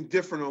something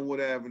different on Wood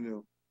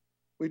Avenue.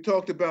 We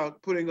talked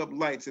about putting up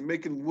lights and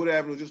making Wood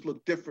Avenue just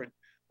look different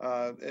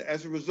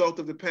as a result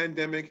of the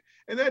pandemic.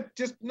 And that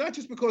not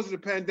just because of the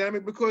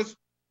pandemic, because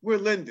we're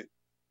Linden.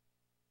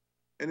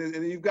 And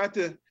you've got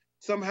to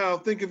somehow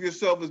think of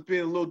yourself as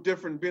being a little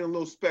different, being a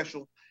little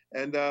special.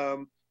 And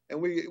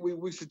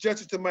we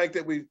suggested to Mike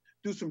that we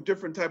do some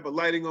different type of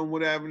lighting on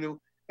Wood Avenue.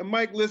 And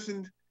Mike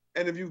listened.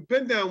 And if you've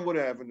been down Wood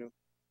Avenue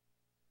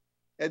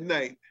at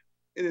night,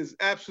 it is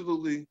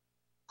absolutely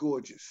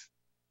gorgeous.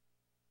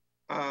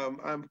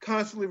 I'm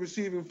constantly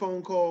receiving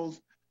phone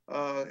calls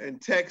and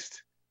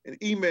text and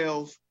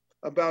emails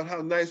about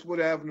how nice Wood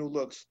Avenue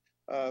looks.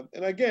 And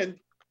again,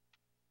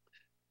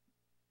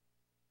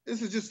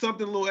 this is just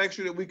something a little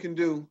extra that we can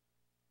do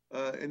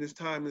in this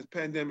time, this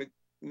pandemic,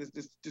 in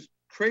this just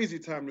crazy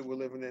time that we're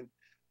living in,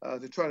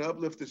 to try to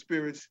uplift the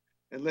spirits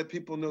and let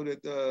people know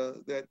that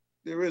that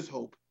there is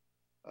hope.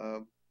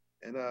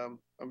 And I'm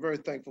very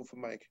thankful for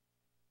Mike.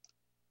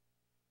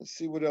 Let's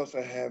see what else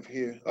I have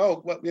here.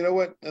 Oh, well, you know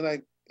what? And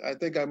I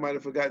think I might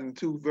have forgotten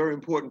two very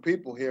important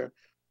people here,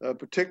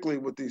 particularly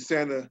with the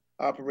Santa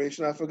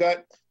operation. I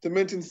forgot to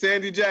mention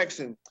Sandy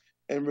Jackson.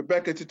 and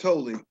Rebecca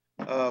Titoli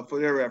for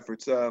their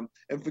efforts. And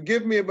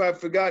forgive me if I've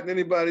forgotten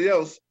anybody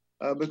else,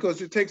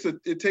 because it takes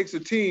a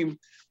team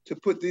to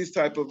put these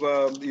type of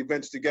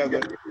events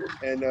together.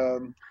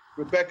 And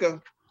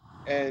Rebecca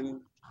and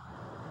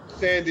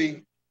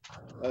Sandy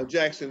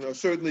Jackson are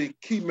certainly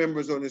key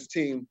members on this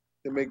team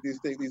to make these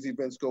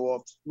events go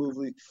off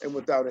smoothly and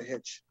without a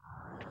hitch.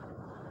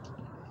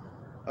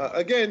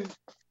 Again,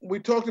 we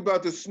talked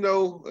about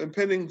the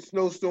impending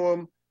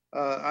snowstorm.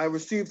 I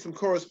received some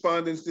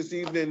correspondence this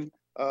evening,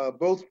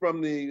 both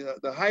from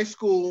the high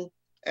school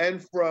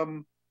and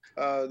from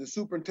the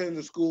superintendent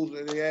of schools,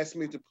 and they asked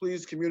me to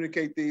please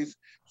communicate these.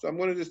 So I'm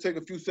going to just take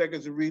a few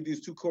seconds and read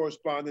these two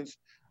correspondence.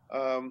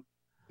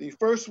 The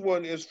first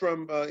one is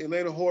from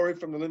Elena Horry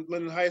from the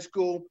Linden High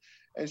School,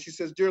 and she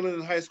says, "Dear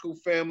Linden High School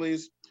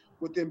families,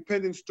 with the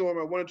impending storm,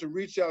 I wanted to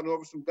reach out and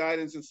offer some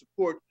guidance and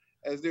support,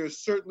 as there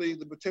is certainly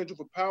the potential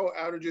for power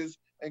outages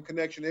and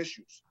connection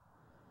issues.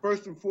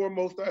 First and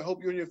foremost, I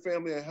hope you and your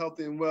family are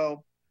healthy and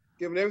well.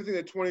 Given everything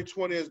that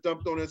 2020 has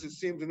dumped on us, it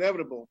seems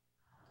inevitable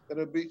that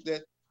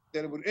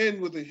it would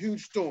end with a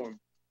huge storm.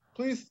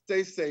 Please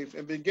stay safe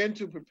and begin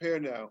to prepare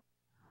now.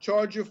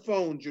 Charge your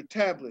phones, your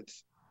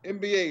tablets,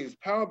 MBAs,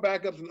 power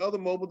backups, and other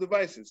mobile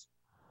devices.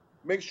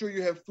 Make sure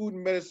you have food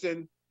and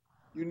medicine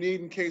you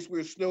need in case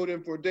we're snowed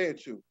in for a day or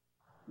two.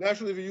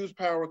 Naturally, if you use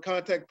power,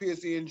 contact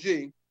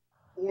PSE&G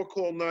or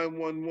call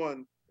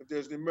 911 if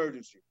there's an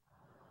emergency.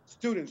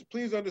 Students,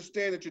 please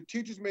understand that your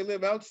teachers may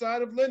live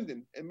outside of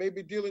Linden and may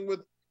be dealing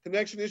with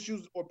connection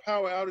issues or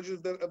power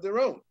outages of their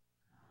own.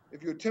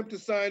 If you attempt to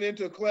sign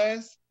into a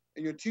class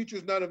and your teacher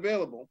is not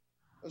available,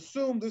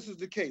 assume this is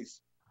the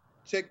case.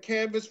 Check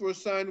Canvas for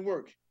assigned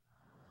work.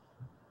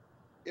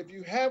 If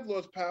you have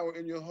lost power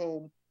in your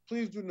home,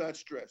 please do not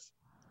stress.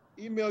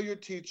 Email your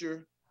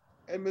teacher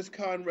and Ms.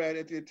 Conrad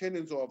at the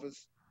attendance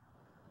office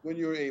when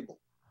you're able.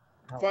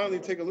 Finally,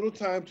 take a little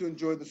time to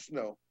enjoy the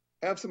snow.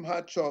 Have some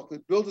hot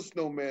chocolate, build a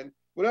snowman,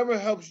 whatever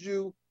helps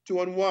you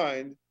to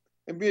unwind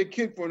and be a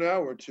kid for an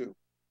hour or two.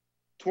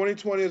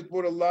 2020 has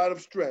brought a lot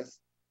of stress.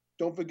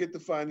 Don't forget to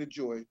find the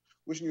joy.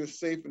 Wishing you a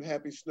safe and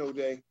happy snow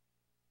day,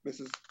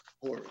 Mrs.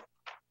 Horry."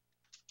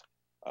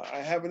 I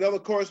have another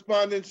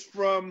correspondence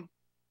from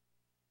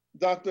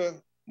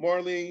Dr.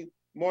 Marnie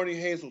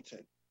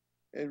Hazelton.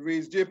 It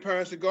reads, "Dear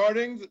parents and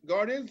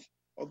guardians,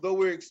 although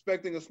we're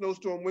expecting a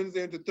snowstorm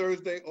Wednesday into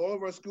Thursday, all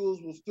of our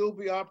schools will still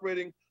be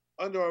operating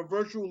under our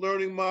virtual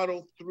learning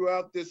model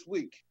throughout this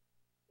week.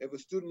 If a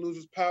student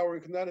loses power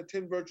and cannot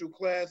attend virtual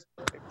class,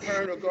 a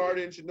parent or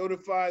guardian should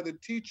notify the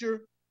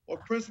teacher or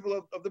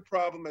principal of the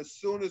problem as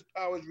soon as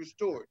power is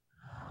restored.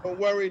 Don't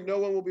worry, no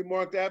one will be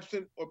marked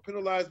absent or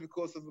penalized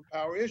because of the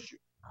power issue.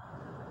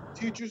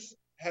 Teachers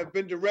have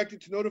been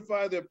directed to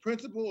notify their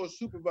principal or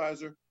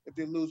supervisor if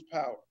they lose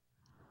power.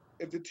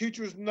 If the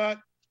teacher is not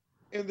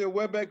in their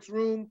WebEx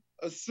room,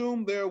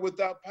 assume they're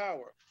without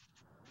power.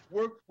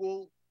 Work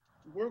will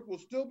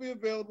still be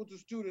available to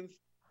students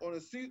on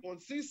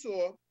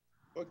Seesaw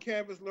or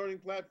Canvas learning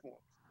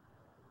platforms.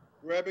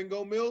 Grab and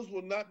go meals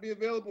will not be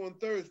available on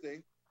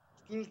Thursday.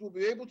 Students will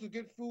be able to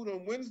get food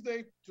on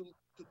Wednesday to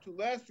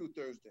last through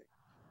Thursday.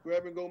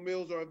 Grab and go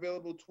meals are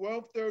available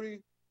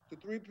 12:30 to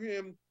 3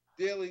 p.m.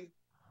 daily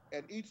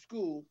at each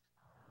school,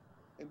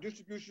 and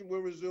distribution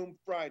will resume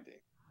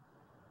Friday.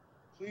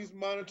 Please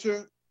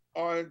monitor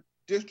our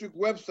district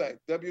website,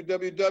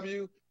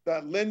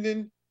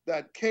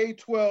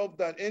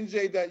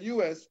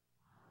 www.linden.k12.nj.us,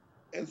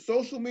 and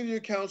social media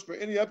accounts for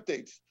any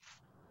updates.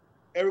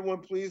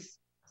 Everyone, please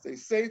stay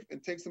safe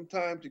and take some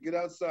time to get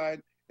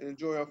outside and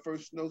enjoy our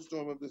first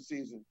snowstorm of the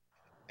season."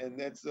 And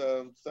that's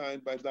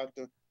signed by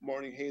Dr.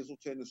 Marnie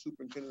Hazelton, the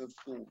superintendent of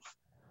schools.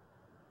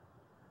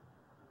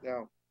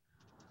 Now,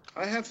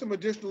 I have some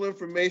additional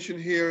information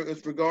here.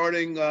 It's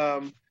regarding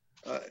the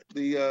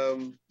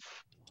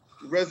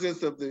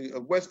residents of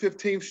West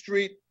 15th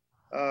Street.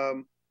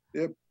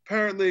 There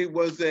apparently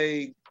was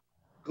a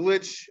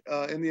glitch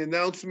in the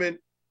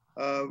announcement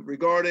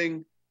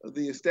regarding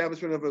the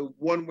establishment of a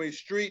one-way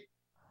street.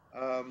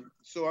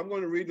 So I'm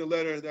going to read the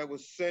letter that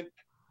was sent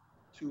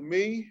to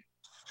me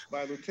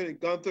by Lieutenant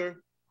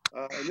Gunther,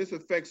 and this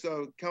affects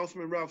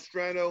Councilman Ralph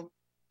Strano.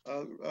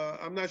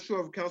 I'm not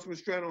sure if Councilman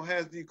Strano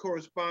has the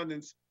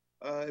correspondence.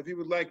 If he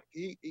would like,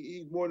 I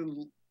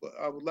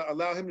would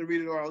allow him to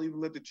read it, or I'll even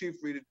let the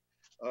chief read it.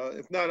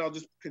 If not, I'll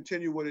just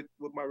continue with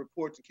my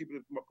report to keep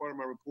it part of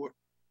my report.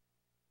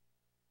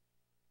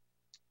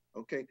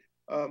 Okay.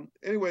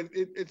 Anyway,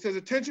 it says,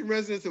 "Attention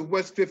residents of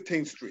West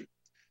 15th Street.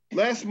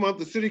 Last month,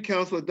 the City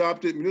Council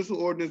adopted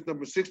Municipal Ordinance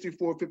number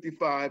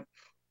 6455,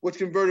 which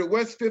converted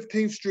West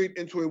 15th Street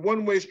into a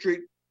one-way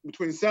street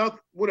between South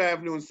Wood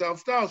Avenue and South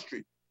Style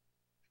Street.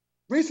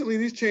 Recently,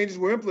 these changes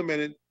were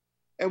implemented,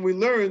 and we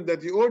learned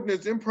that the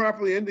ordinance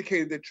improperly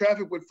indicated that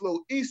traffic would flow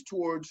east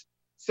towards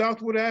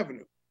Southwood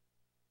Avenue.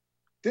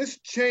 This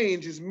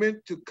change is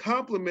meant to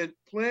complement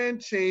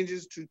planned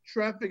changes to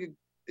traffic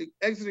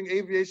exiting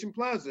Aviation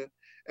Plaza,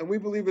 and we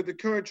believe that the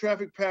current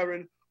traffic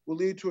pattern will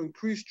lead to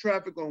increased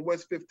traffic on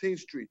West 15th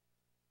Street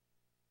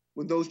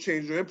when those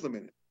changes are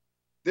implemented.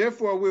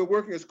 Therefore, we're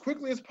working as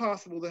quickly as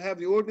possible to have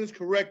the ordinance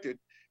corrected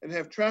and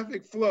have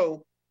traffic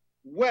flow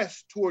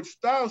west towards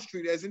Stiles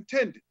Street as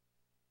intended.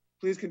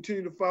 Please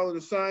continue to follow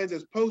the signs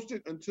as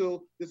posted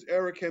until this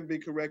error can be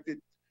corrected.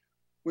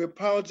 We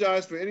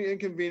apologize for any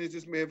inconvenience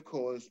this may have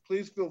caused.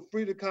 Please feel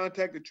free to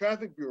contact the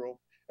Traffic Bureau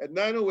at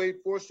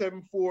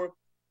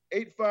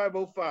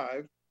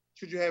 908-474-8505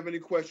 should you have any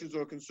questions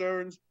or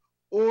concerns,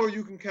 or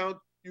you can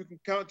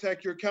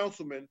contact your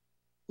councilman,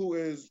 who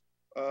is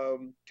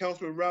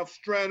Councilman Ralph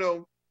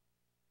Strano,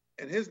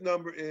 and his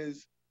number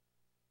is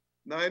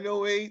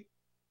 908-514-2895.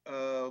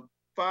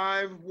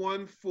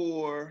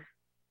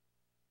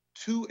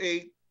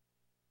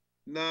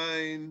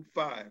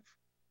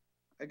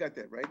 I got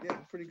that right. Yeah,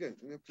 pretty good.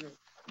 We have to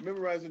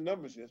memorize the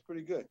numbers here. It's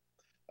pretty good.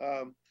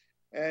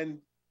 And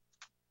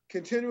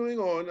continuing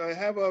on, I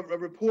have a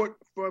report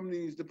from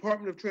the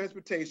Department of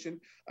Transportation.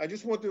 I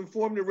just want to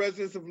inform the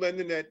residents of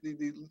Linden that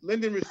the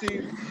Linden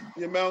received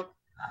the amount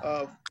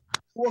of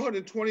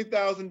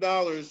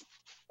 $420,000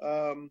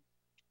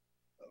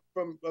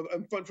 from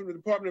the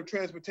Department of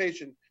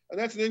Transportation, and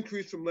that's an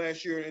increase from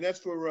last year, and that's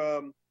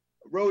for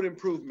road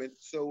improvement.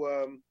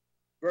 So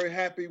very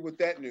happy with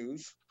that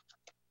news.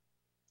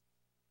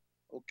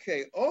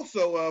 Okay,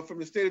 also from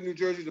the state of New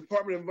Jersey,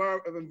 Department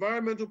of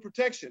Environmental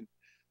Protection.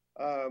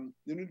 The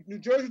New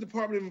Jersey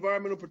Department of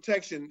Environmental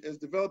Protection is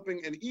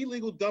developing an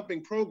illegal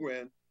dumping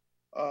program,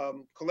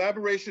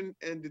 collaboration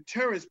and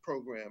deterrence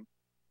program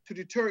to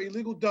deter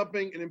illegal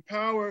dumping and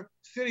empower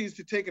cities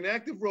to take an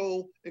active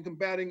role in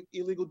combating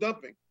illegal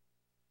dumping.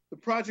 The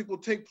project will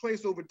take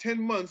place over 10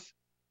 months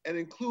and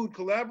include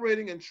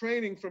collaborating and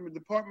training from the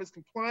department's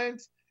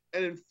compliance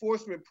and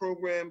enforcement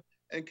program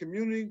and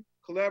community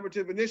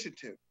collaborative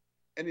initiative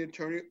and the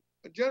Attorney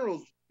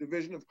General's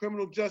Division of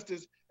Criminal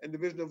Justice and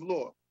Division of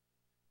Law.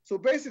 So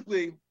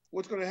basically,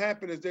 what's going to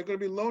happen is they're going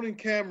to be loaning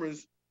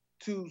cameras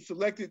to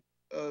selected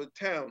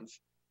towns.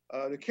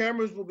 The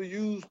cameras will be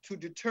used to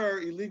deter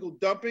illegal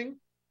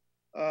dumping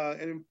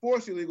and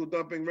enforce illegal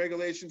dumping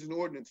regulations and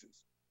ordinances.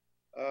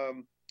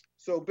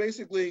 So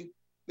basically,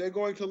 they're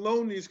going to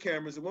loan these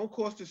cameras. It won't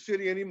cost the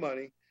city any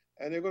money,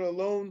 and they're going to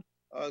loan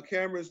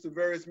cameras to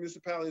various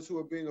municipalities who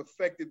are being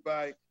affected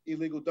by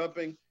illegal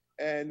dumping.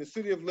 And the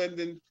city of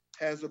Linden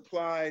has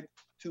applied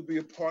to be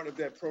a part of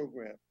that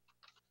program.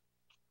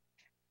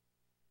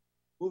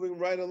 Moving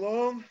right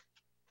along.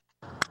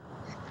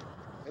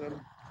 And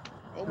I'm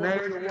almost Mayor,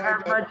 ready do to you wind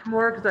have up. much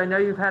more? Because I know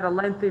you've had a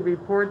lengthy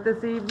report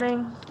this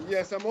evening.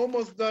 Yes, I'm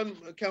almost done,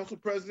 Council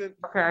President.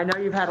 Okay, I know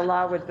you've had a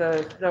lot with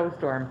the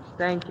snowstorm.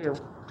 Thank you.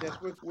 Yes,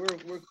 we're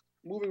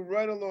moving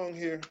right along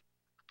here.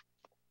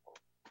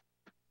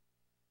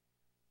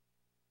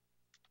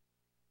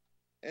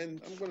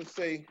 And I'm going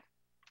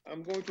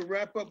to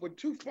wrap up with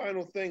two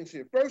final things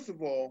here. First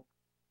of all,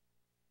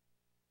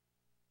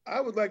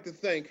 I would like to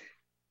thank,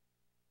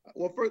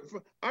 well,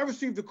 I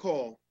received a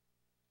call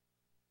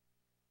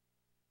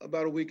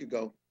about a week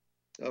ago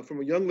from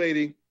a young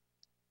lady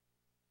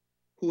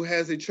who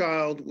has a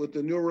child with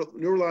a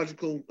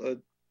neurological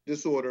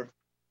disorder,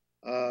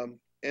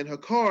 and her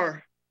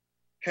car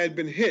had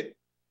been hit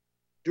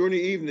during the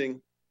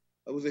evening.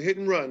 It was a hit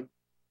and run,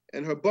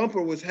 and her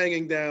bumper was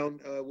hanging down,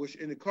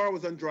 and the car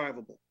was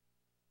undrivable.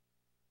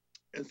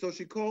 And so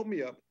she called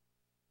me up,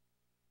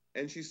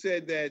 and she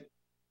said that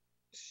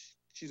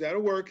she's out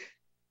of work.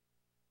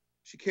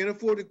 She can't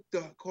afford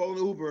to call an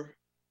Uber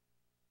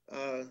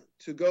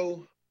to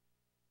go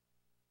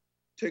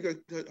take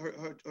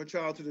her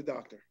child to the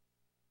doctor.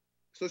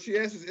 So she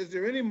asked us, is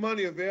there any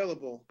money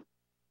available?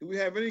 Do we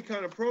have any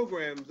kind of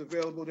programs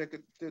available that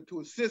could to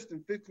assist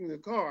in fixing the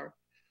car?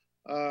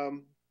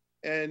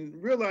 And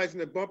realizing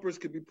that bumpers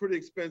could be pretty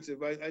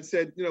expensive, I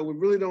said, we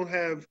really don't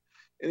have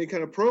any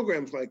kind of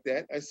programs like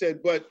that. I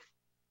said, but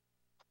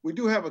we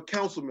do have a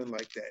councilman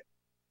like that.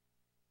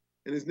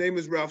 And his name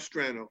is Ralph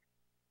Strano.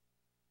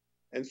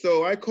 And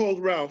so I called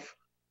Ralph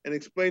and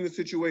explained the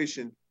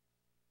situation.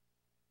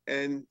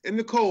 And in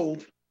the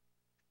cold,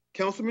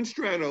 Councilman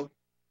Strano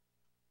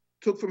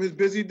took from his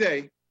busy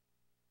day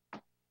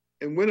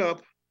and went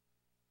up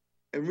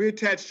and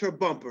reattached her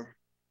bumper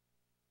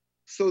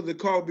so the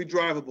car would be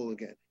drivable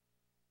again.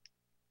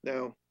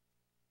 Now,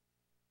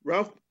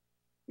 Ralph,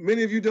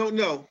 many of you don't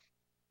know,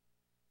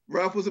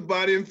 Ralph was a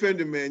body and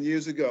fender man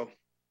years ago.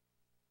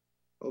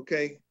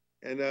 Okay,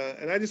 and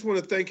I just want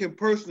to thank him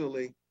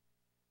personally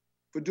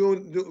for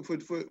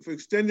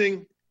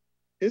extending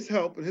his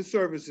help and his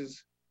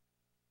services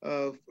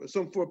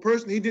for a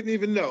person he didn't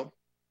even know,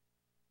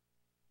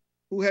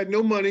 who had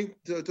no money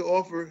to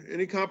offer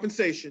any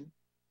compensation.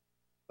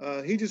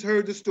 He just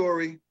heard the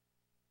story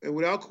and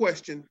without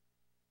question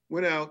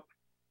went out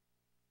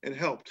and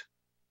helped.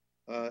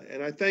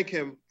 And I thank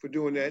him for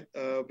doing that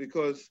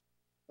because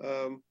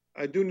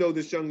I do know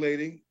this young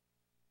lady.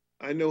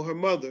 I know her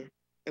mother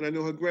and I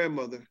know her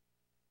grandmother,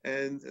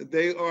 and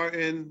they are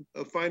in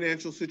a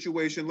financial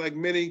situation like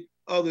many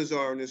others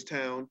are in this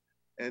town.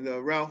 And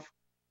Ralph,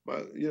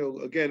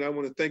 again, I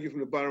want to thank you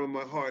from the bottom of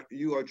my heart.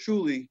 You are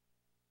truly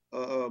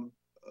a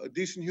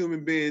decent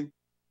human being,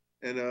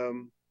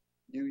 and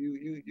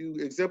you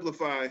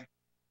exemplify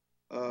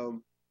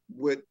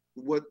with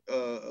what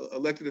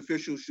elected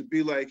officials should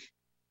be like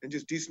and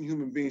just decent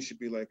human beings should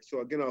be like.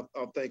 So again,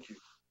 I'll thank you.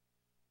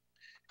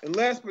 And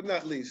last but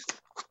not least,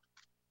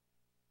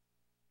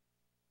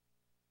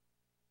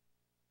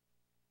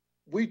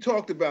 we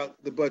talked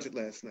about the budget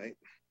last night.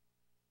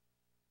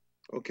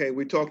 Okay,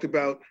 we talked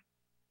about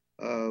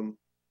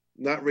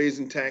not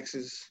raising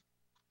taxes.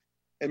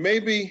 And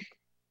maybe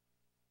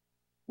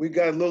we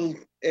got a little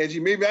edgy,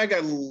 maybe I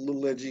got a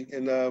little edgy,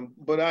 and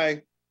but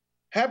I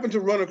happened to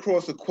run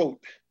across a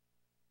quote.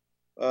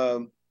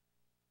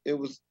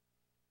 It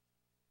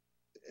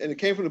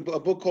came from a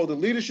book called The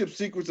Leadership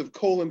Secrets of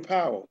Colin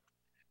Powell.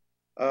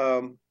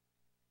 And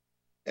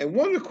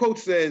one of the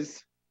quotes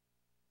says,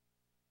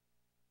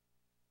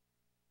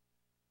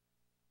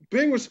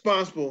 being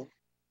responsible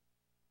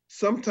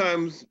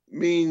sometimes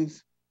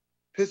means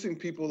pissing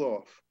people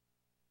off.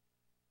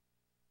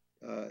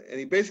 And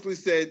he basically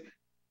said,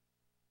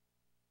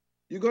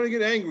 you're going to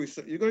get angry.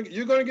 So you're going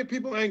to get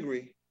people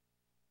angry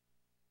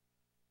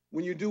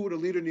when you do what a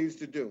leader needs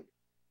to do.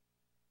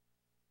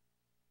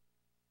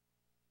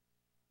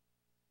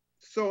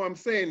 So I'm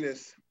saying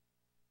this,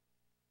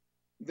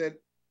 that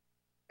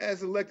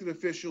as elected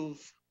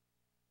officials,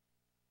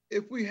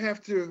 if we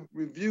have to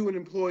review an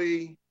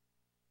employee,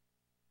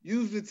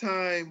 use the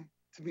time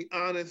to be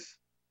honest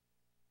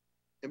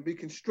and be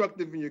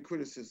constructive in your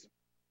criticism.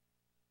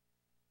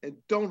 And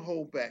don't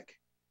hold back.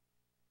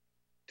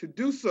 To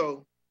do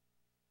so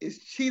is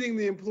cheating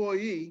the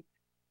employee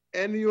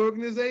and the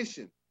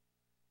organization.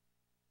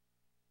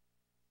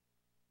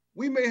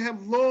 We may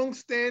have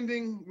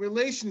long-standing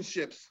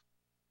relationships,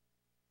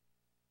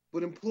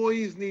 but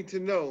employees need to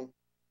know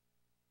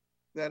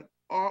that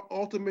our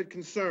ultimate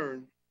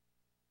concern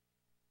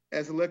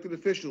as elected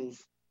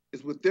officials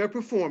is with their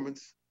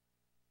performance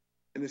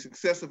and the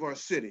success of our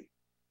city.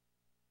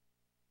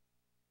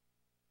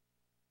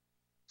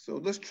 So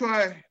let's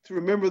try to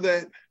remember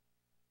that.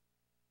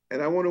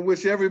 And I want to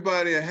wish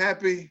everybody a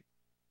happy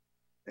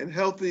and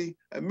healthy,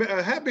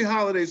 a happy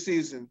holiday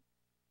season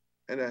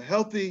and a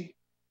healthy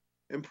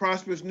and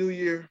prosperous new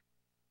year.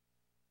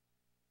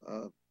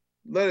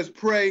 Let us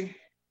pray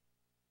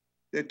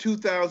that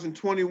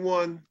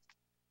 2021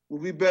 will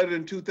be better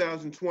than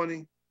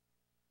 2020.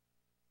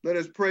 Let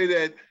us pray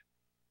that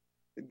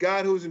the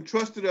God who has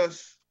entrusted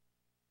us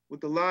with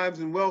the lives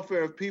and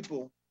welfare of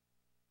people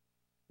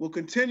will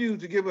continue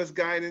to give us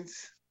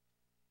guidance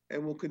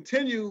and will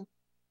continue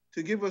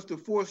to give us the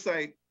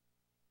foresight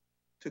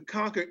to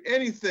conquer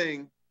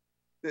anything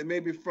that may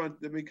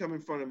come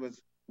in front of us,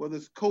 whether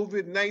it's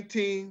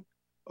COVID-19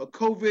 or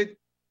COVID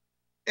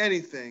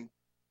anything.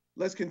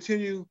 Let's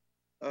continue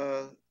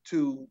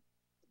to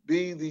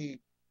be the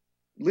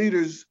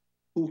leaders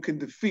who can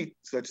defeat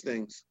such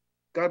things.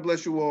 God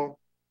bless you all.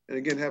 And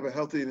again, have a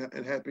healthy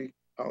and happy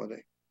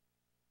holiday.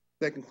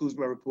 That concludes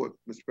my report,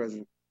 Mr.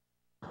 President.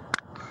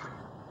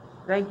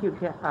 Thank you,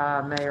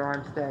 Mayor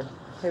Armstead.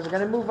 Okay, we're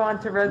going to move on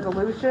to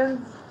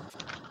resolutions.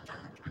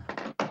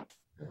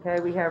 Okay,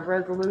 we have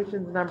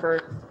resolutions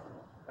number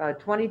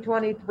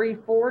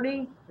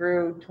 2020-340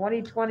 through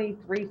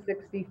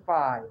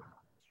 2020-365.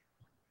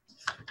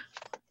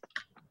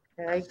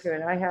 Okay,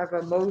 can I have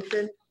a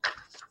motion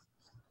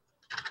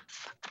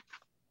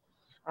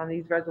on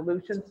these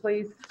resolutions,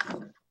 please?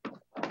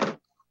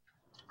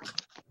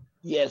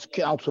 Yes,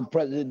 Council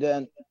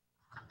President,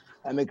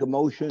 I make a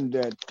motion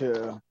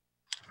that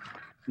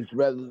these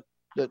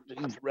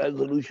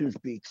resolutions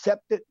be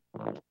accepted.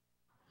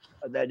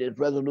 That is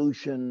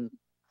resolution.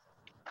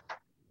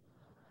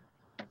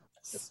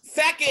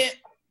 Second.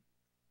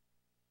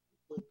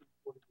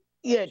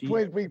 Yeah,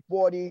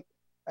 2340.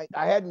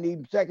 I hadn't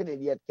even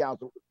seconded yet,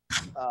 Council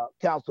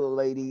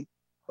Lady,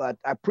 but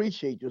I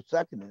appreciate your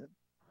seconding.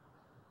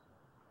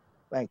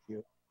 Thank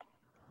you.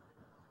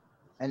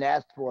 And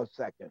ask for a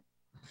second.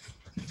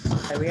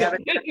 Okay, we have a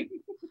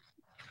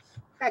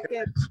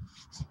Second.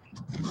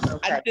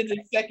 Okay. I did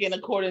the second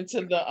according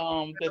to the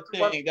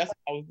thing. That's what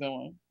I was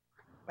doing.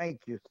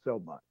 Thank you so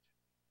much.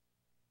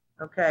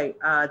 Okay,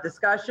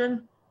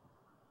 discussion?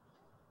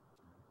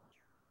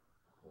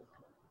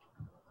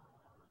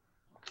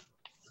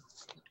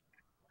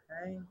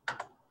 Okay.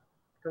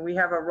 Can we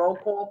have a roll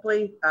call,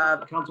 please?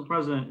 Council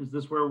President, is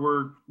this where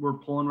we're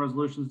pulling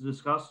resolutions to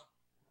discuss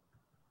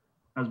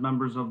as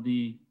members of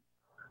the?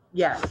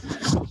 Yes.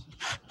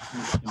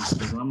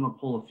 I'm going to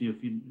pull a few.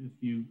 If you.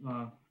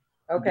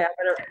 Okay, I'm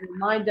going to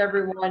remind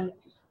everyone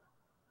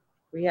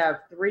we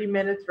have 3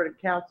 minutes for the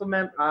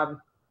councilman on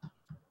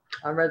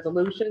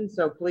resolution.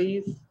 So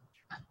please,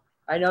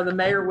 I know the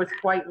mayor was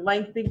quite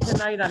lengthy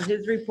tonight on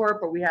his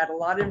report, but we had a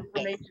lot of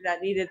information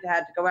that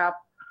had to go out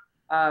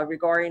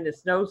regarding the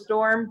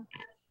snowstorm.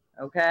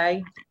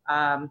 Okay.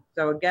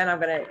 So again, I'm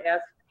going to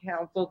ask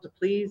council to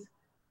please,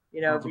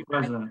 Council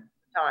President.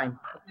 Time.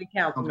 Okay,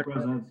 Councilman.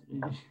 Council President.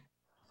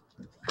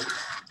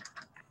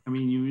 I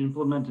mean, you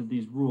implemented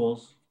these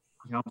rules,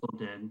 the council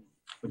did,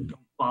 but don't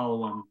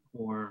follow them.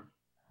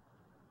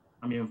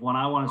 When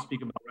I want to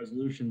speak about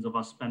resolutions of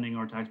us spending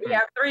our taxpayers. We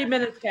have 3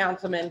 minutes,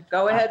 Councilman.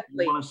 Go ahead,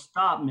 please. You want to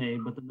stop me,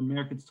 but then the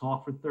mayor could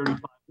talk for 35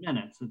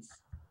 minutes.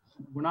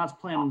 we're not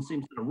playing on the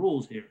same set of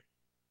rules here.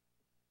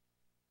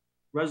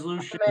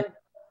 Resolution.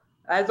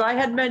 As I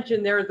had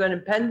mentioned, there is an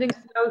impending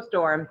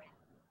snowstorm.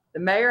 The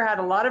mayor had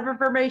a lot of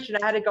information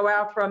that had to go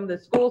out from the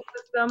school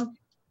system.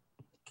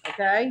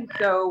 Okay,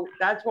 so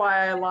that's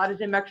why I allotted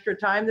him extra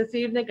time this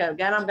evening.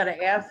 Again, I'm going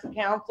to ask the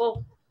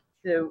council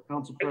to,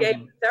 I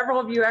gave several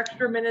of you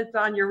extra minutes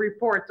on your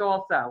reports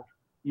also.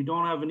 You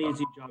don't have an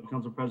easy job,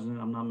 Council President.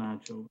 I'm not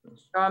mad at you with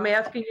this. So I'm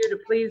asking you to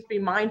please be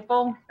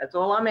mindful. That's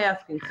all I'm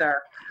asking, sir.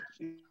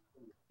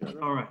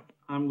 All right,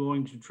 I'm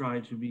going to try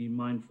to be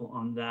mindful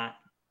on that.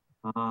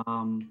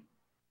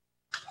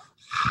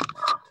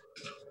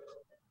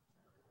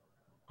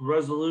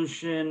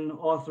 Resolution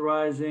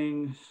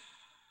authorizing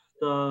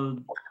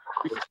the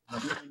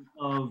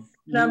of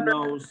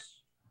Nuno's,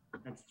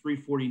 that's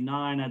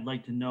 349. I'd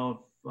like to know if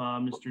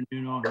Mr.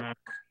 Nuno has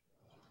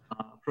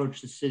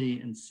approached the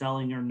city in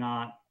selling or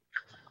not.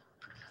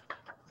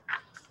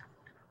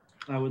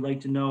 I would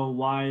like to know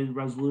why the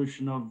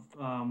resolution of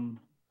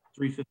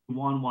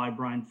 351, why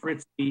Brian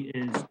Fritzke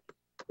is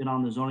been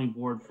on the zoning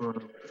board for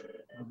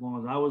as long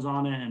as I was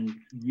on it and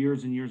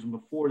years, and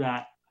before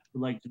that.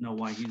 Would like to know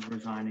why he's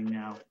resigning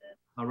now.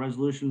 A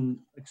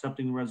resolution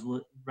accepting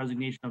the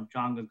resignation of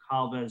John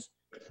Goncalves,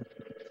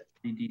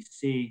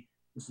 DDC.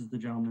 This is the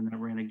gentleman that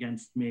ran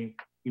against me.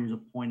 He was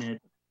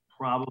appointed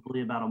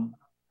probably about a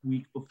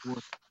week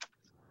before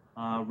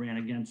ran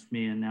against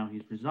me, and now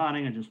he's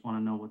resigning. I just want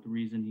to know what the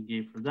reason he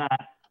gave for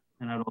that.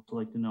 And I'd also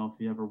like to know if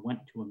he ever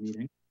went to a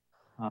meeting.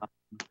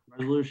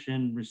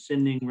 Resolution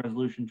rescinding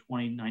resolution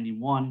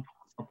 2091,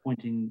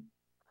 appointing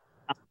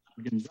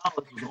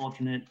Gonzalez as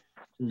alternate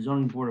to the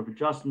Zoning Board of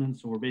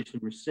Adjustments. So we're basically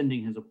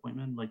rescinding his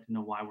appointment. I'd like to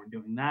know why we're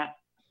doing that.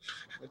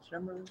 Which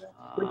number was that?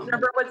 Which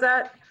number was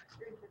that?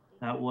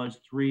 That was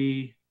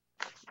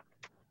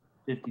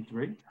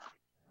 353. Okay.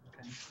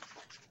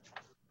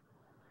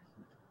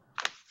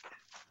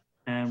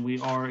 And we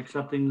are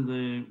accepting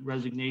the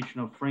resignation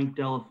of Frank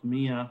Della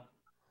Famiglia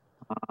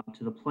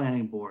to the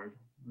Planning Board.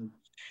 A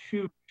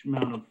huge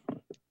amount of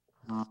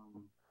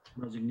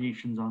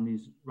resignations on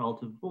these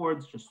relative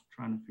boards, just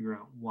trying to figure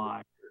out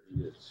why.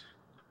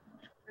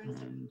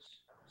 And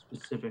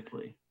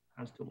specifically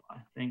as to why.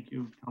 Thank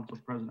you, Council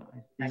President.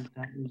 I think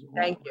that is all.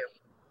 Thank you.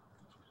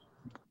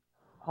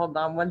 Hold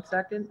on one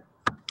second.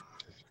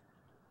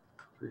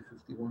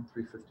 351,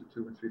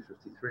 352, and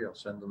 353. I'll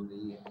send them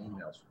the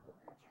emails.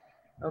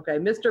 Okay,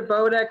 Mr.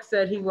 Bodek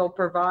said he will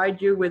provide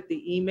you with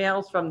the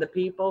emails from the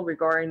people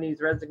regarding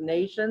these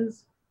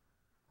resignations.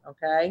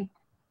 Okay.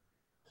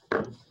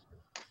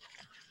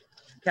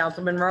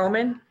 Councilman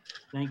Roman.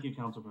 Thank you,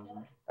 Council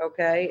President.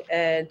 Okay,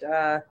 and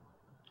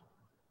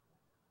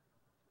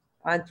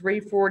on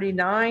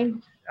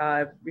 349,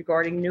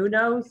 regarding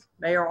Nuno's,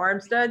 Mayor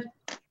Armstead.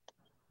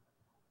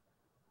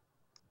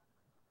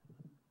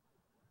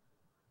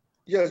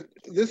 Yes,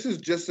 this is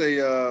just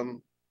a,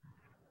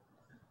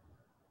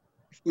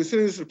 we're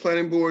sending this to the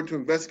planning board to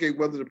investigate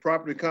whether the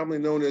property commonly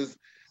known as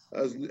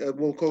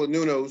we'll call it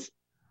Nuno's,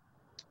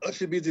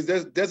 should be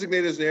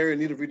designated as an area in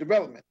need of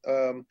redevelopment.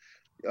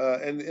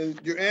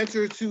 And your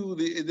answer to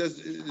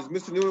is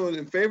Mr. Nuno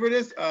in favor of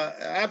this?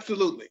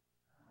 Absolutely.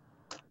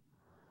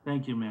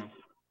 Thank you, Mayor.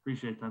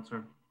 Appreciate that,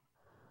 sir.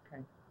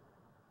 Okay,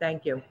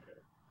 thank you.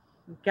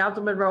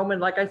 Councilman Roman,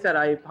 like I said,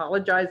 I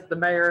apologize. The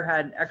mayor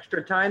had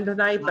extra time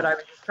tonight, but I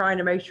was just trying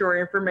to make sure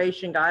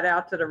information got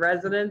out to the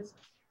residents.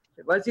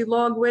 Was he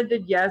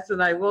long-winded? Yes,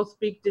 and I will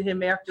speak to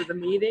him after the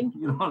meeting.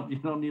 You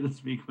don't need to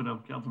speak with him,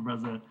 Council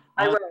President.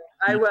 I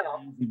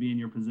will. Be in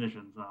your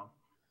position, so.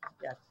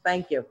 Yes,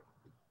 thank you.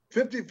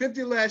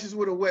 50 lashes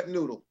with a wet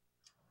noodle.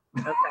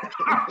 Okay.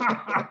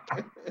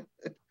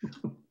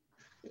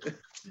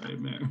 Right,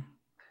 Mayor.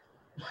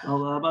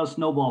 Well, how about a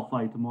snowball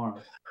fight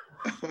tomorrow?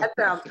 That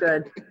sounds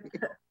good.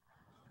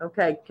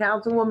 Okay,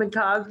 Councilwoman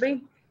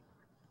Cosby.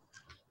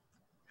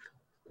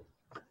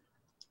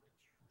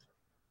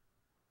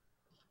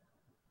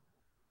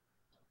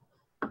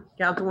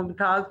 Councilwoman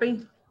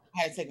Cosby.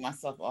 I had to take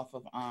myself off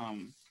of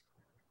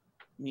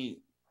mute.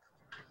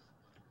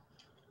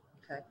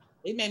 Okay.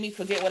 It made me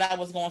forget what I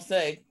was going to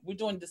say. We're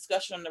doing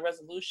discussion on the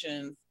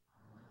resolutions,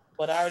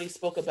 but I already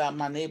spoke about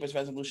my neighbor's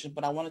resolution,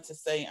 but I wanted to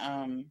say,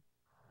 I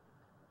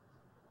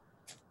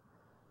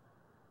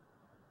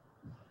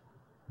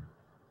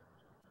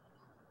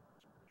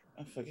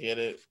forget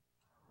it.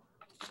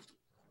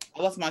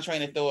 I lost my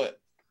train of thought,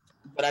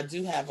 but I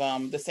do have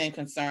the same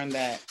concern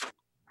that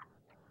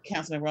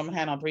Councilman Roman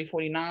had on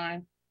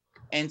 349.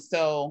 And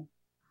so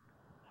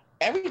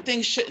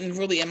everything shouldn't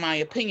really, in my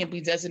opinion,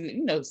 be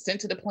designated, sent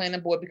to the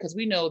planning board, because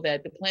we know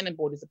that the planning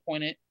board is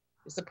appointed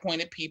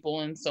people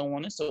and so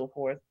on and so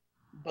forth.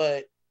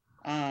 But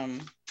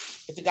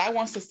if the guy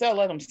wants to sell,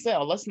 let him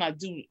sell. Let's not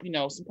do,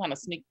 some kind of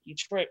sneaky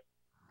trick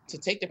to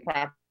take the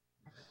property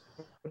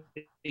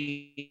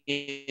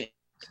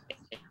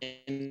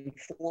and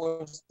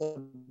force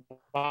the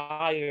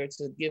buyer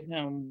to give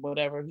him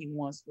whatever he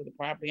wants for the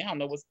property. I don't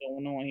know what's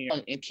going on here.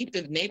 And keep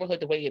the neighborhood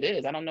the way it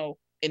is. I don't know,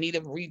 in need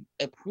of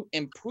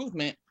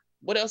improvement.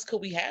 What else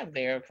could we have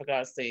there, for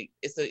God's sake?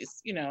 It's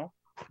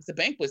it's a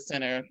banquet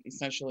center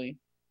essentially,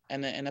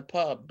 and a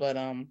pub. But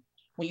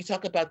when you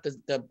talk about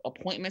the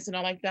appointments and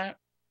all like that,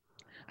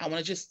 I want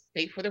to just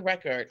state for the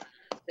record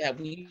that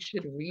we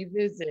should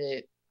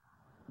revisit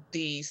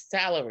the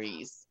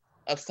salaries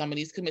of some of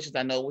these commissions.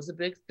 I know it was a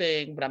big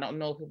thing, but I don't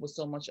know if it was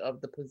so much of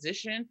the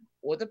position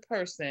or the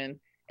person.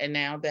 And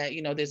now that,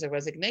 there's a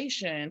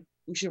resignation,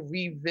 we should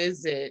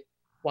revisit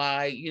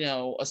why,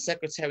 a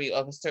secretary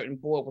of a certain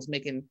board was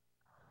making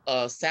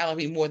a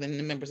salary more than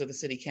the members of the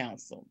city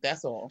council.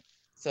 That's all.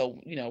 So,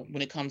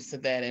 when it comes to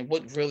that and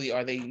what really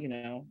are they,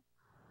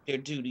 their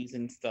duties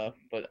and stuff.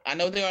 But I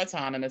know they're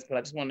autonomous, but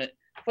I just want to,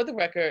 for the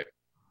record,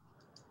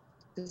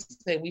 to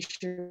say we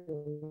should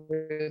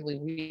really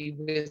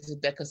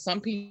revisit that, because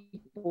some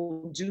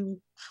people do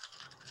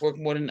work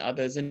more than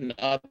others and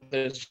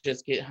others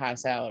just get high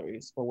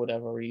salaries for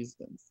whatever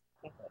reasons.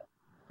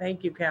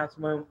 Thank you,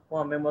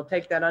 Councilwoman. We'll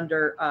take that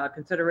under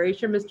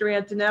consideration. Mr.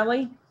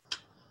 Antonelli,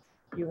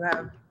 you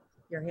have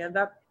your hand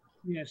up.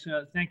 Yes,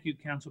 thank you,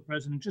 Council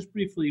President. Just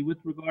briefly, with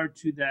regard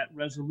to that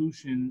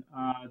resolution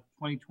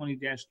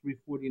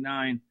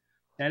 2020-349,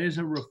 that is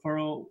a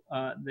referral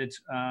that's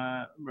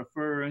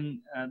referring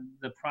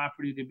the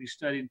property to be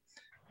studied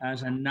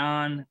as a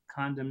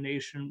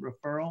non-condemnation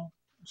referral.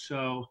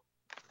 So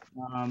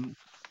I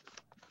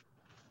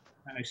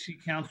see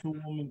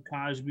Councilwoman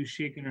Cosby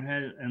shaking her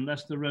head.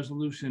 Unless the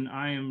resolution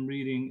I am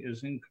reading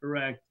is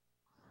incorrect,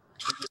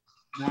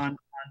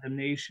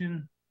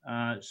 non-condemnation.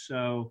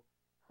 To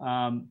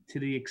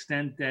the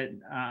extent that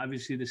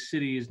obviously the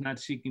city is not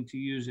seeking to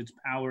use its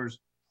powers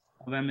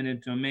of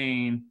eminent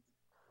domain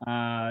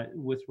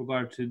with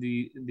regard to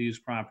these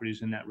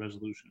properties in that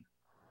resolution.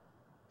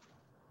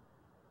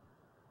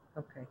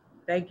 Okay,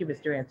 thank you,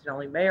 Mr.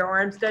 Antonelli. Mayor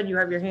Armstead, you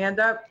have your hand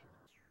up.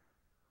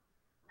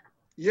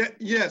 Yeah,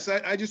 yes,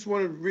 I just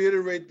want to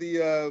reiterate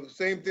the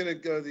same thing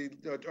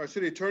that our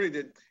city attorney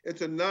did.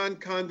 It's a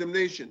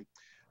non-condemnation.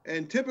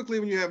 And typically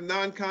when you have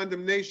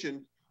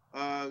non-condemnation,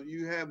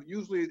 you have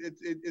usually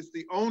it's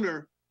the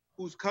owner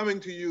who's coming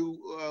to you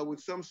with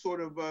some sort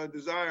of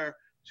desire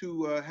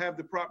to have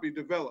the property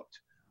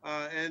developed.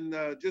 And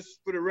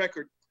just for the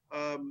record,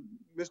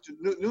 Mr.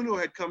 Nuno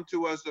had come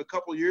to us a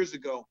couple years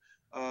ago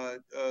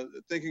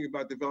thinking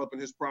about developing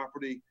his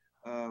property.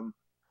 And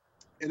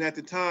at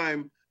the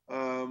time,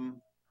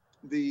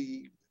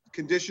 the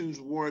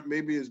conditions weren't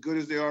maybe as good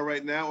as they are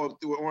right now, or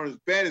weren't as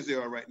bad as they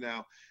are right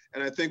now.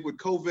 And I think with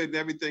COVID and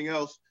everything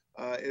else,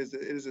 it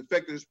has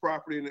affected his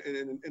property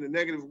in a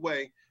negative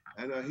way.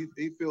 And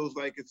he feels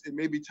like it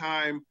may be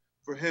time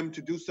for him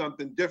to do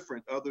something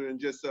different other than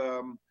just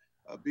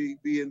be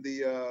in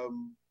the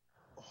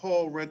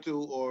hall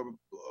rental or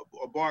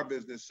bar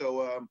business.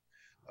 So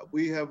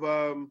we have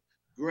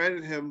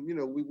granted him,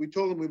 we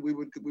told him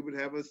we'd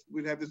have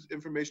this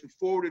information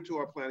forwarded to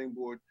our planning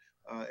board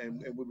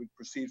and we would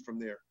proceed from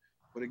there.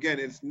 But again,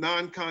 it's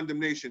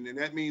non-condemnation, and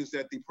that means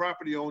that the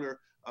property owner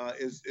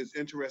is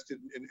interested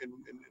in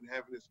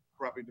having this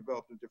property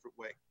developed in a different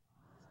way.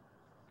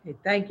 Okay,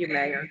 thank you,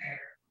 Mayor.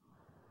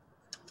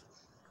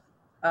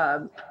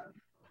 From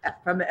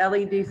the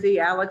LEDC,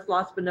 Alex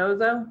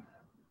Laspinoza.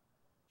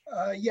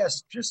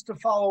 Yes, just to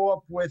follow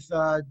up with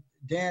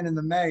Dan and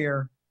the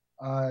mayor,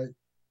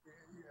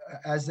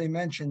 as they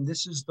mentioned,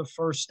 this is the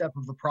first step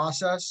of the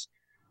process.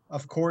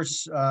 Of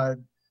course,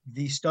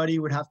 the study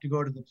would have to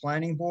go to the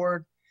planning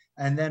board,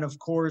 and then of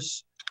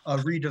course, a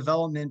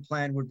redevelopment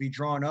plan would be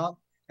drawn up.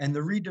 And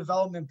the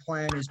redevelopment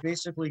plan is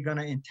basically going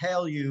to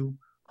entail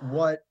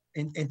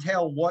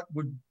what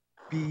would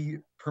be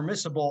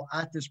permissible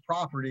at this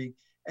property.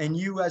 And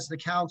you as the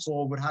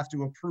council would have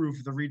to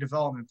approve the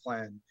redevelopment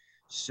plan.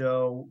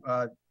 So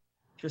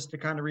just to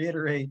kind of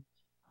reiterate,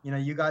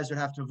 you guys would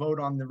have to vote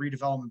on the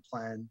redevelopment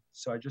plan.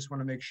 So I just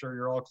want to make sure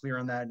you're all clear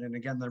on that. And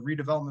again, the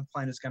redevelopment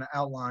plan is going to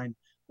outline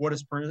what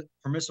is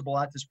permissible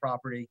at this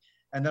property.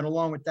 And then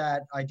along with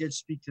that, I did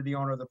speak to the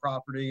owner of the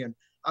property, and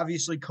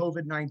obviously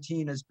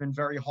COVID-19 has been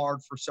very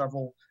hard for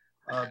several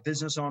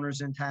business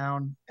owners in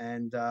town.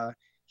 And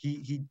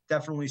he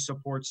definitely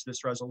supports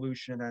this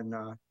resolution, and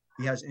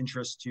he has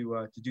interest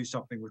to do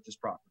something with this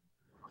property.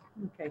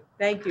 Okay,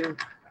 thank you,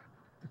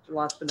 Mr.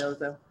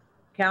 Laspinoza.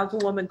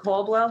 Councilwoman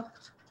Caldwell.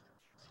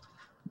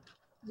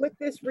 With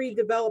this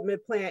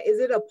redevelopment plan, is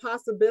it a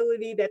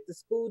possibility that the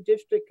school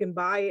district can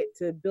buy it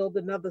to build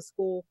another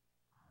school?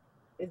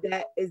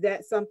 Is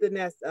that something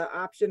that's an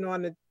option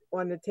on the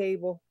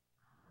table?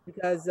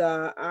 Because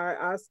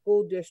our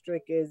school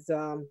district is,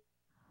 there's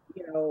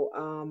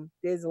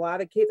a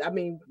lot of kids. I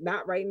mean,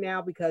 not right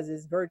now because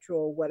it's virtual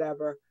or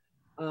whatever,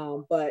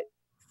 but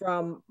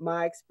from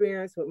my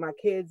experience with my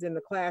kids in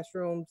the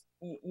classrooms,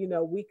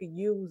 we could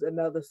use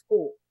another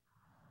school.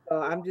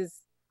 So I'm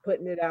just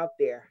putting it out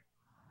there.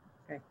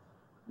 Okay,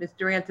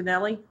 Mr.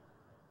 Antonelli.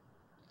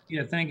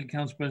 Yeah, thank you,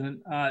 Council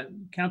President.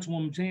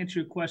 Councilwoman, to answer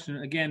your question,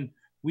 again,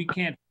 we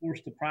can't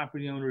force the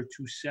property owner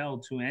to sell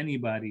to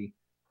anybody,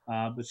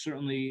 but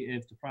certainly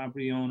if the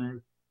property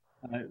owner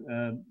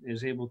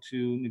is able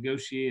to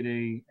negotiate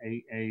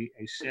a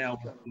sale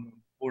with the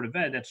Board of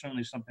Ed, that's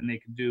certainly something they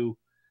could do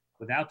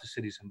without the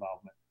city's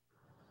involvement.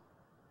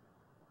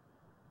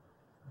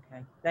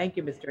 Okay, thank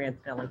you, Mr.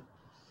 Antonelli.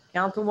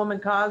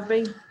 Councilwoman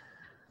Cosby?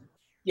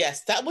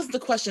 Yes, that was the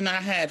question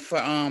I had for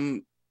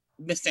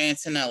Mr.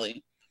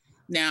 Antonelli.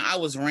 Now, I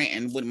was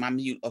ranting with my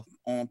mute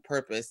on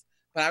purpose,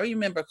 but I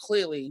remember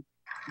clearly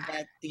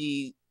that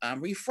the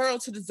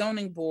referral to the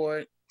zoning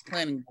board,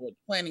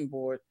 planning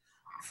board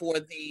for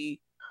the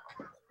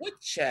Quick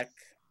Check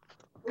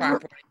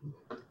property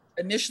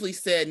initially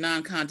said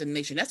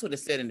non-condemnation. That's what it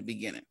said in the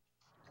beginning.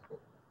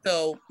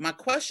 So my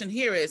question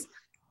here is,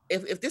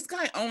 if this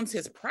guy owns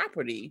his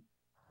property,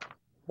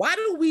 why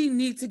do we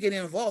need to get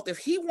involved? If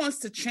he wants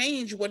to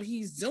change what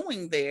he's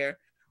doing there,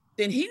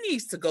 then he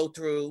needs to go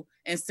through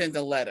and send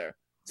a letter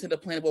to the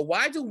planning board.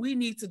 Why do we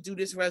need to do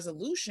this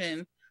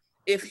resolution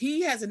if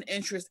he has an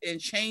interest in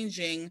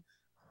changing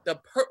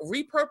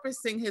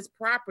repurposing his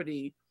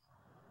property?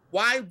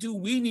 Why do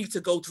we need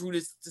to go through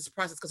this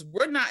process? Because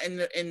we're not in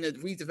the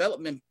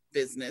redevelopment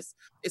business.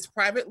 It's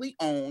privately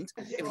owned.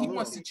 If he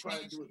wants to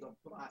change,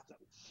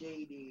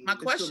 my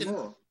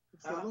question,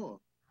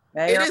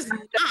 Mayor, it is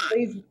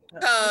please,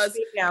 because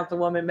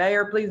Councilwoman,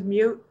 Mayor, please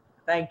mute.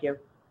 Thank you.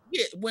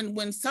 Yeah, when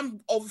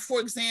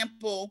for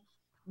example,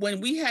 when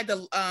we had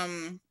the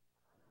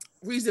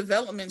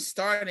redevelopment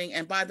starting,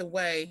 and by the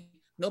way,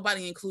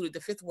 nobody included the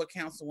Fifth Ward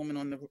Councilwoman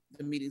on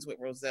the meetings with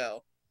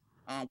Roselle,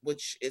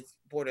 which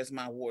borders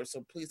my ward.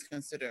 So please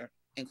consider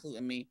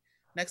including me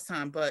next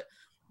time. But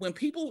when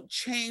people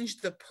change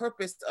the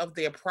purpose of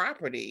their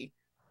property,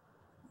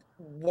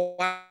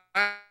 why?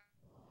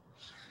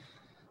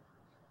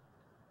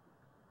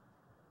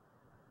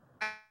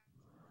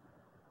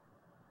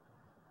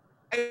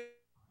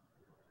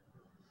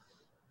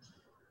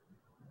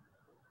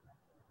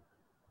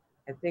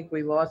 I think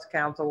we lost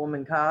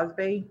Councilwoman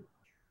Cosby.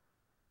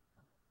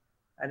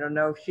 I don't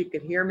know if she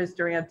could hear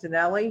Mr.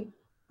 Antonelli.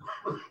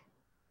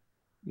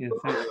 Yeah,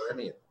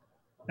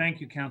 thank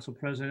you, Council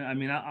President. I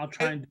mean, I'll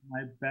try and do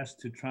my best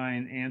to try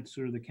and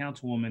answer the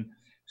Councilwoman.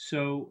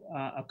 So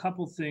a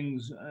couple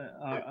things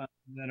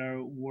that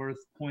are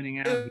worth pointing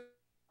out.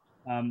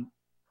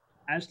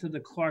 As to the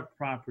Clark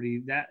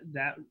property, that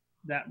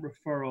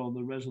referral,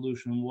 the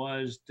resolution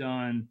was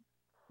done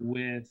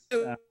with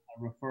a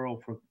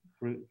referral for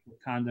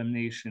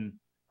condemnation.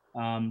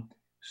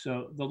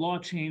 So the law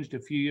changed a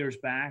few years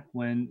back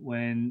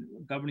when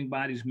governing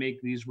bodies make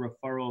these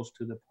referrals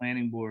to the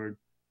planning board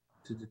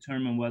to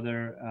determine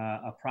whether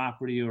a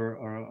property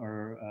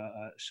or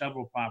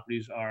several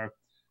properties are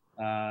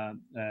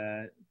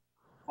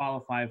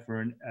qualify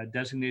for a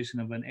designation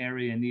of an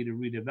area in need of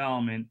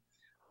redevelopment.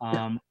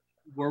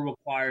 We're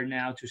required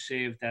now to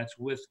say if that's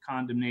with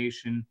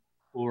condemnation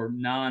or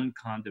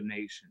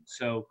non-condemnation.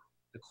 So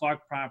the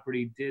Clark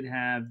property did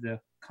have the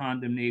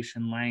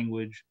condemnation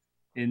language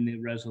in the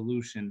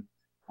resolution.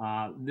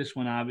 This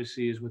one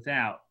obviously is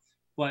without.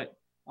 But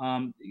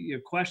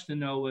your question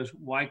though was,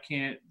 why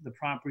can't the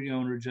property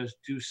owner just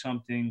do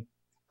something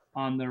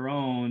on their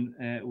own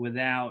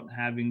without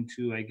having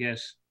to, I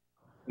guess,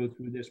 go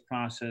through this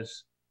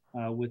process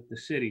with the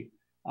city?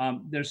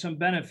 There's some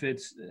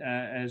benefits,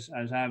 as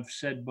I've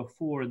said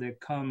before, that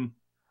come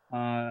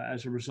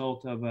as a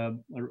result of a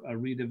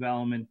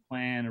redevelopment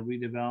plan, a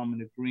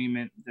redevelopment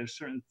agreement. There's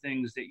certain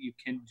things that you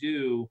can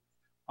do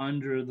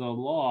under the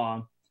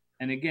law.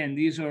 And again,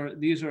 these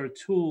are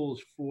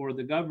tools for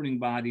the governing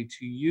body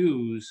to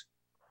use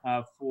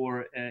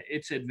for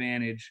its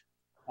advantage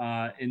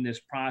in this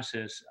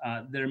process.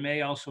 There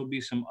may also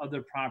be some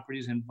other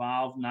properties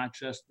involved, not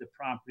just the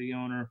property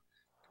owner,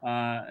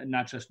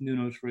 not just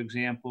Nuno's, for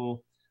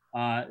example.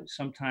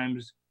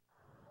 Sometimes,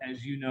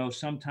 as you know,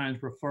 sometimes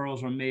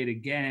referrals are made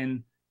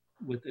again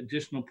with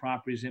additional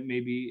properties that may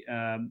be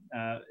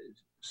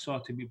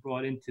sought to be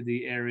brought into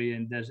the area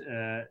and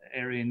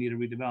area in need of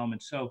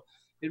redevelopment. So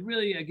it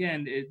really,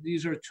 again,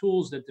 these are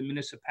tools that the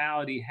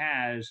municipality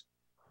has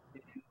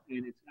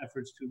in its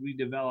efforts to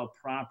redevelop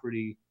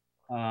property.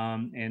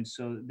 And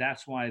so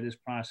that's why this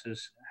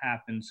process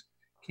happens.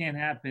 Can't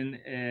happen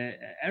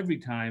every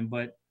time,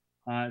 but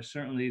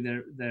certainly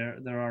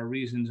there are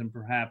reasons, and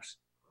perhaps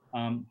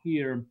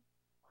here,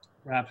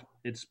 perhaps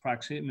its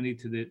proximity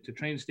to the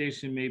train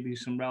station, maybe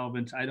some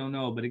relevance, I don't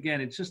know. But again,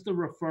 it's just a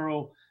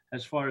referral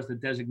as far as the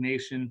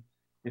designation.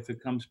 If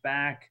it comes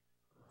back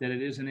that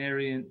it is an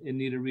area in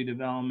need of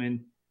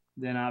redevelopment,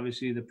 then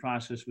obviously the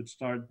process would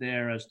start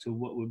there as to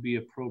what would be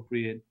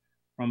appropriate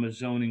from a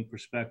zoning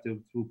perspective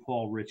through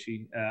Paul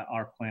Ritchie,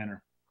 our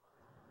planner.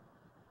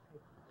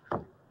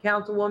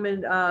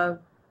 Councilwoman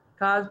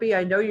Cosby,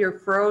 I know you're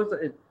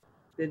frozen.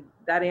 Did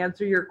that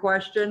answer your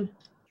question?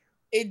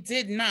 It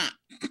did not,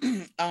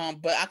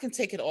 but I can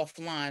take it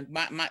offline.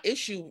 My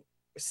issue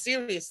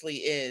seriously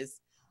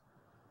is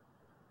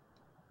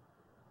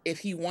if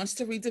he wants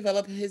to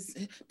redevelop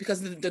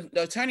because the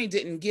attorney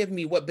didn't give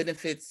me what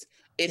benefits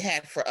it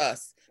had for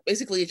us.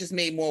 Basically, it just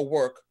made more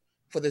work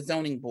for the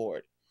zoning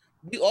board.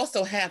 We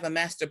also have a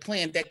master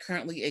plan that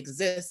currently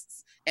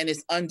exists and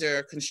is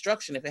under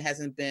construction if it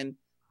hasn't been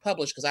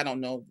published, because I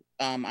don't know,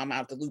 I'm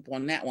out the loop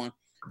on that one.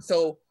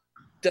 So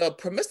the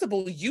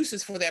permissible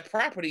uses for that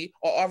property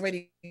are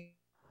already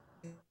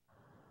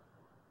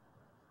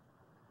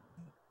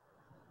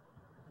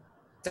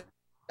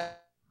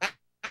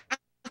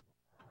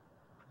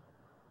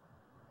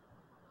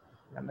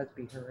That must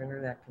be her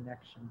internet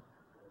connection.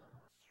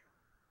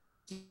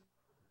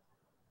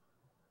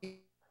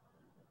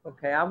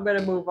 Okay, I'm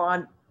gonna move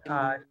on.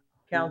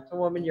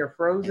 Councilwoman, you're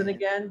frozen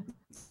again.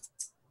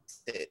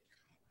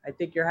 I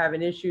think you're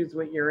having issues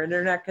with your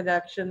internet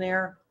connection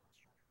there.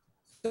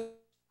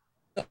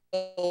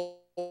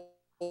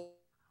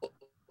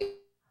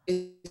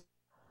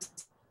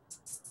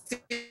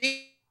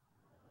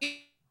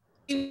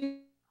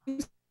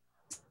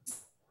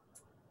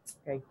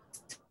 Okay.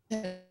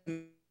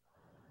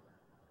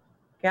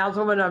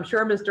 Councilwoman, I'm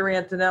sure Mr.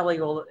 Antonelli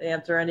will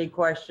answer any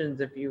questions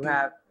if you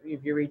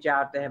reach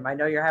out to him. I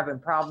know you're having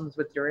problems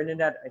with your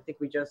internet. I think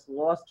we just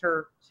lost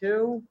her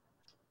too.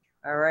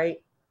 All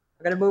right.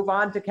 We're going to move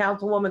on to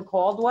Councilwoman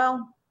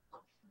Caldwell.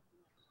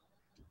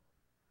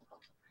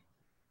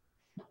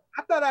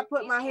 I thought I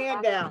put my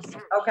hand down.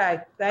 Okay.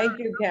 Thank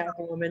you,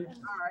 Councilwoman.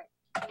 All right.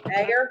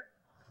 Mayor?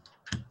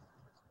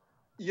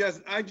 Yes,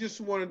 I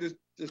just wanted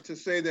to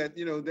say that,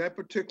 you know, that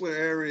particular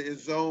area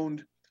is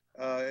zoned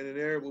in an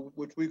area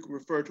which we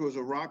refer to as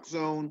a rock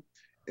zone,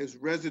 is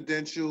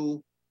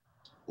residential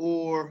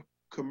or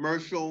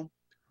commercial.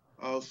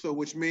 So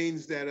which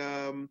means that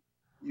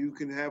you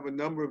can have a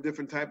number of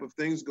different type of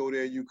things go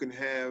there. You can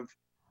have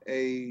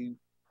a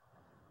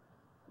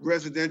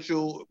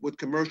residential with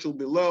commercial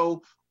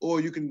below,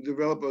 or you can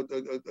develop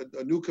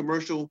a new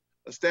commercial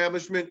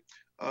establishment.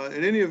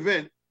 In any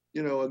event,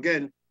 you know,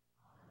 again,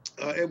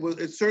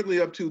 it's certainly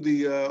up to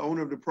the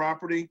owner of the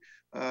property.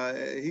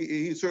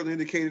 He certainly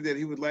indicated that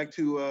he would like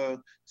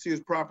to see his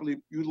property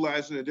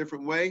utilized in a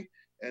different way,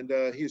 and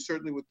he is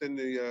certainly within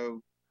the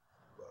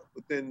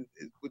within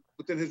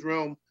his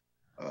realm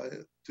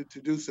to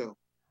do so.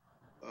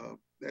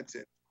 That's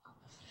it.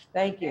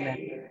 Thank you,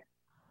 Mayor.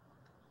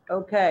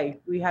 Okay,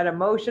 we had a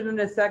motion and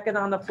a second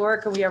on the floor.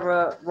 Can we have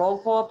a roll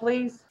call,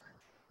 please?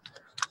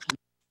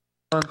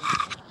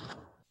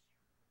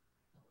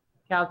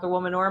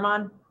 Councilwoman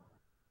Ormond?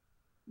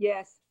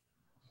 Yes.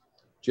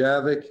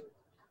 Javik,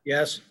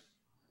 Yes.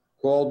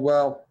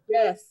 Caldwell,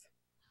 Yes.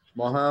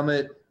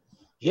 Mohammed,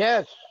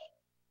 Yes.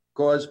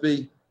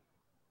 Cosby,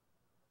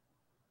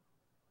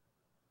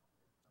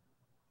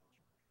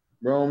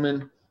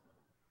 Roman,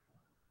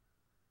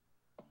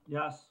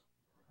 Yes.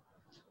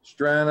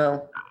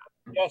 Strano,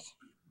 Yes.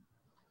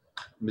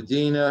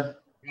 Medina,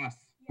 Yes.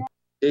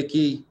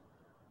 Icky,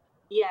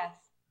 Yes.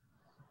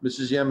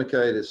 Mrs.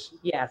 Yemakaitis.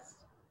 Yes.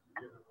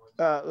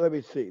 Let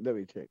me see. Let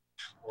me check.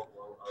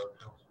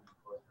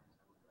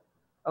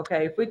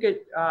 Okay, if we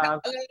could,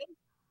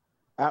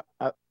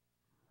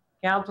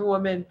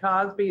 Councilwoman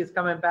Cosby is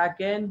coming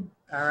back in.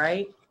 All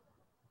right.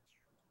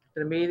 To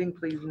the meeting,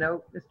 please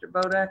note, Mr.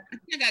 Bodak.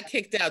 I got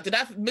kicked out. Did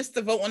I miss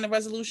the vote on the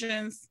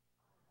resolutions?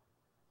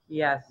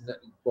 Yes.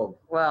 Well,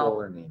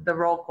 Well, the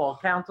roll call.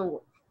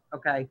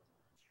 Okay.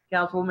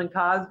 Councilwoman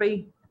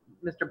Cosby,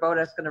 Mr.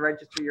 Bodak's going to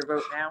register your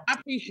vote now. I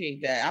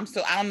appreciate that. I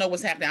don't know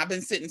what's happening. I've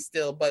been sitting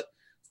still, but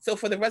so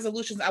for the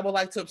resolutions, I would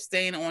like to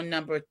abstain on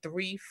number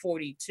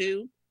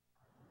 342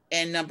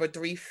 and number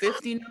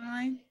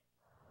 359.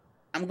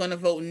 I'm going to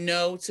vote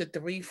no to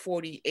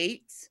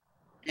 348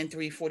 and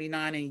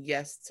 349 and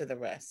yes to the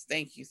rest.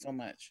 Thank you so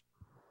much.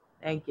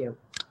 Thank you.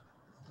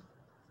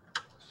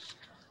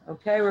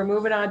 Okay, we're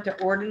moving on to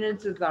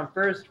ordinances on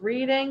first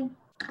reading.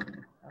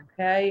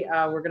 Okay,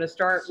 we're going to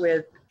start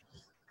with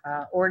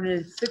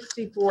ordinance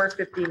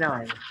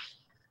 6459.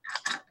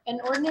 An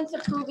ordinance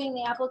approving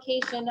the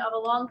application of a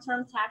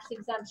long-term tax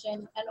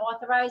exemption and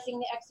authorizing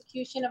the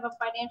execution of a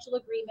financial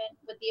agreement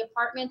with the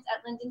apartments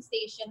at Linden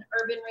Station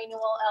Urban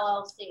Renewal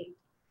LLC.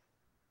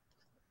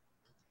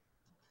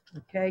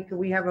 Okay, can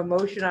we have a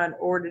motion on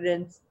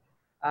ordinance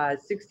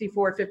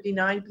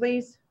 6459,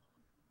 please?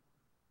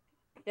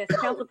 Yes,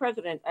 Council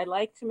President, I'd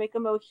like to make a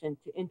motion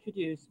to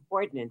introduce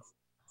ordinance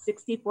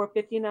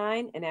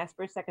 6459 and ask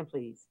for a second,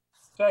 please.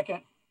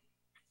 Second.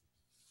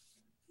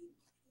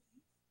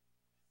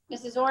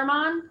 Mrs.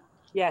 Ormond?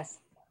 Yes.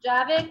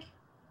 Javik?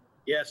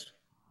 Yes.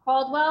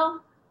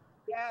 Caldwell?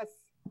 Yes.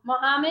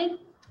 Mohammed?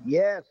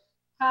 Yes.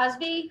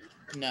 Cosby?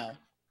 No.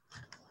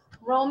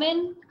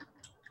 Roman?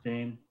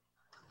 Abstain.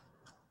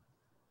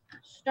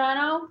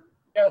 Strano?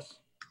 Yes.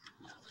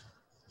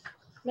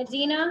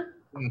 Medina?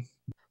 Yes.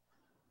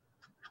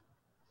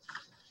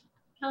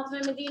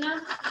 Councilman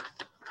Medina?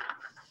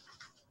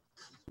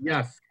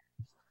 Yes.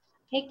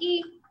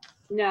 Hickey?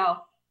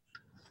 No.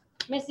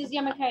 Mrs.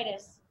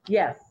 Yemakaitis?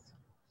 Yes.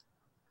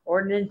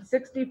 Ordinance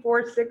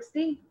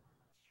 6460.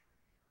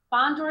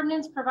 Bond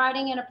ordinance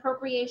providing an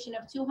appropriation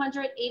of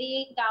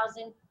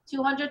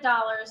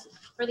 $288,200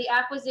 for the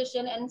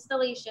acquisition and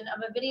installation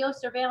of a video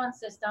surveillance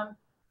system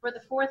for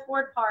the Fourth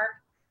Ward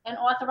Park and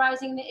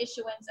authorizing the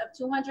issuance of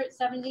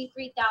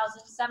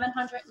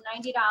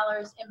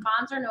 $273,790 in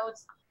bonds or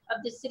notes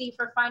of the city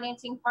for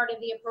financing part of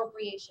the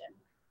appropriation.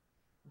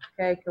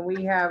 Okay, can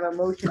we have a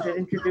motion to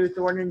introduce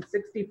ordinance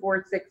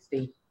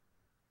 6460?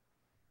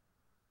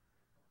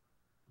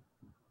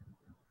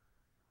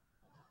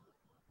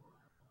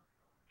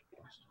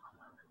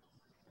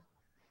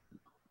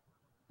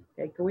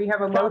 Okay, can we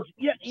have a motion?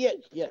 Yes.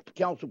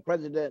 Council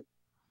President,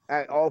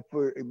 I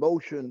offer a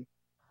motion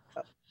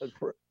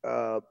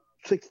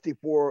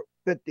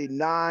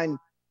 6459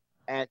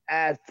 and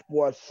ask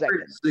for a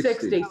second.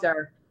 60,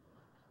 sir.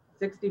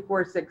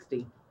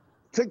 6460.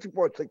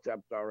 6460,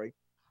 I'm sorry.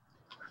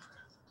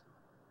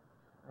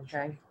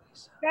 Okay.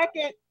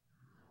 Second.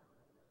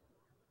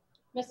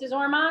 Mrs.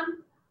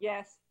 Ormond,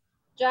 Yes.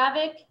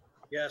 Javik,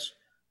 Yes.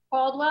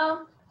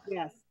 Caldwell,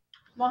 Yes.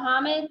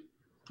 Mohammed,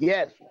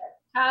 Yes.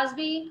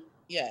 Cosby,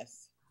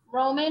 Yes.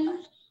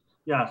 Roman,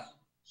 Yes.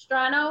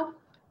 Strano,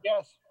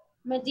 Yes.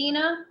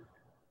 Medina,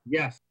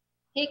 Yes.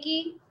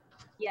 Hickey,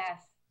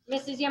 Yes.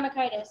 Mrs.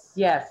 Yemakaitis.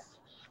 Yes.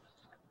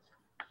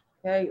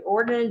 Okay,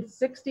 ordinance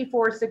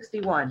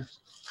 6461.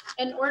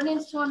 An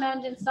ordinance to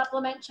amend and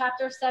supplement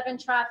Chapter 7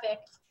 Traffic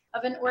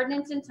of an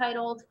ordinance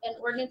entitled, an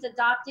ordinance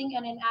adopting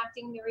and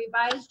enacting the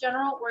revised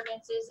general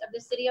ordinances of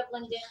the City of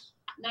Linden,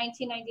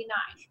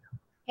 1999.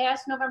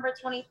 Passed November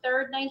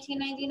 23rd,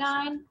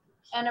 1999,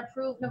 and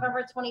approved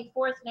November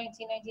 24th,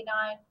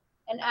 1999,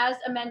 and as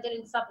amended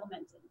and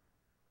supplemented.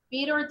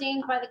 Be it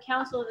ordained by the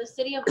Council of the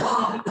City of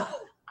Linden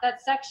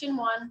that Section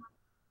 1,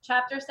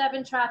 Chapter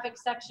 7 Traffic,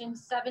 Section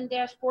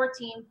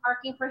 7-14,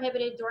 parking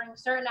prohibited during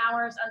certain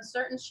hours on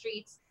certain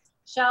streets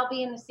shall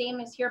be in the same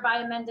as hereby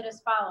amended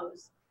as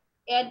follows.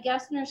 Add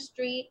Gessner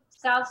Street,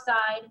 South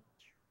Side,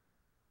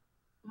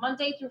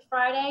 Monday through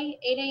Friday,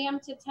 8 a.m.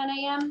 to 10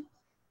 a.m.,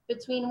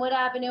 between Wood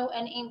Avenue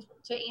and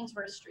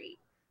Ainsworth Street.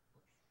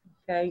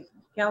 Okay,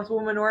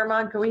 Councilwoman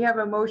Ormond, can we have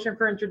a motion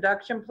for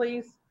introduction,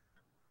 please?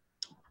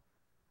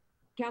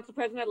 Council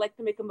President, I'd like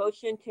to make a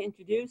motion to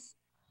introduce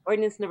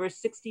ordinance number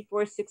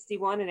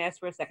 6461 and ask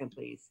for a second,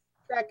 please.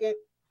 Second.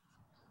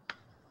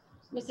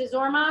 Mrs.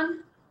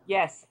 Ormond,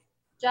 Yes.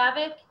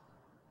 Javik,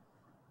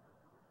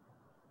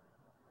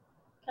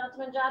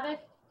 Councilman Javik,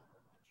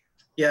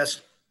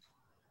 Yes.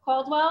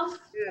 Caldwell,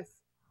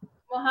 Yes.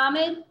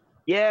 Mohammed,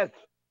 Yes.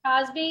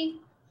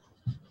 Cosby,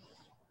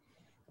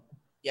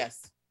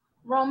 Yes.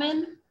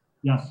 Roman,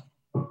 Yes.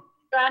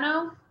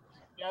 Strano,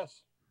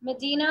 Yes.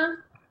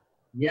 Medina,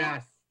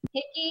 Yes.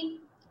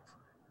 Hickey,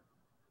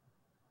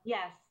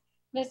 Yes.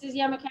 Mrs.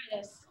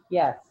 Yemakaitis.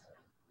 Yes.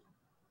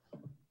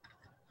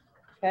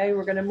 Okay,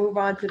 we're going to move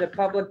on to the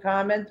public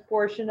comments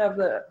portion of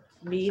the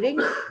meeting.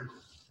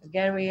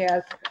 Again, we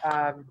ask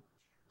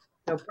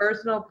no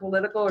personal,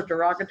 political, or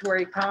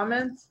derogatory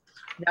comments,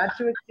 not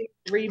to exceed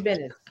 3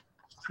 minutes.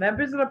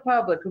 Members of the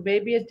public who may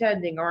be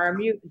attending are on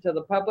mute until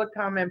the public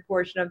comment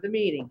portion of the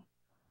meeting.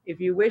 If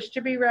you wish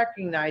to be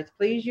recognized,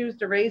 please use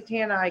the raised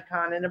hand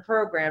icon in the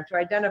program to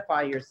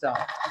identify yourself.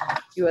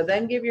 You will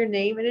then give your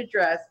name and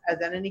address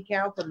as at any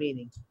council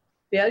meeting.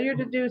 Failure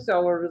to do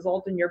so will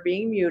result in your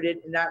being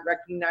muted and not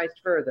recognized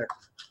further.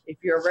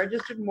 If you are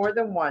registered more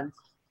than once,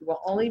 you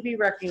will only be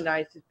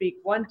recognized to speak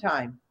one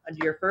time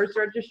under your first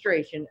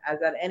registration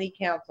as at any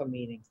council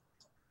meeting.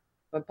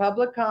 When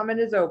public comment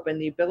is open,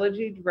 the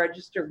ability to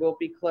register will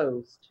be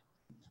closed.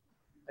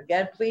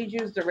 Again, please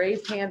use the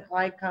raised hand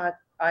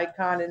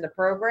icon in the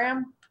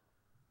program.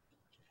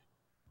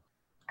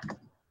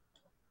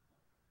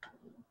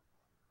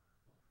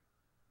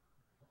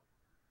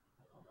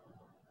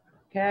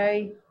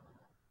 Okay,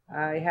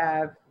 I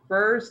have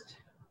first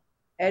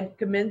Ed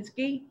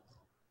Kaminsky.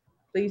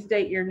 Please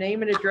state your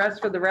name and address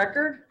for the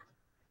record.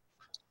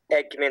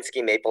 Ed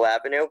Kaminsky, Maple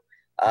Avenue.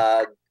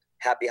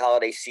 Happy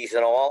holiday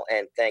season all,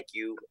 and thank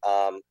you.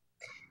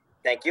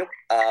 Thank you.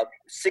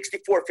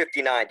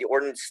 6459, the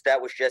ordinance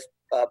that was just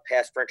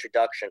passed for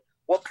introduction.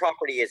 What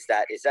property is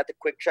that? Is that the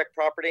Quick Check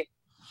property?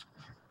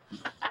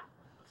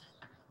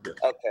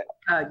 Okay.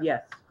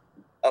 Yes.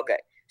 Okay.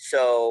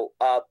 So,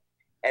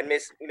 and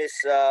Miss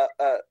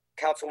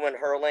Councilwoman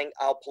Hurling,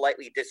 I'll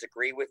politely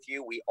disagree with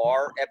you. We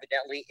are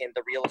evidently in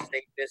the real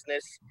estate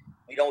business.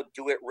 We don't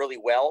do it really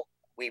well.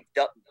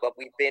 But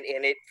we've been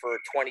in it for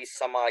 20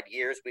 some odd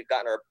years. We've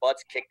gotten our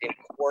butts kicked in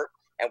court,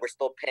 and we're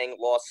still paying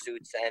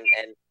lawsuits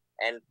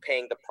and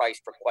paying the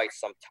price for quite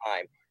some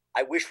time.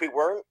 I wish we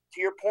weren't,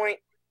 to your point,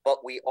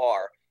 but we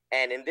are.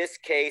 And in this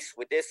case,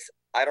 with this,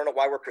 I don't know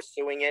why we're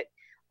pursuing it.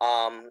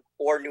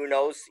 Or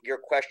Nuno's, your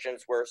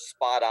questions were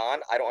spot on.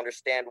 I don't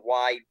understand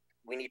why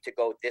we need to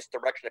go this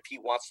direction if he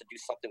wants to do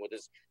something with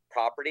his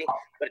property.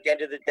 But at the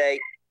end of the day,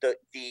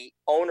 the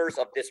owners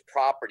of this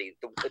property,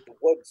 the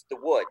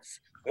Woods,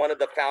 one of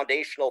the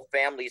foundational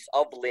families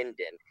of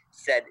Linden,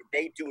 said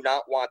they do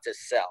not want to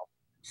sell.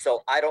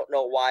 So I don't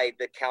know why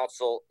the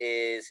council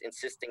is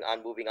insisting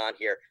on moving on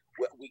here.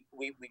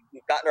 We've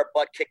gotten our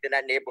butt kicked in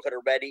that neighborhood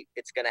already.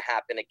 It's going to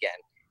happen again,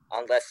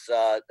 unless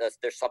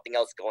there's something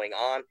else going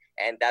on,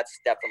 and that's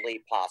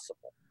definitely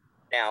possible.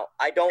 Now,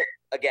 I'm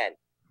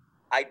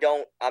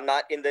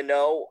not in the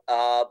know,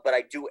 but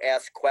I do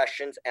ask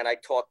questions and I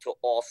talk to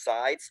all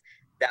sides.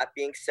 That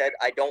being said,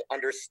 I don't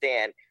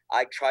understand.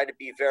 I try to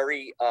be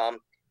very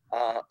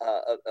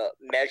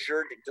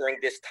measured during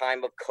this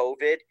time of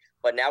COVID,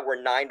 but now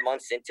we're 9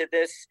 months into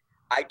this.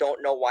 I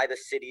don't know why the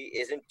city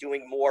isn't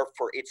doing more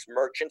for its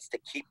merchants to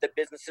keep the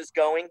businesses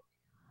going.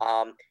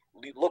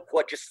 Look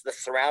what just the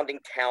surrounding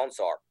towns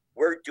are.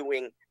 We're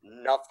doing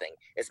nothing.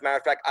 As a matter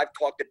of fact, I've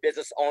talked to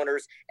business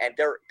owners, and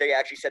they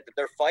actually said that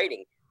they're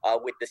fighting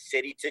with the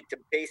city to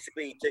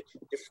basically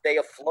to stay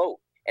afloat.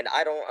 And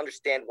I don't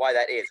understand why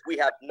that is. We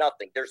have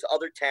nothing. There's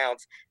other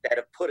towns that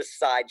have put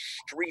aside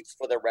streets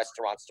for their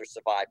restaurants to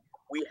survive.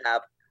 We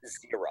have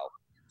zero.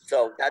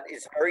 So that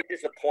is very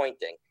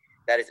disappointing.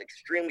 That is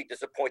extremely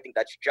disappointing.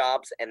 That's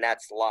jobs and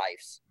that's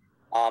lives.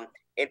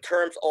 In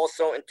terms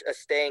also in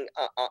staying,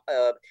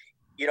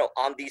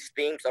 on these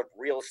themes of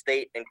real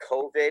estate and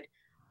COVID,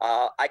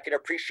 I can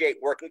appreciate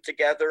working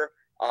together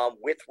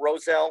with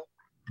Roselle,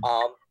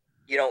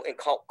 in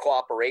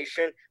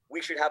cooperation.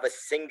 We should have a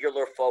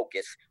singular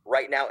focus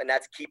right now, and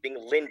that's keeping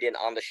Linden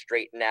on the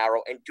straight and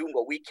narrow and doing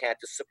what we can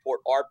to support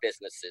our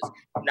businesses,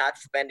 not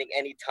spending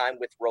any time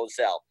with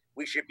Roselle.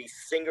 We should be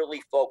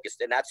singularly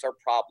focused, and that's our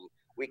problem.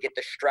 We get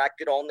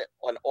distracted on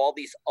all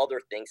these other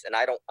things, and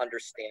I don't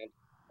understand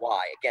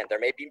why. Again, there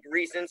may be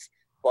reasons,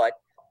 but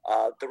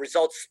the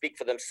results speak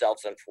for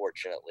themselves,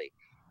 unfortunately.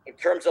 In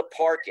terms of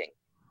parking,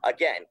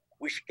 again,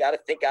 we got to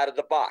think out of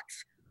the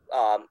box.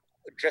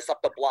 Just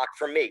up the block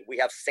from me, we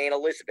have St.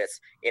 Elizabeth's.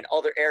 In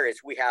other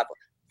areas, we have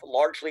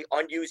largely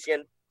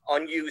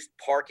unused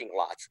parking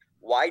lots.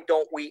 Why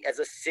don't we, as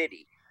a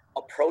city,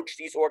 approach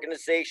these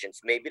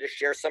organizations, maybe to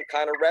share some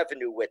kind of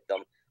revenue with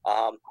them,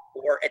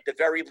 or at the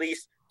very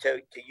least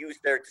to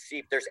see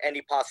if there's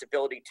any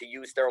possibility to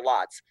use their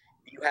lots.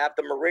 You have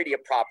the Meridia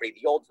property,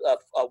 the old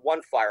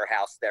One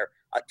Firehouse there,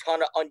 a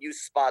ton of unused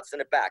spots in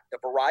the back. The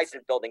Verizon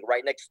building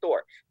right next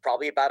door,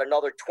 probably about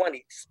another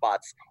 20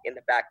 spots in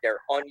the back there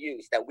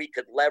unused that we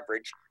could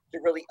leverage to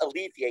really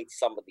alleviate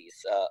some of these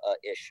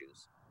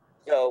issues.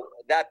 So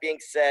that being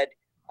said,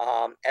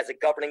 as a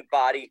governing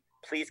body,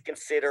 please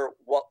consider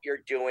what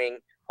you're doing.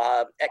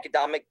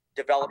 Economic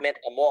development,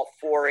 I'm all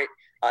for it.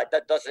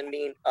 That doesn't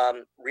mean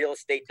real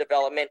estate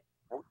development.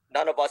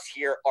 None of us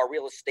here are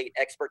real estate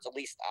experts, at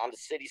least on the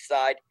city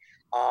side,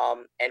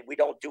 and we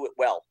don't do it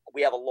well.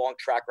 We have a long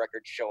track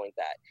record showing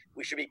that.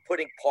 We should be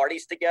putting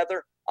parties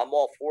together. I'm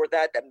all for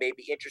that may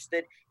be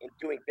interested in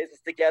doing business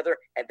together,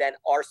 and then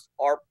our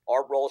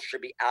roles should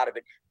be out of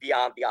it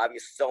beyond the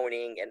obvious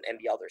zoning and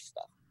the other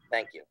stuff.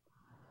 Thank you.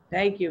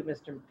 Thank you,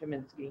 Mr.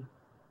 Kaminsky.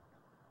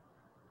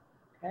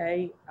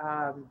 Okay,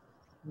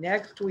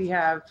 next we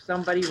have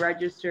somebody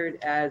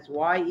registered as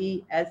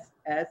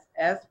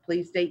YESSS.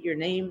 Please state your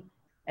name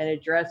and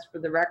address for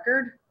the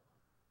record.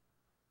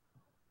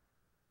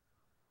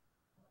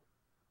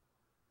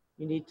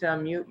 You need to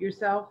unmute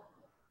yourself.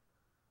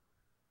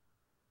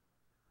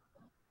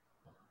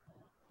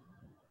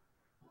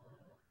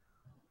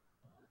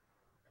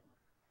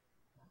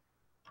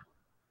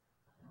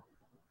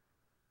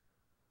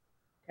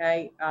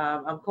 Okay,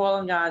 I'm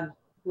calling on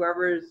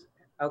whoever's,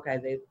 okay,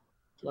 they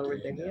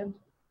lowered their hand.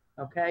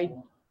 Okay.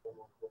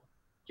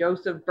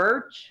 Joseph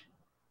Birch,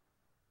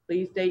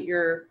 please state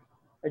your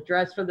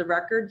address for the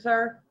record,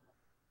 sir.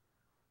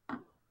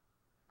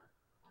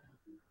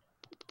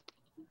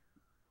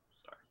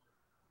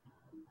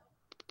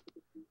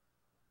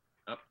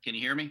 Oh, can you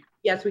hear me?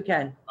 Yes, we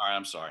can. All right,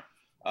 I'm sorry.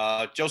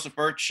 Joseph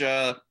Birch,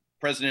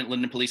 President,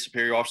 Linden Police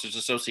Superior Officers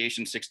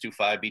Association,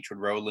 625 Beechwood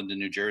Road, Linden,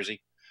 New Jersey.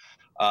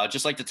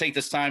 Just like to take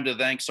this time to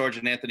thank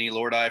Sergeant Anthony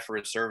Lordi for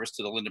his service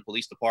to the Linden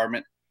Police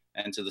Department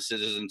and to the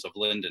citizens of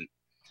Linden.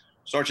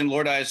 Sergeant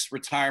Lordi's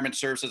retirement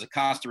serves as a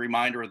constant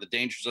reminder of the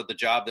dangers of the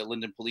job that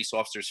Linden police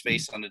officers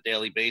face on a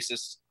daily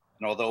basis.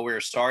 And although we're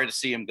sorry to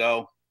see him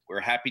go, we're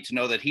happy to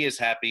know that he is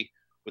happy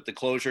with the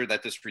closure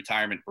that this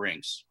retirement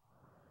brings.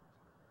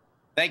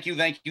 Thank you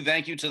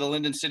to the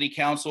Linden City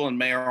Council and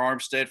Mayor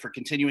Armstead for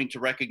continuing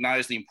to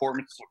recognize the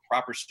importance of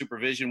proper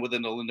supervision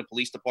within the Linden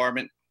Police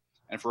Department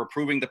and for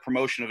approving the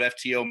promotion of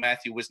FTO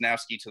Matthew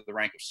Wisnowski to the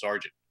rank of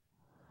Sergeant.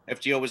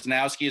 FTO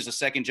Wisnowski is a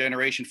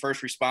second-generation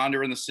first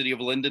responder in the city of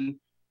Linden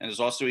and is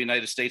also a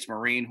United States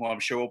Marine who I'm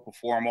sure will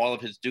perform all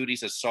of his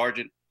duties as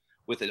Sergeant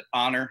with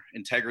honor,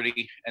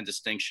 integrity, and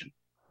distinction.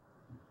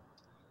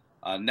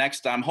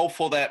 Next, I'm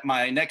hopeful that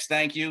my next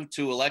thank you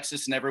to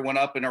Alexis and everyone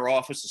up in her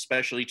office,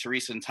 especially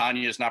Teresa and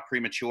Tanya, is not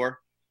premature,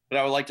 but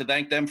I would like to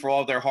thank them for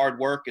all of their hard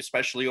work,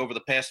 especially over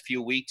the past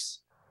few weeks.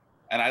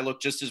 And I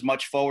look just as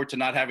much forward to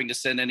not having to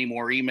send any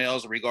more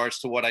emails in regards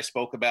to what I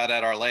spoke about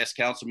at our last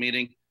council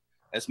meeting,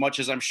 as much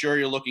as I'm sure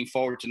you're looking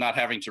forward to not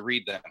having to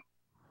read them.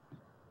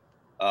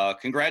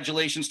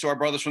 Congratulations to our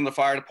brothers from the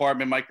fire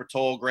department, Mike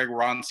Bertol, Greg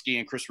Wronski,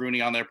 and Chris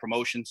Rooney on their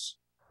promotions.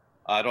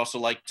 I'd also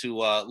like to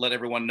let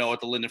everyone know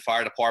at the Linden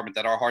Fire Department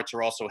that our hearts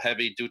are also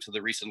heavy due to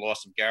the recent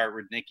loss of Garrett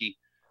Rudnicki.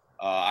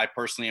 I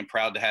personally am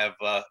proud to have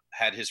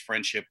had his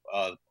friendship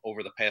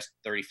over the past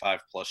 35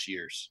 plus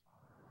years.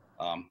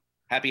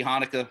 Happy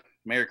Hanukkah,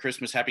 Merry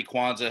Christmas, Happy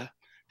Kwanzaa,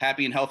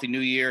 Happy and Healthy New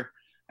Year.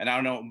 And I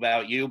don't know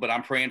about you, but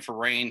I'm praying for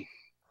rain,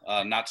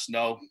 not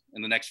snow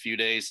in the next few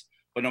days.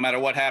 But no matter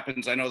what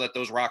happens, I know that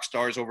those rock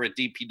stars over at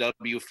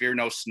DPW fear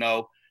no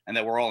snow and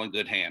that we're all in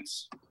good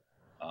hands.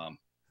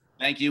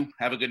 Thank you.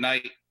 Have a good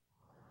night.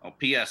 Oh,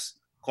 P.S.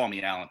 Call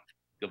me Alan.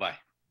 Goodbye.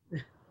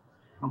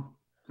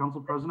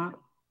 Council President.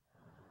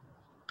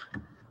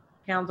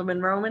 Councilman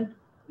Roman.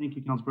 Thank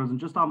you, Council President.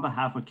 Just on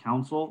behalf of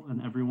council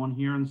and everyone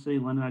here in the city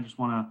of Linden, I just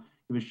want to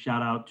give a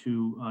shout out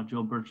to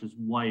Joe Birch's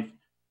wife,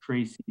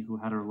 Tracy, who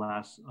had her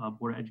last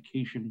Board of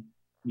Education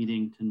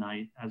meeting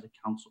tonight as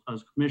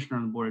commissioner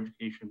on the Board of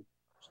Education.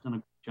 She's done a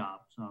good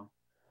job. So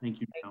thank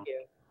you. Thank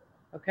you.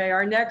 Okay,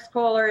 our next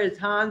caller is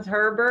Hans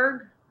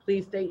Herberg.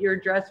 Please state your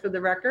address for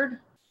the record.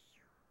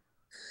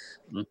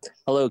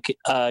 Hello,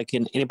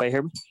 can anybody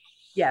hear me?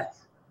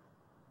 Yes.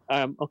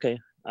 Okay,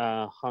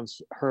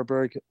 Hans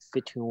Herberg,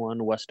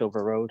 51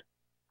 Westover Road.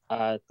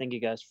 Thank you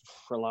guys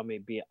for allowing me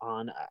to be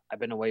on. I've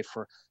been away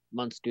for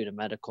months due to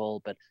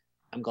medical, but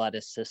I'm glad to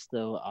assist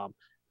though.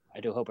 I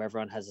do hope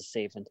everyone has a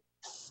safe and,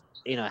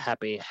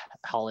 happy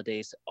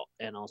holidays.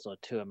 And also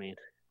too,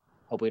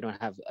 hope we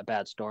don't have a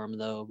bad storm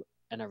though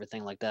and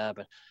everything like that,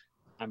 but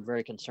I'm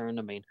very concerned.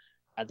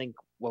 I think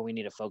what we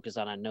need to focus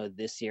on, I know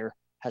this year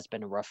has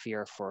been a rough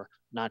year for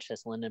not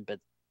just Linden, but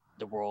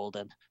the world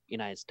and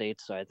United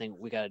States. So I think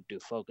we got to do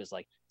focus,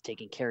 like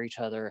taking care of each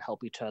other,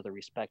 help each other,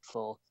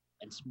 respectful,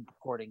 and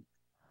supporting,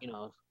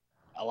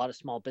 a lot of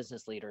small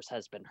business leaders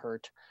has been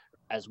hurt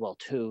as well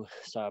too.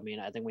 So,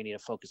 I think we need to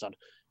focus on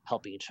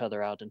helping each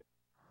other out and,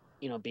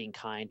 being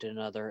kind to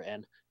another,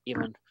 and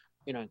even,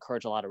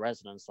 encourage a lot of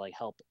residents, like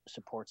help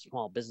support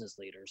small business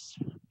leaders,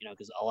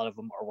 because a lot of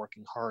them are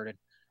working hard and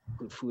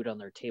put food on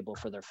their table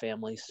for their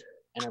families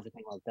and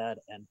everything like that.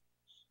 And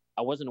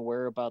I wasn't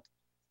aware about,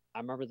 I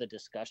remember the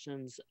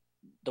discussions,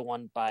 the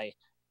one by,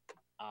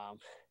 I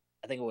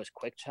think it was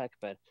Quick Check,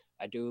 but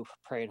I do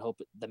pray and hope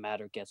the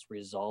matter gets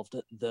resolved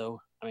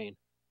though. I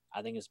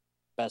think it's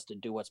best to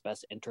do what's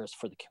best interest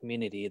for the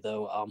community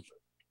though,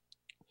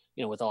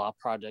 with a lot of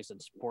projects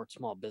and support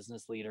small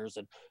business leaders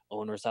and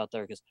owners out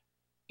there, because,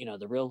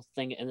 the real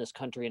thing in this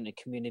country and the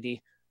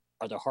community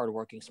are the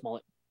hardworking small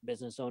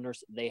business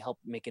owners. They help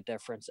make a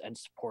difference and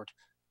support,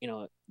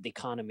 the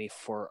economy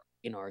for,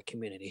 our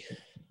community.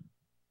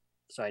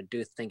 So I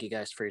do thank you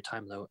guys for your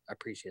time though. I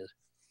appreciate it.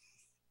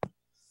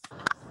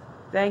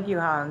 Thank you,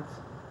 Hans.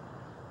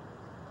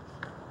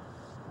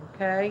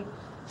 Okay.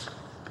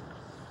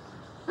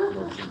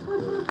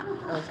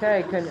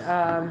 Okay,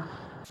 can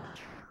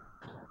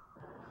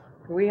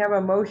we have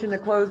a motion to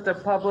close the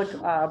public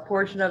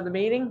portion of the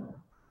meeting?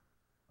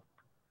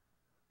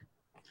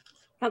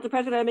 Council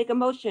President, I make a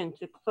motion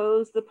to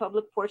close the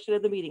public portion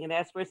of the meeting and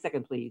ask for a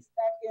second, please.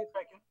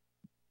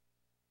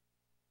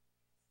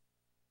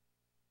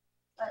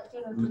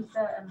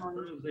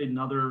 There's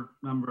another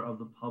member of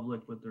the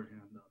public with their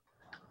hand up.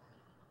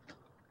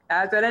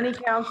 As at any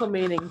council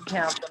meeting,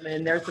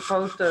 councilmen, they're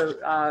supposed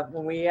to,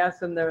 when we ask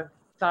them to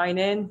sign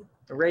in,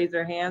 to raise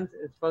their hands,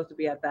 it's supposed to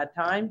be at that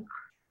time.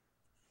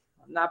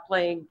 I'm not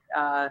playing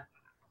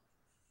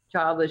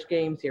childish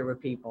games here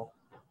with people.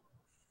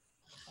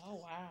 Oh,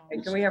 wow.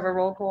 Hey, can we have a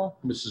roll call?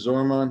 Mrs.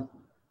 Ormond,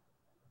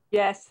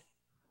 Yes.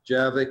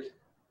 Javik,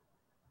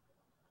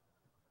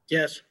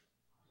 Yes.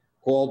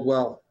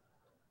 Caldwell,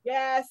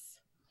 Yes.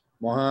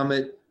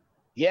 Mohammed,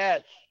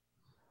 Yes.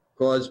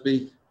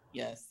 Cosby,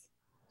 Yes.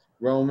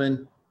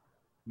 Roman,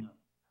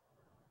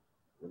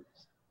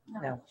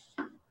 No.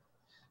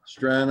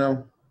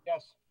 Strano,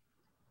 Yes.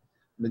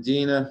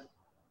 Medina,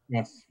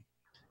 Yes.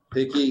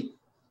 Hickey,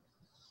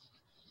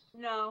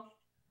 No.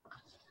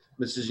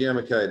 Mrs.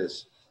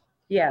 Yamakitis.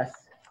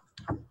 Yes.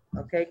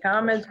 Okay,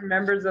 comments from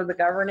members of the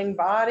governing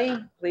body,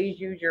 please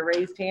use your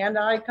raised hand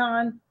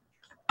icon.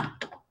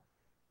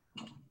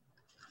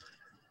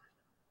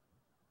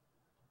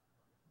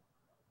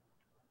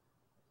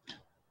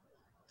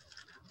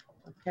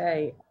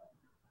 Okay.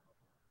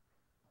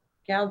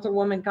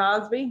 Councilwoman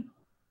Cosby?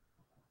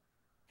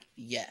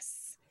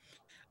 Yes.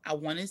 I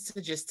wanted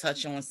to just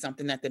touch on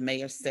something that the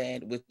mayor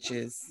said, which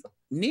is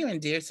near and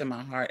dear to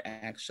my heart,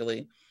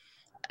 actually.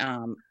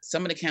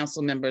 Some of the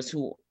council members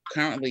who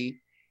currently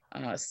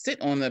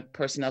sit on the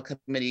personnel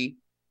committee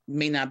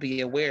may not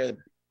be aware,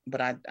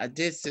 but I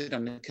did sit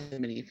on the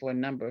committee for a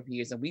number of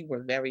years, and we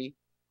were very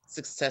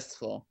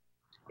successful.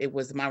 It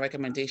was my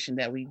recommendation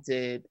that we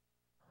did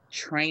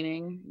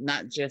training,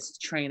 not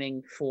just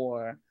training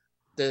for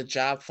the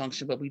job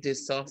function, but we did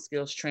soft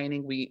skills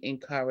training. We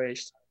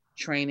encouraged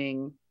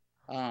training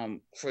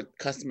for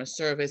customer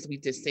service. We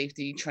did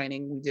safety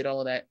training. We did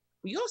all of that.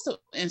 We also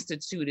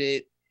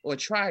instituted, or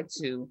tried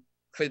to,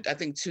 for I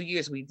think 2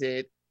 years we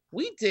did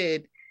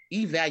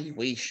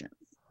evaluations,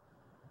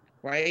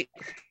 right?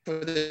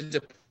 For the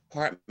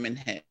department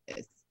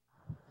heads.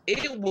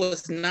 It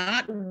was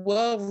not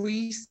well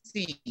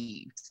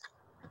received.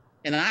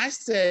 And I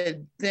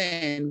said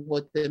then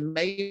what the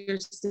mayor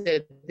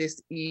said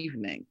this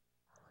evening: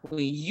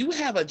 when you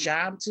have a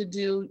job to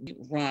do, you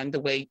run the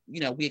way,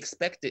 we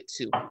expect it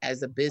to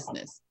as a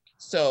business.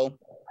 So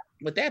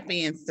with that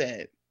being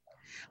said,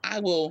 I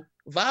will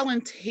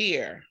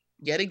volunteer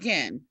yet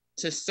again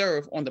to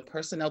serve on the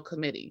personnel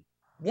committee.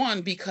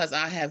 One, because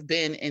I have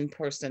been in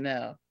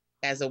personnel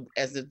as a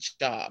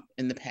job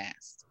in the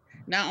past.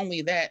 Not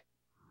only that,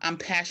 I'm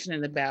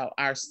passionate about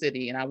our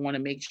city, and I want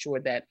to make sure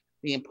that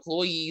the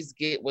employees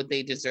get what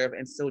they deserve,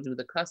 and so do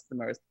the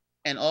customers.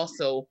 And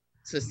also,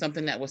 to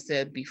something that was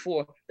said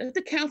before, that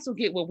the council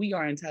get what we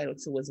are entitled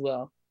to as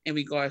well in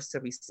regards to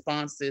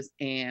responses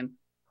and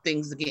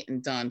things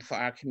getting done for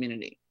our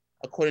community.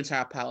 According to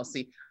our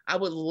policy, I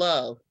would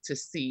love to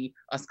see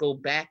us go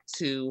back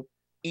to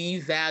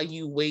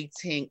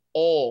evaluating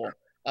all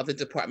of the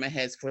department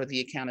heads for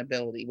the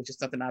accountability, which is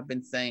something I've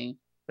been saying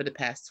for the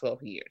past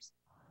 12 years.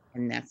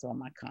 And that's all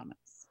my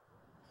comments.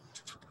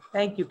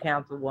 Thank you,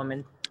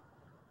 Councilwoman.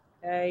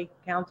 Okay,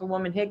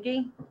 Councilwoman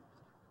Hickey.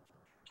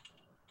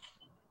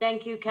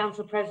 Thank you,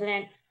 Council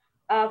President.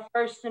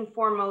 First and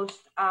foremost,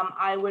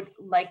 I would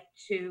like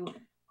to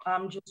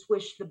just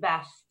wish the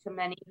best to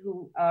many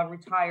who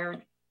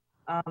retired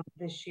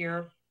this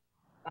year.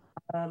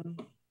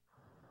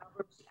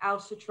 Al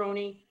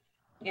Citroni,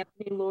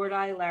 Anthony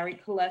Lordi, Larry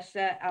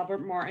Colessa, Albert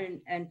Martin,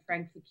 and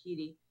Frank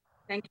Fakiti.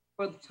 Thank you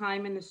for the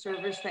time and the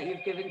service that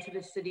you've given to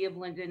the city of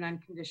Linden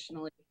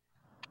unconditionally.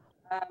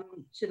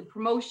 To the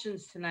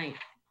promotions tonight,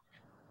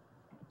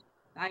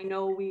 I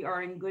know we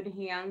are in good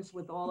hands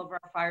with all of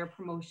our fire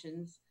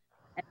promotions,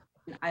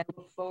 and I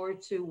look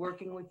forward to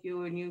working with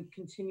you and you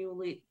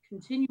continuously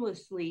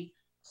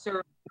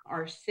serve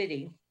our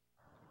city.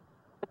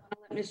 I want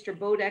to let Mr.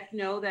 Bodek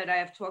know that I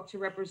have talked to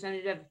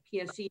Representative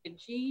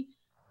PSE&G.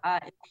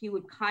 If he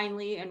would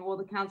kindly, and all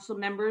the council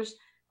members,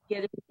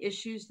 get any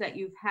issues that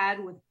you've had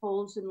with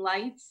poles and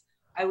lights,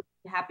 I would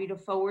be happy to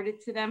forward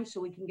it to them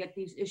so we can get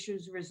these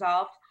issues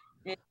resolved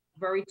in a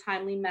very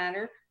timely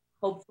manner.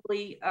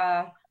 Hopefully,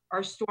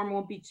 our storm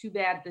won't be too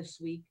bad this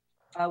week,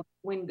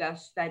 wind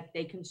gusts, that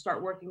they can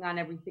start working on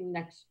everything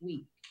next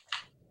week.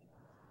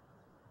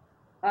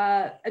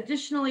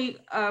 Additionally,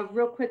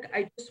 real quick,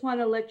 I just want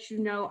to let you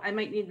know, I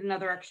might need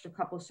another extra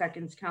couple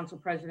seconds, Council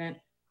President,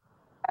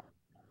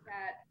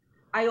 that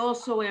I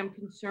also am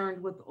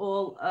concerned with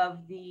all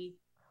of the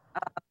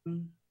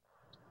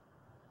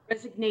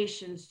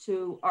resignations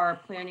to our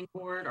planning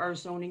board, our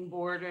zoning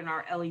board, and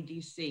our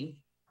LEDC. Something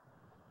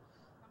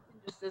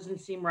just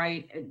doesn't seem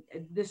right.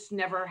 This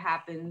never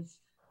happens.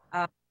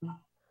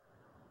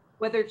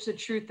 Whether it's the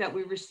truth that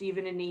we receive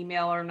in an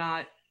email or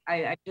not,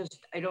 I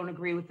don't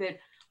agree with it.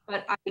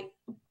 But I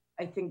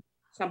think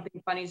something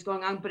funny is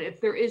going on. But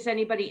if there is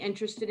anybody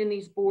interested in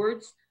these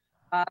boards,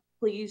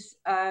 please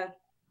send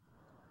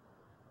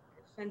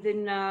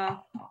in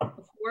a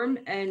form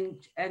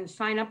and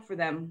sign up for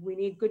them. We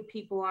need good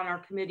people on our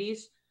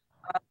committees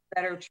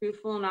that are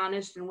truthful and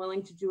honest and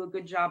willing to do a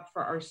good job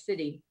for our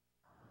city.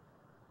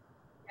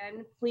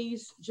 And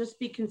please just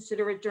be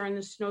considerate during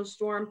the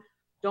snowstorm.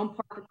 Don't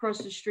park across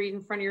the street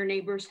in front of your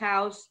neighbor's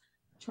house.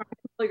 Try to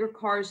put your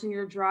cars in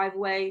your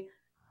driveway.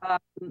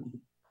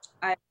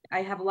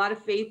 I have a lot of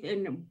faith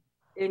in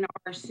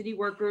our city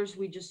workers.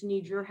 We just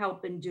need your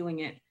help in doing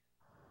it.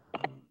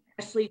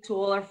 Especially to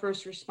all our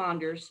first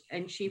responders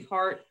and Chief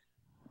Hart,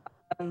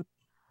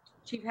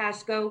 Chief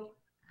Haskell,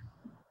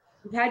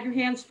 you've had your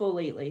hands full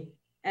lately.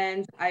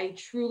 And I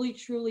truly,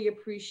 truly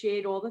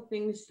appreciate all the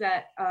things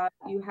that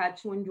you had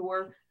to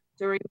endure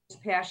during this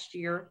past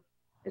year,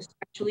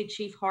 especially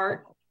Chief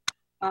Hart.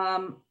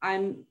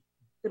 I'm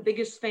the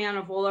biggest fan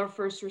of all our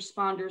first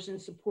responders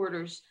and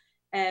supporters.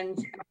 And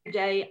every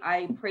day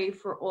I pray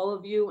for all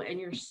of you and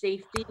your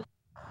safety.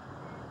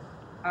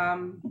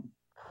 Happy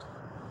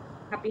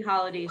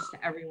holidays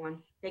to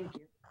everyone. Thank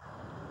you.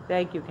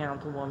 Thank you,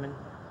 Councilwoman.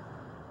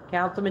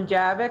 Councilman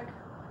Javik.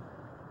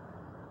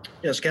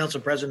 Yes, Council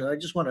President, I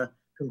just want to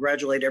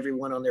congratulate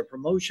everyone on their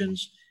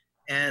promotions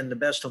and the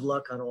best of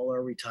luck on all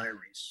our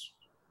retirees.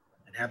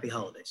 And happy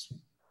holidays.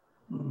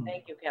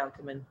 Thank you,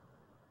 Councilman.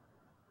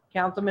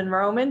 Councilman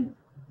Roman.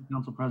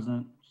 Council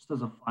President, just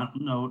as a final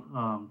note,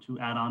 to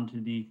add on to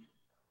the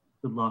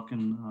good luck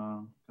and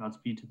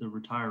Godspeed to the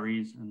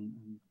retirees and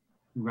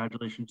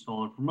congratulations to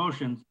all our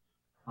promotions.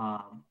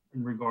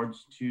 In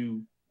regards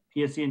to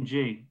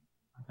PSE&G,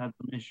 I've had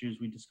some issues.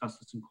 We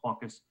discussed this in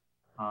caucus.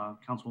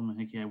 Councilwoman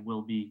Hickey, I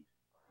will be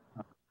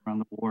around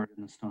the ward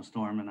in the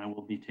snowstorm, and I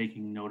will be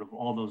taking note of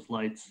all those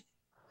lights.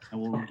 I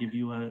will give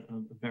you a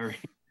very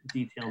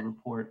detailed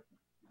report.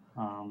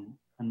 And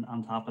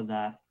on top of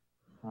that,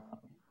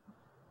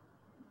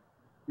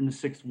 in the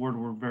 6th Ward,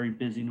 we're very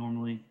busy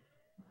normally.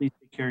 Please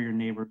take care of your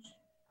neighbors.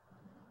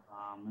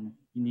 And if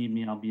you need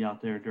me, I'll be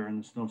out there during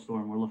the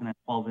snowstorm. We're looking at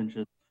 12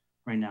 inches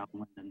right now in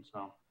Linden.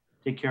 So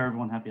take care,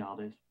 everyone. Happy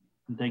holidays.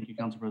 And thank you,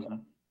 Council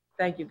President.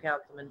 Thank you,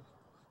 Councilman.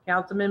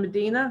 Councilman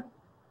Medina.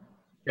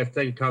 Yes,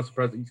 thank you, Council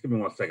President. Just give me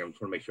 1 second. I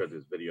just want to make sure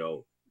this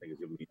video, I think it's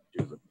giving me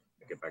issues to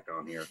get back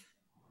on here.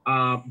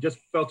 Just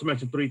felt to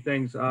mention 3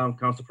 things,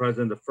 Council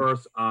President. The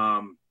first,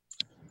 want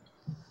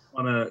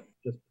to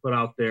just put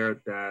out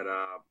there that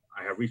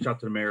I have reached out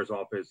to the mayor's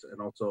office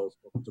and also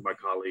spoken to my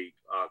colleague,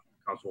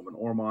 Councilwoman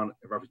Ormond,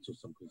 in reference to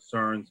some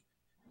concerns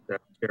that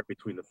share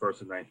between the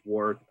 1st and 9th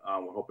Ward.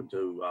 We're hoping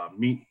to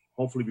meet,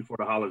 hopefully before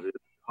the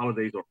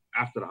holidays or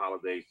after the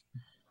holidays,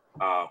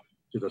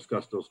 to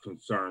discuss those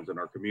concerns in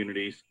our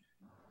communities.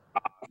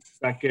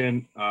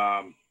 Second,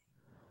 I'm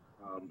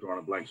drawing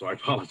a blank, so I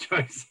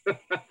apologize.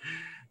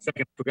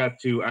 Second, I forgot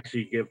to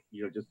actually give,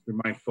 just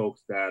remind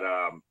folks that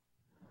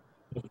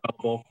if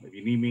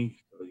you need me,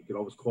 you can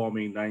always call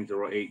me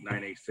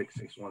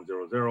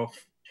 908-986-6100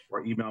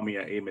 or email me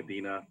at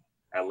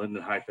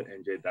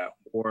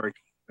amedina@linden-nj.org.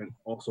 And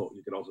also,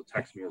 you can also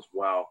text me as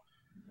well,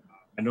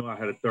 I know I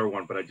had a third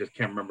one, but I just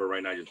can't remember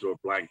right now. I just drew a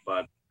blank.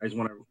 But I just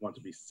want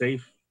to be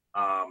safe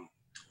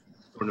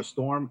during the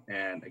storm.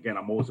 And again,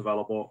 I'm always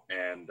available,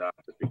 and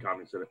just be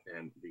cognizant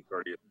and be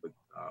courteous with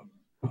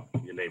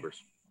your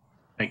neighbors.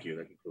 Thank you.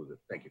 That concludes it.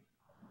 Thank you.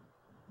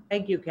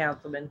 Thank you,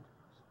 Councilman.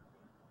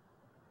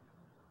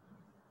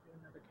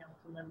 Another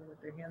council member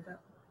with their hand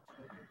up?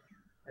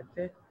 That's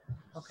it?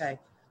 Okay.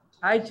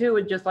 I too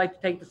would just like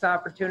to take this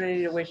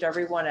opportunity to wish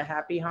everyone a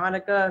happy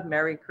Hanukkah,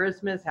 Merry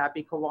Christmas,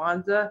 Happy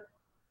Kwanzaa.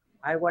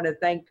 I want to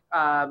thank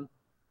all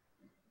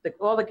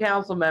the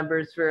council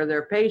members for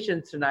their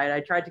patience tonight.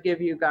 I tried to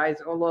give you guys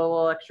a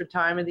little extra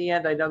time in the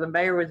end. I know the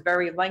mayor was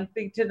very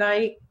lengthy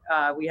tonight.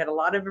 We had a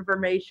lot of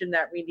information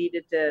that we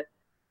needed to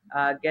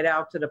get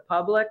out to the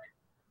public.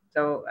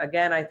 So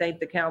again, I thank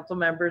the council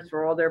members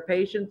for all their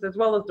patience as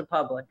well as the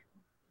public.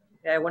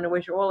 I want to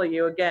wish all of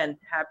you again,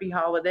 happy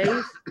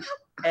holidays.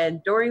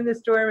 And during the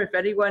storm, if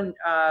anyone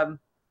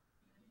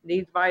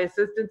needs my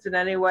assistance in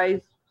any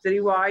way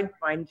citywide,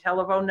 my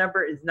telephone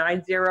number is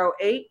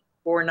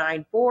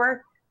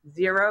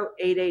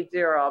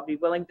 908-494-0880. I'll be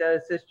willing to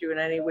assist you in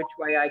any which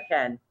way I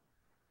can.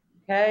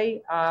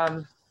 Okay.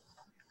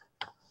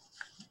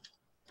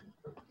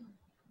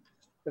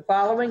 The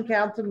following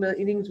council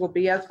meetings will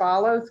be as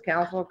follows.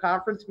 Council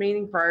conference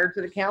meeting prior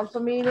to the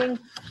council meeting,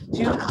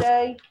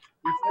 Tuesday,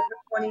 December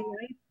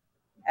 29th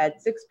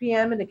at 6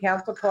 p.m. in the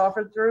council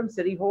conference room,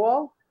 City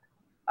Hall.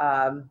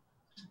 The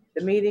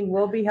meeting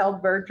will be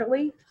held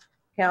virtually.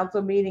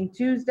 Council meeting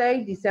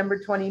Tuesday, December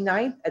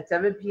 29th at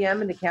 7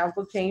 p.m. in the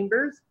council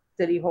chambers,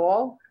 City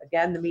Hall.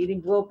 Again, the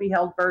meeting will be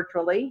held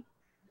virtually.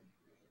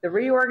 The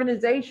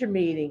reorganization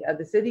meeting of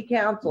the City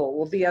Council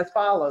will be as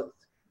follows.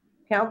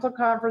 Council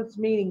conference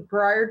meeting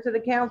prior to the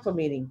council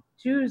meeting,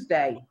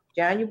 Tuesday,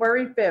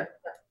 January 5th,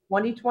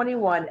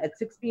 2021 at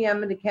 6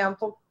 p.m. in the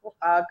council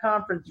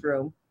conference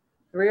room,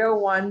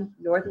 301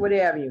 Northwood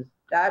Avenue.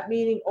 That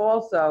meeting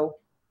also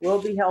will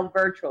be held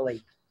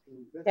virtually.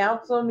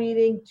 Council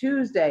meeting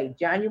Tuesday,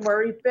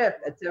 January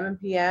 5th at 7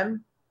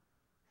 p.m.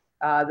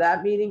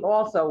 That meeting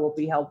also will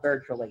be held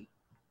virtually.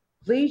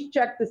 Please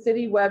check the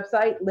city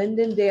website,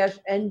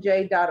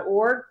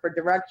 linden-nj.org, for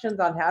directions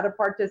on how to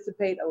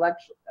participate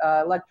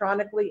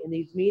electronically in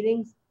these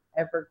meetings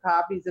and for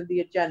copies of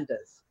the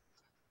agendas.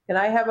 Can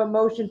I have a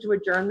motion to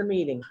adjourn the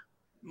meeting?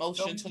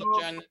 Motion to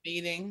adjourn the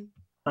meeting.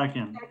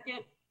 Second.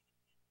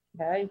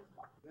 Okay.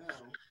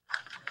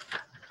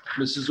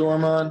 Mrs.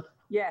 Ormond,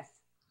 Yes.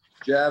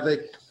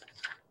 Javik,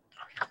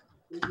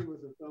 Give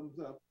us a thumbs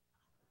up.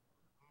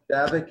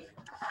 Javik,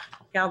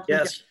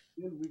 Yes.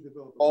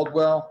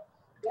 Caldwell,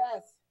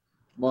 Yes.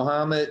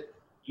 Mohammed,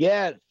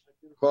 Yes.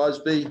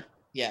 Cosby,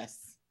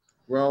 Yes.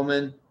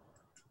 Roman,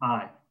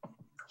 Aye.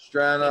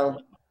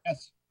 Strano,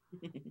 Yes.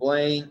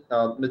 Blaine,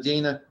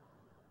 Medina,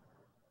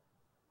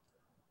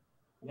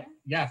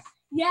 Yes.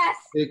 Yes.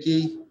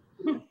 Vicky,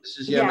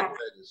 Mrs. Yes.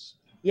 Yemenez.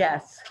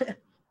 Yes.